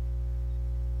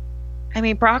 I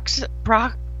mean, Brock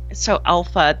is so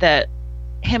alpha that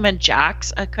him and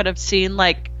Jax, I could have seen,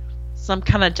 like, some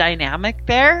kind of dynamic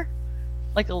there.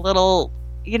 Like a little,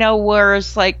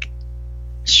 whereas, like,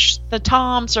 the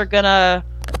Toms are gonna...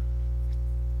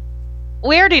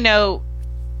 We already know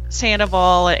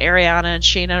Sandoval and Ariana and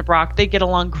Sheena and Brock, they get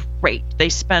along great. They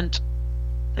spent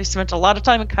a lot of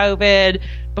time in COVID.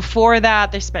 Before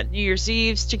that, they spent New Year's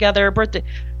Eves together, birthday.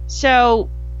 So,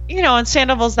 and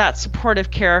Sandoval's that supportive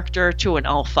character to an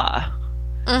alpha.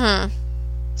 Mm-hmm.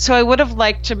 So I would have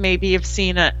liked to maybe have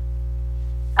seen a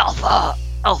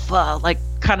alpha, like,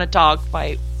 kind of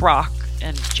dogfight Brock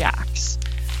and Jax.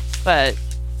 But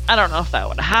I don't know if that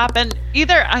would have happened.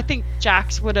 Either I think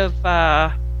Jax would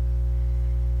have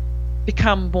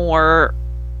become more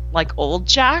like old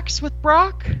Jax with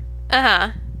Brock.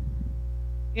 Uh-huh.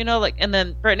 Like, and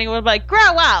then Brittany would be like,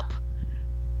 grow up.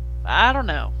 I don't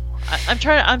know.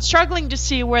 I'm struggling to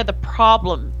see where the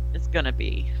problem is going to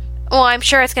be. Well, I'm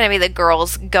sure it's going to be the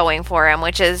girls going for him,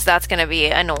 that's going to be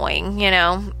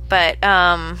annoying, but,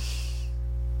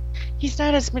 he's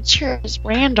not as mature as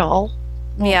Randall.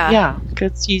 Yeah. Yeah,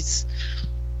 because he's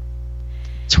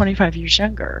 25 years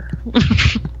younger.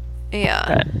 Yeah.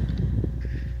 But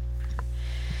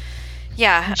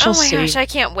yeah. She'll Oh my see. gosh, I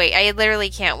can't wait. I literally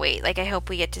can't wait. Like, I hope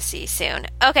we get to see soon.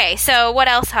 Okay, so what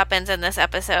else happens in this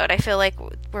episode? I feel like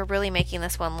we're really making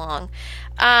this one long.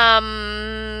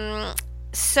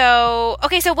 So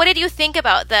what did you think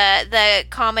about the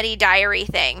comedy diary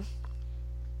thing?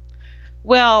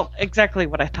 Well, exactly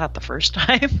what I thought the first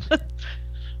time.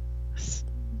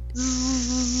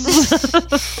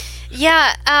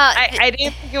 Yeah. I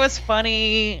didn't think it was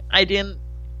funny. I didn't.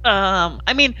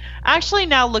 I mean, actually,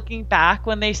 now looking back,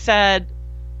 when they said,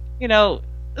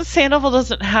 Sandoval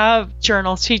doesn't have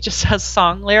journals, he just has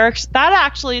song lyrics, that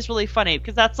actually is really funny,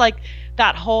 because that's like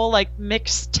that whole like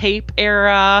mixtape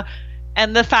era,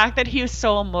 and the fact that he was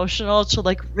so emotional to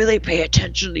like really pay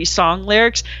attention to these song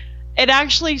lyrics,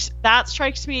 that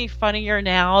strikes me funnier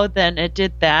now than it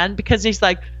did then, because he's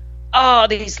like, oh,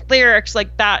 these lyrics,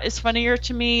 like, that is funnier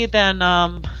to me than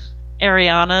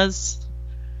Ariana's.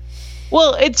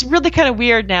 Well, it's really kind of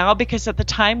weird now, because at the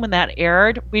time when that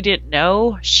aired, we didn't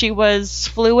know she was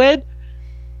fluid.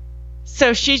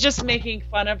 So she's just making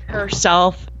fun of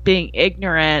herself being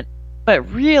ignorant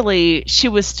but really she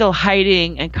was still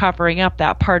hiding and covering up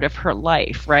that part of her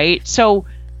life, right? So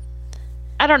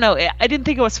I don't know. I didn't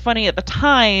think it was funny at the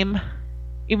time,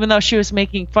 even though she was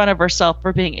making fun of herself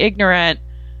for being ignorant.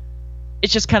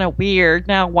 It's just kind of weird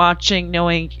now watching,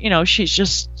 knowing, she's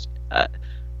just, I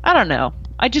don't know.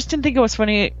 I just didn't think it was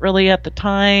funny really at the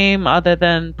time, other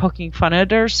than poking fun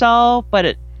at herself.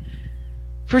 But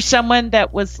for someone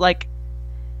that was like,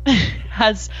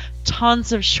 has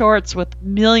tons of shorts with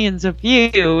millions of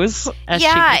views, as she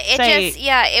would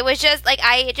say, it was just like,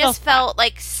 I just felt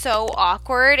like so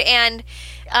awkward. And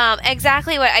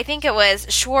exactly what I think it was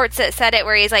Schwartz that said it,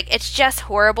 where he's like, it's just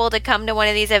horrible to come to one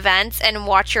of these events and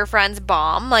watch your friends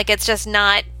bomb. Like, it's just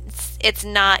not, it's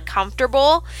not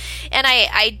comfortable. And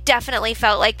I definitely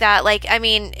felt like that. Like, I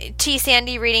mean, T.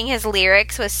 Sandy reading his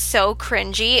lyrics was so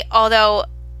cringy, although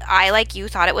I, like you,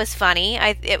 thought it was funny.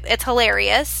 It's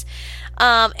hilarious.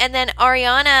 And then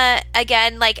Ariana,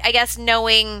 again, like, I guess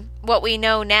knowing what we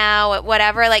know now,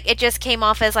 whatever, like, it just came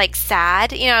off as, like,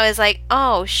 sad. I was like,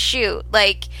 oh, shoot.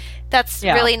 Like, that's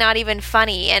really not even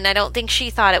funny. And I don't think she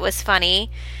thought it was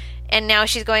funny. And now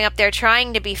she's going up there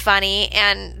trying to be funny.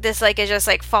 And this, like, is just,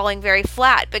 like, falling very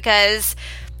flat because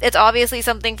it's obviously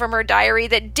something from her diary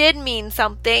that did mean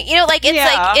something. Like,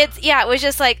 it's it was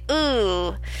just like,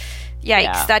 ooh,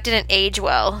 yikes, that didn't age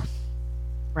well.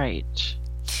 Right.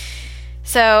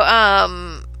 So,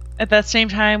 at that same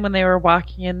time when they were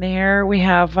walking in there, we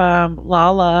have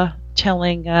Lala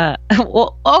telling, in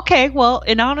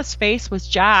Anna's face was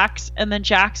Jax, and then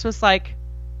Jax was like,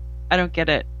 I don't get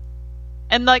it.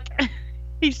 And, like,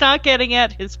 he's not getting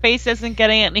it, his face isn't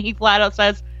getting it, and he flat out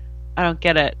says, I don't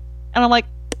get it. And I'm like,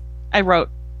 I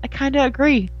kind of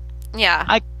agree. Yeah.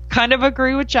 I kind of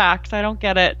agree with Jax, I don't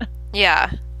get it.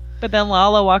 Yeah. But then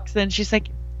Lala walks in, she's like,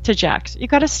 to Jax, you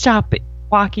gotta stop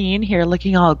walking in here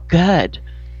looking all good.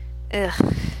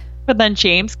 Ugh. But then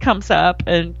James comes up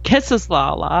and kisses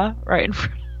Lala right in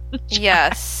front of Jax.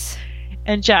 Yes.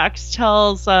 And Jax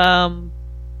tells,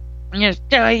 you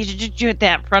do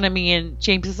that in front of me. And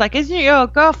James is like, isn't your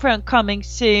girlfriend coming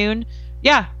soon?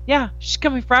 Yeah, she's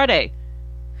coming Friday.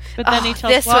 But then he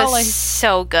tells Lala. This was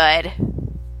so good.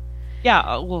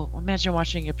 Yeah, well, imagine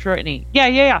watching a Britney.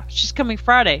 Yeah, she's coming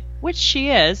Friday, which she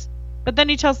is. But then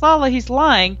he tells Lala he's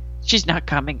lying. She's not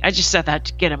coming. I just said that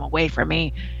to get him away from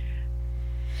me.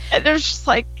 And there's just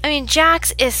like... I mean,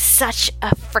 Jax is such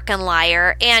a freaking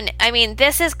liar. And, I mean,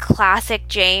 this is classic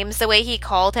James, the way he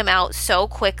called him out so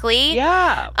quickly.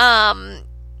 Yeah.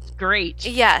 Great.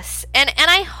 Yes. And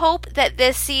I hope that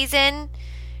this season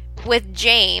with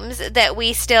James that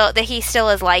he still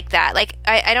is like that. Like,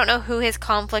 I don't know who his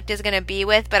conflict is going to be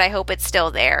with, but I hope it's still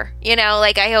there.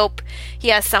 Like, I hope he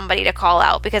has somebody to call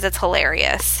out because it's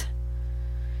hilarious.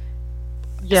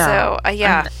 Yeah. So,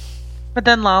 yeah. But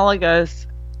then Lala goes,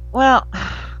 well,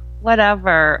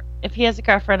 whatever. If he has a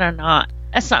girlfriend or not,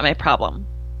 that's not my problem.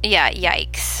 Yeah,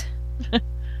 yikes.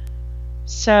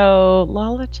 So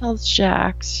Lala tells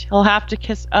Jax he'll have to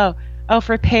kiss... Oh,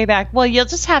 for payback. Well, you'll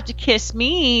just have to kiss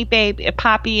me, baby,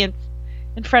 Poppy, in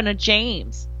front of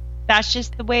James. That's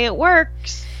just the way it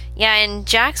works. Yeah, and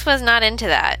Jax was not into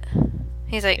that.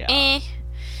 He's like,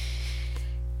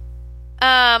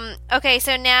 Okay,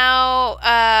 so now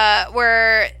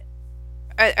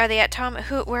are they at Tom?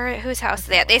 Whose house are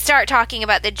they at? They start talking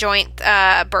about the joint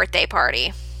birthday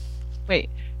party. Wait,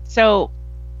 so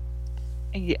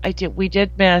we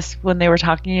did miss when they were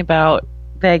talking about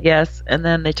Vegas, and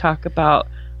then they talk about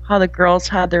how the girls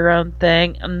had their own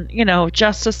thing, and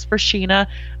justice for Sheena.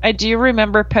 I do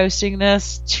remember posting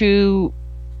this to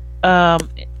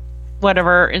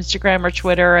whatever, Instagram or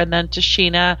Twitter, and then to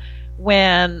Sheena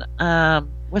when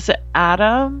was it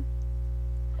Adam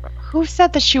who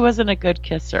said that she wasn't a good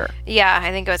kisser? Yeah,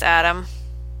 I think it was Adam.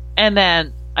 And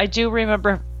then I do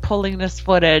remember pulling this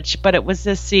footage, but it was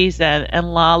this season,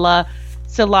 and Lala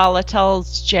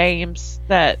tells James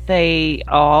that they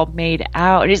all made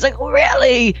out, and he's like,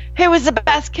 really? Who was the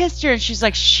best kisser? And she's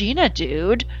like, Sheena,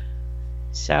 dude.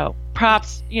 So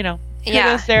props,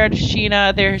 kudos there to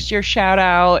Sheena. There's your shout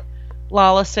out.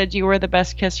 Lala said you were the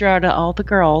best kisser out of all the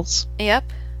girls. Yep.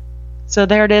 So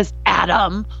there it is,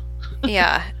 Adam.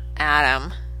 Yeah,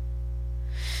 Adam.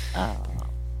 Oh.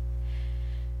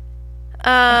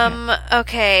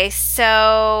 Okay,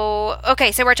 so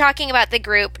we're talking about the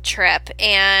group trip,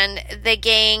 and the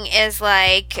gang is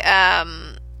like,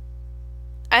 I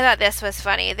thought this was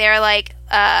funny. They're like,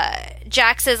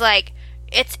 Jax is like,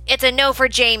 it's a no for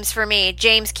James for me.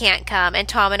 James can't come. And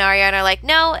Tom and Ariana are like,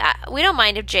 no, we don't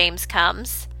mind if James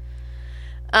comes.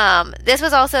 This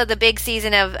was also the big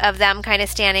season of them kind of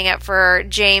standing up for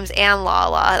James and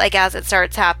Lala, like as it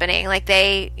starts happening. Like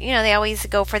they always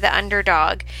go for the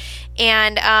underdog.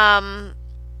 And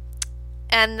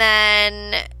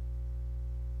then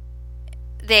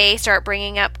they start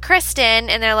bringing up Kristen,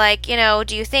 and they're like,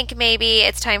 do you think maybe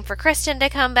it's time for Kristen to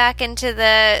come back into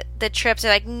the trips?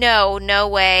 They're like, no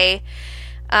way.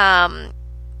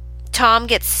 Tom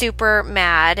gets super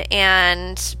mad,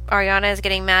 and Ariana is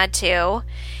getting mad too.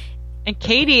 And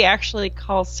Katie actually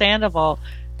calls Sandoval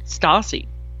Stassi,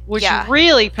 which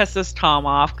really pisses Tom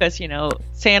off because,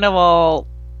 Sandoval,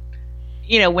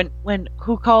 when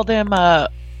who called him,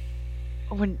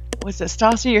 when was it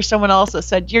Stassi or someone else that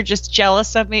said, you're just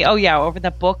jealous of me? Oh, yeah, over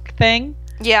the book thing.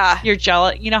 Yeah. You're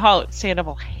jealous. You know how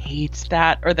Sandoval hates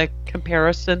that, or the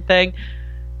comparison thing?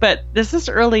 But this is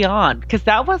early on, because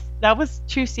that was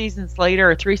 2 seasons later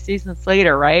or 3 seasons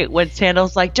later, right? When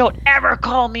Sandoval's like, don't ever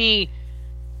call me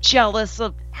jealous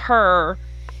of her.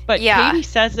 But Katie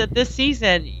says that this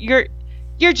season, you're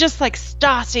just like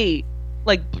Stassi,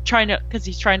 like because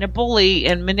he's trying to bully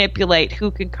and manipulate who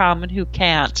can come and who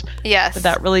can't. Yes. But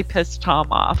that really pissed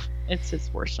Tom off. It's his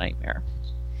worst nightmare.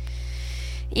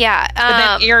 Yeah.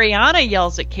 But then Ariana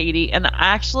yells at Katie, and I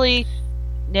actually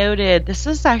noted this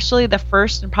is actually the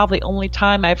first and probably only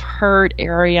time I've heard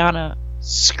Ariana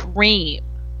scream.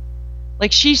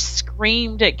 Like, she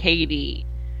screamed at Katie.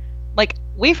 Like,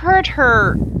 we've heard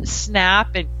her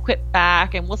snap and quit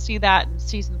back, and we'll see that in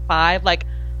season 5. Like,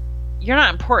 you're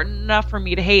not important enough for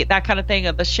me to hate, that kind of thing,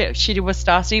 of the shit she did with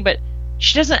Stassi, but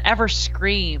she doesn't ever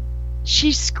scream.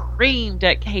 She screamed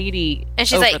at Katie, and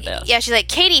she's over like, this. she's like,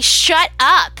 Katie, shut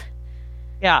up.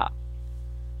 Yeah.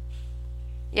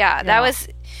 Yeah, that was,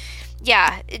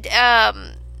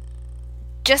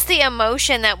 just the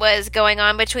emotion that was going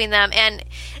on between them. And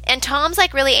Tom's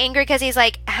like really angry because he's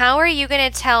like, how are you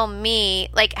going to tell me,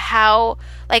 like,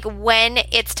 when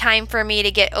it's time for me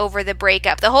to get over the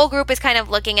breakup? The whole group is kind of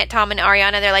looking at Tom and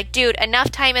Ariana. They're like, dude,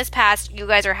 enough time has passed. You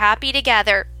guys are happy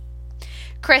together.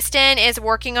 Kristen is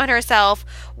working on herself.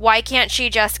 Why can't she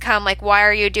just come? Like, why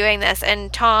are you doing this?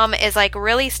 And Tom is like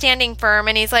really standing firm,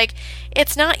 and he's like,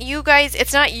 it's not you guys,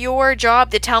 it's not your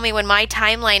job to tell me when my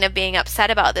timeline of being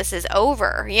upset about this is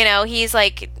over. He's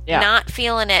like not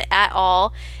feeling it at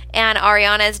all. And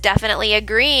Ariana is definitely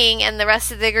agreeing, and the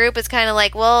rest of the group is kind of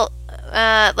like, well,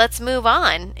 let's move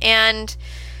on. And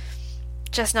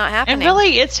just not happening. And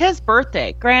really, it's his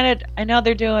birthday. Granted, I know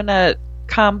they're doing a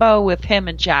combo with him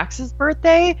and Jax's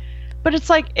birthday, but it's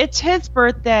like, it's his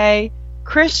birthday.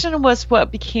 Kristen was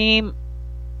what became,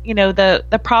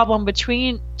 the problem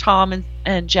between Tom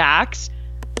and Jax.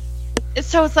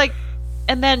 So it's like,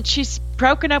 and then she's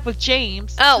broken up with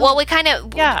James. Oh, well, we kind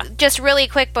of, just really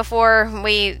quick before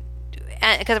we,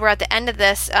 because we're at the end of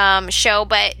this show,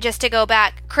 but just to go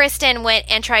back, Kristen went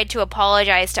and tried to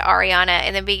apologize to Ariana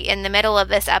in the middle of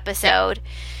this episode. Yeah.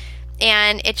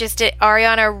 And it just did.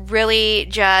 Ariana really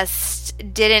just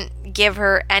didn't give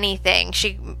her anything.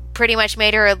 She pretty much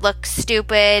made her look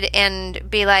stupid and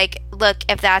be like, look,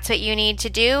 if that's what you need to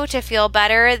do to feel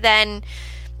better, then,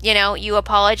 you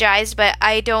apologized, but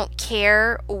I don't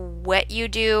care what you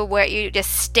do,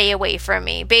 just stay away from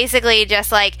me. Basically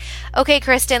just like, okay,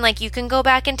 Kristen, like, you can go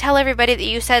back and tell everybody that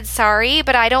you said sorry,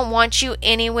 but I don't want you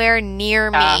anywhere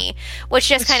near me, which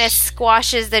just kind of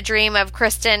squashes the dream of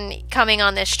Kristen coming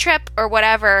on this trip or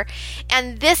whatever.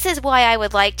 And this is why I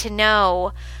would like to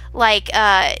know, like,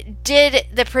 did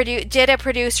a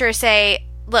producer say,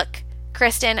 look,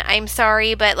 Kristen, I'm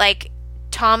sorry, but like,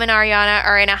 Tom and Ariana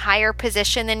are in a higher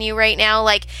position than you right now.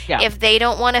 Like, if they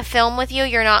don't want to film with you,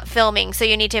 you're not filming. So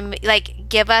you need to, like,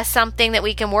 give us something that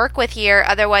we can work with here.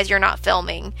 Otherwise, you're not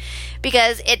filming.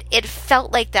 Because it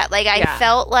felt like that. Like, I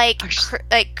felt like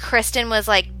Kristen was,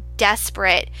 like,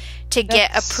 desperate to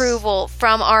get approval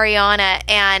from Ariana.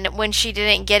 And when she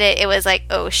didn't get it, it was like,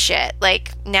 oh, shit.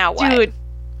 Like, now what? Dude,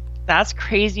 that's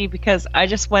crazy, because I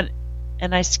just went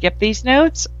and I skipped these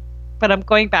notes. But I'm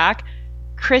going back.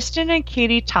 Kristen and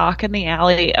Katie talk in the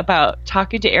alley about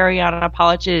talking to Ariana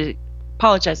and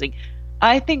apologizing.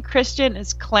 I think Kristen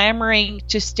is clamoring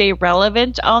to stay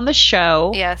relevant on the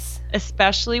show. Yes.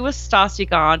 Especially with Stassi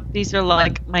gone. These are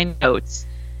like my notes.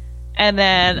 And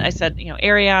then I said,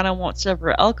 Ariana won't serve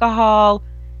her alcohol.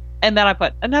 And then I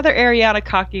put another Ariana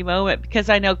cocky moment, because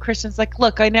I know Kristen's like,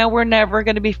 look, I know we're never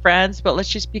going to be friends, but let's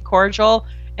just be cordial.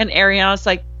 And Ariana's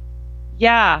like,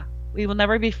 yeah, we will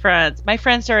never be friends. My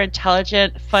friends are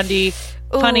intelligent, funny,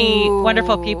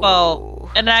 wonderful people.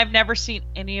 And I've never seen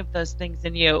any of those things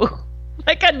in you.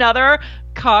 Like another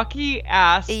cocky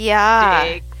ass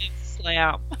dig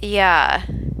slam. Yeah.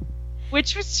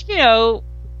 Which was,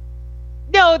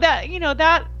 No,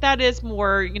 that that is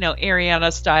more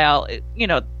Ariana style.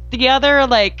 The other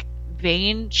like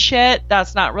vain shit,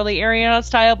 that's not really Ariana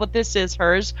style, but this is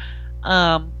hers.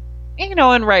 And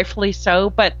rightfully so.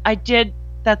 But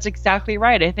that's exactly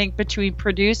right. I think between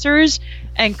producers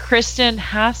and Kristen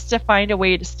has to find a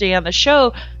way to stay on the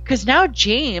show, because now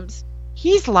James,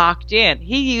 he's locked in.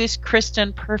 He used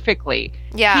Kristen perfectly.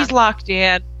 Yeah. He's locked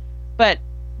in. But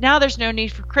now there's no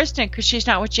need for Kristen because she's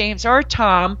not with James or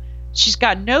Tom. She's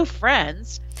got no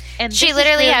friends. And she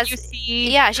literally has,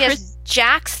 she has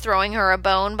Jax throwing her a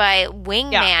bone by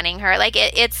wingmanning her. Like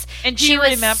it's, and she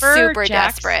was remember super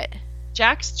desperate.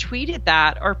 Jax tweeted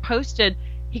that or posted,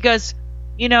 he goes,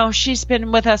 she's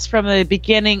been with us from the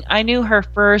beginning. I knew her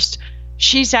first.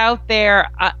 She's out there.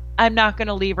 I'm not going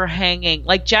to leave her hanging.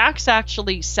 Like Jax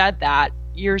actually said that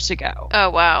years ago. Oh,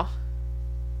 wow.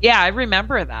 Yeah, I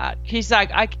remember that. He's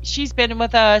like, she's been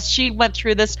with us. She went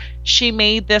through this. She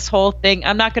made this whole thing.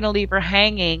 I'm not going to leave her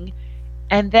hanging.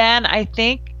 And then I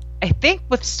think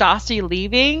with Stassi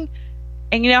leaving,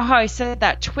 and you know how I said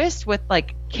that twist with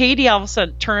like Katie all of a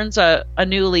sudden turns a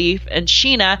new leaf, and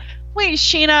Sheena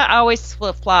always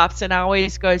flip-flops and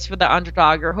always goes for the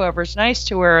underdog or whoever's nice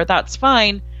to her. That's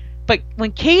fine. But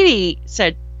when Katie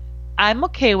said, I'm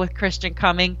okay with Kristen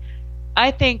coming, I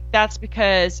think that's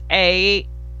because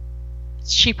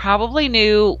she probably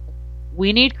knew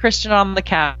we need Kristen on the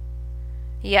cast.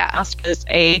 Yeah. Because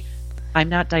I'm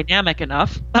not dynamic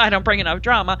enough. I don't bring enough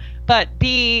drama. But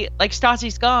B, like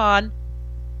Stassi's gone.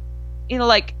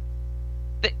 Like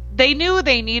they knew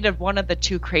they needed one of the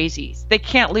two crazies. They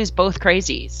can't lose both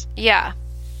crazies. Yeah.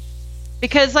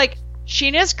 Because like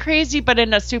Sheena's crazy, but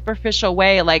in a superficial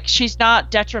way. Like she's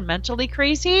not detrimentally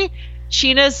crazy.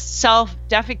 Sheena's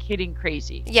self-defecating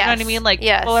crazy. Yes. You know what I mean? Like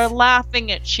people are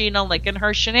laughing at Sheena like in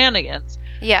her shenanigans.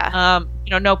 Yeah.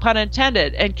 No pun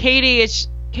intended. And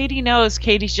Katie knows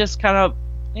Katie's just kind of,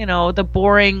 the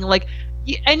boring, like,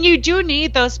 and you do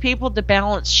need those people to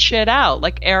balance shit out.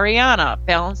 Like Ariana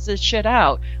balances shit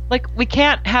out. Like we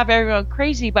can't have everyone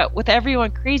crazy, but with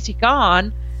everyone crazy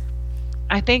gone,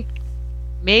 I think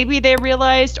maybe they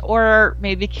realized, or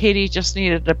maybe Katie just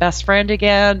needed a best friend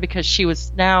again because she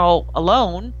was now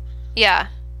alone. Yeah.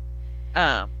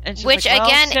 And which like,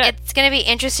 again, it's going to be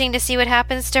interesting to see what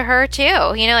happens to her too.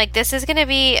 Like this is going to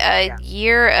be a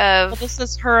year of. Well, this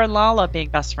is her and Lala being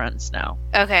best friends now.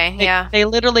 Okay. They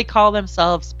literally call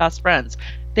themselves best friends.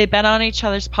 They've been on each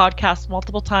other's podcast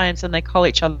multiple times, and they call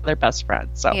each other their best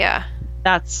friends. So yeah,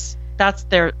 that's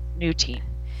their new team.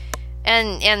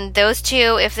 And those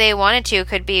two, if they wanted to,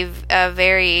 could be a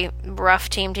very rough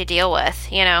team to deal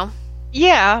with.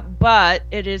 Yeah, but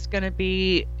it is going to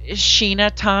be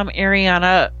Sheena, Tom,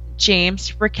 Ariana,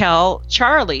 James, Raquel,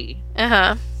 Charlie.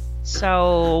 Uh-huh.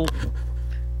 So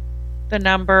the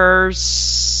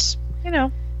numbers, Yeah.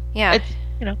 It's,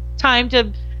 time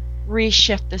to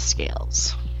reshift the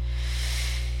scales.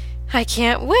 I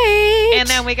can't wait. And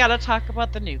then we got to talk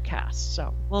about the new cast.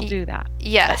 So we'll do that.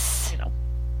 Yes. But,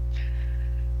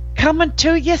 coming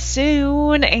to you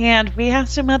soon, and we have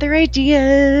some other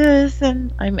ideas,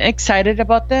 and I'm excited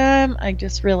about them. I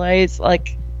just realized,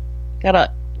 like, got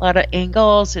a lot of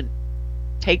angles and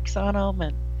takes on them,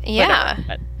 and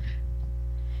but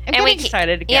I'm getting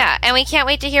excited again. Yeah, and we can't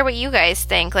wait to hear what you guys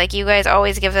think. Like, you guys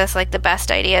always give us like the best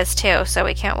ideas too, so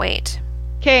we can't wait.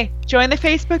 Okay, join the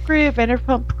Facebook group,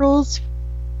 Vanderpump Rules.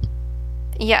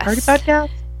 Yes. Party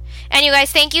podcast. And you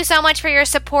guys, thank you so much for your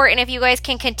support. And if you guys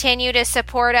can continue to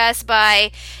support us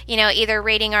by, either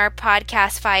rating our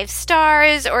podcast 5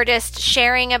 stars or just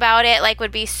sharing about it, like,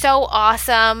 would be so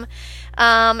awesome.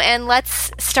 And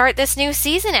let's start this new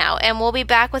season out. And we'll be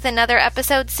back with another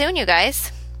episode soon, you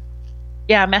guys.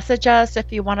 Yeah, message us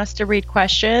if you want us to read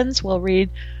questions. We'll read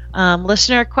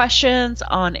listener questions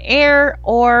on air.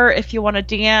 Or if you want to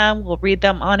DM, we'll read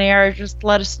them on air. Just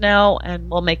let us know, and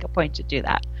we'll make a point to do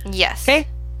that. Yes. Okay?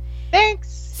 Thanks.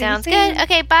 Sounds good.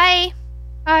 Okay, bye.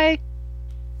 Bye.